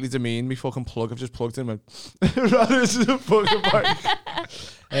completely demeaned me fucking plug. I've just plugged in my... This is a fucking bike.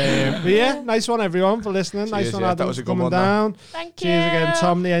 But yeah, nice one, everyone, for listening. Nice Cheers, one, yeah, Adam, that was a for good coming one, that. down. Thank you. Cheers again,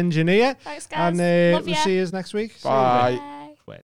 Tom, the engineer. Thanks, guys. And Love we'll ya. see you next week. See you Bye. later. Bye.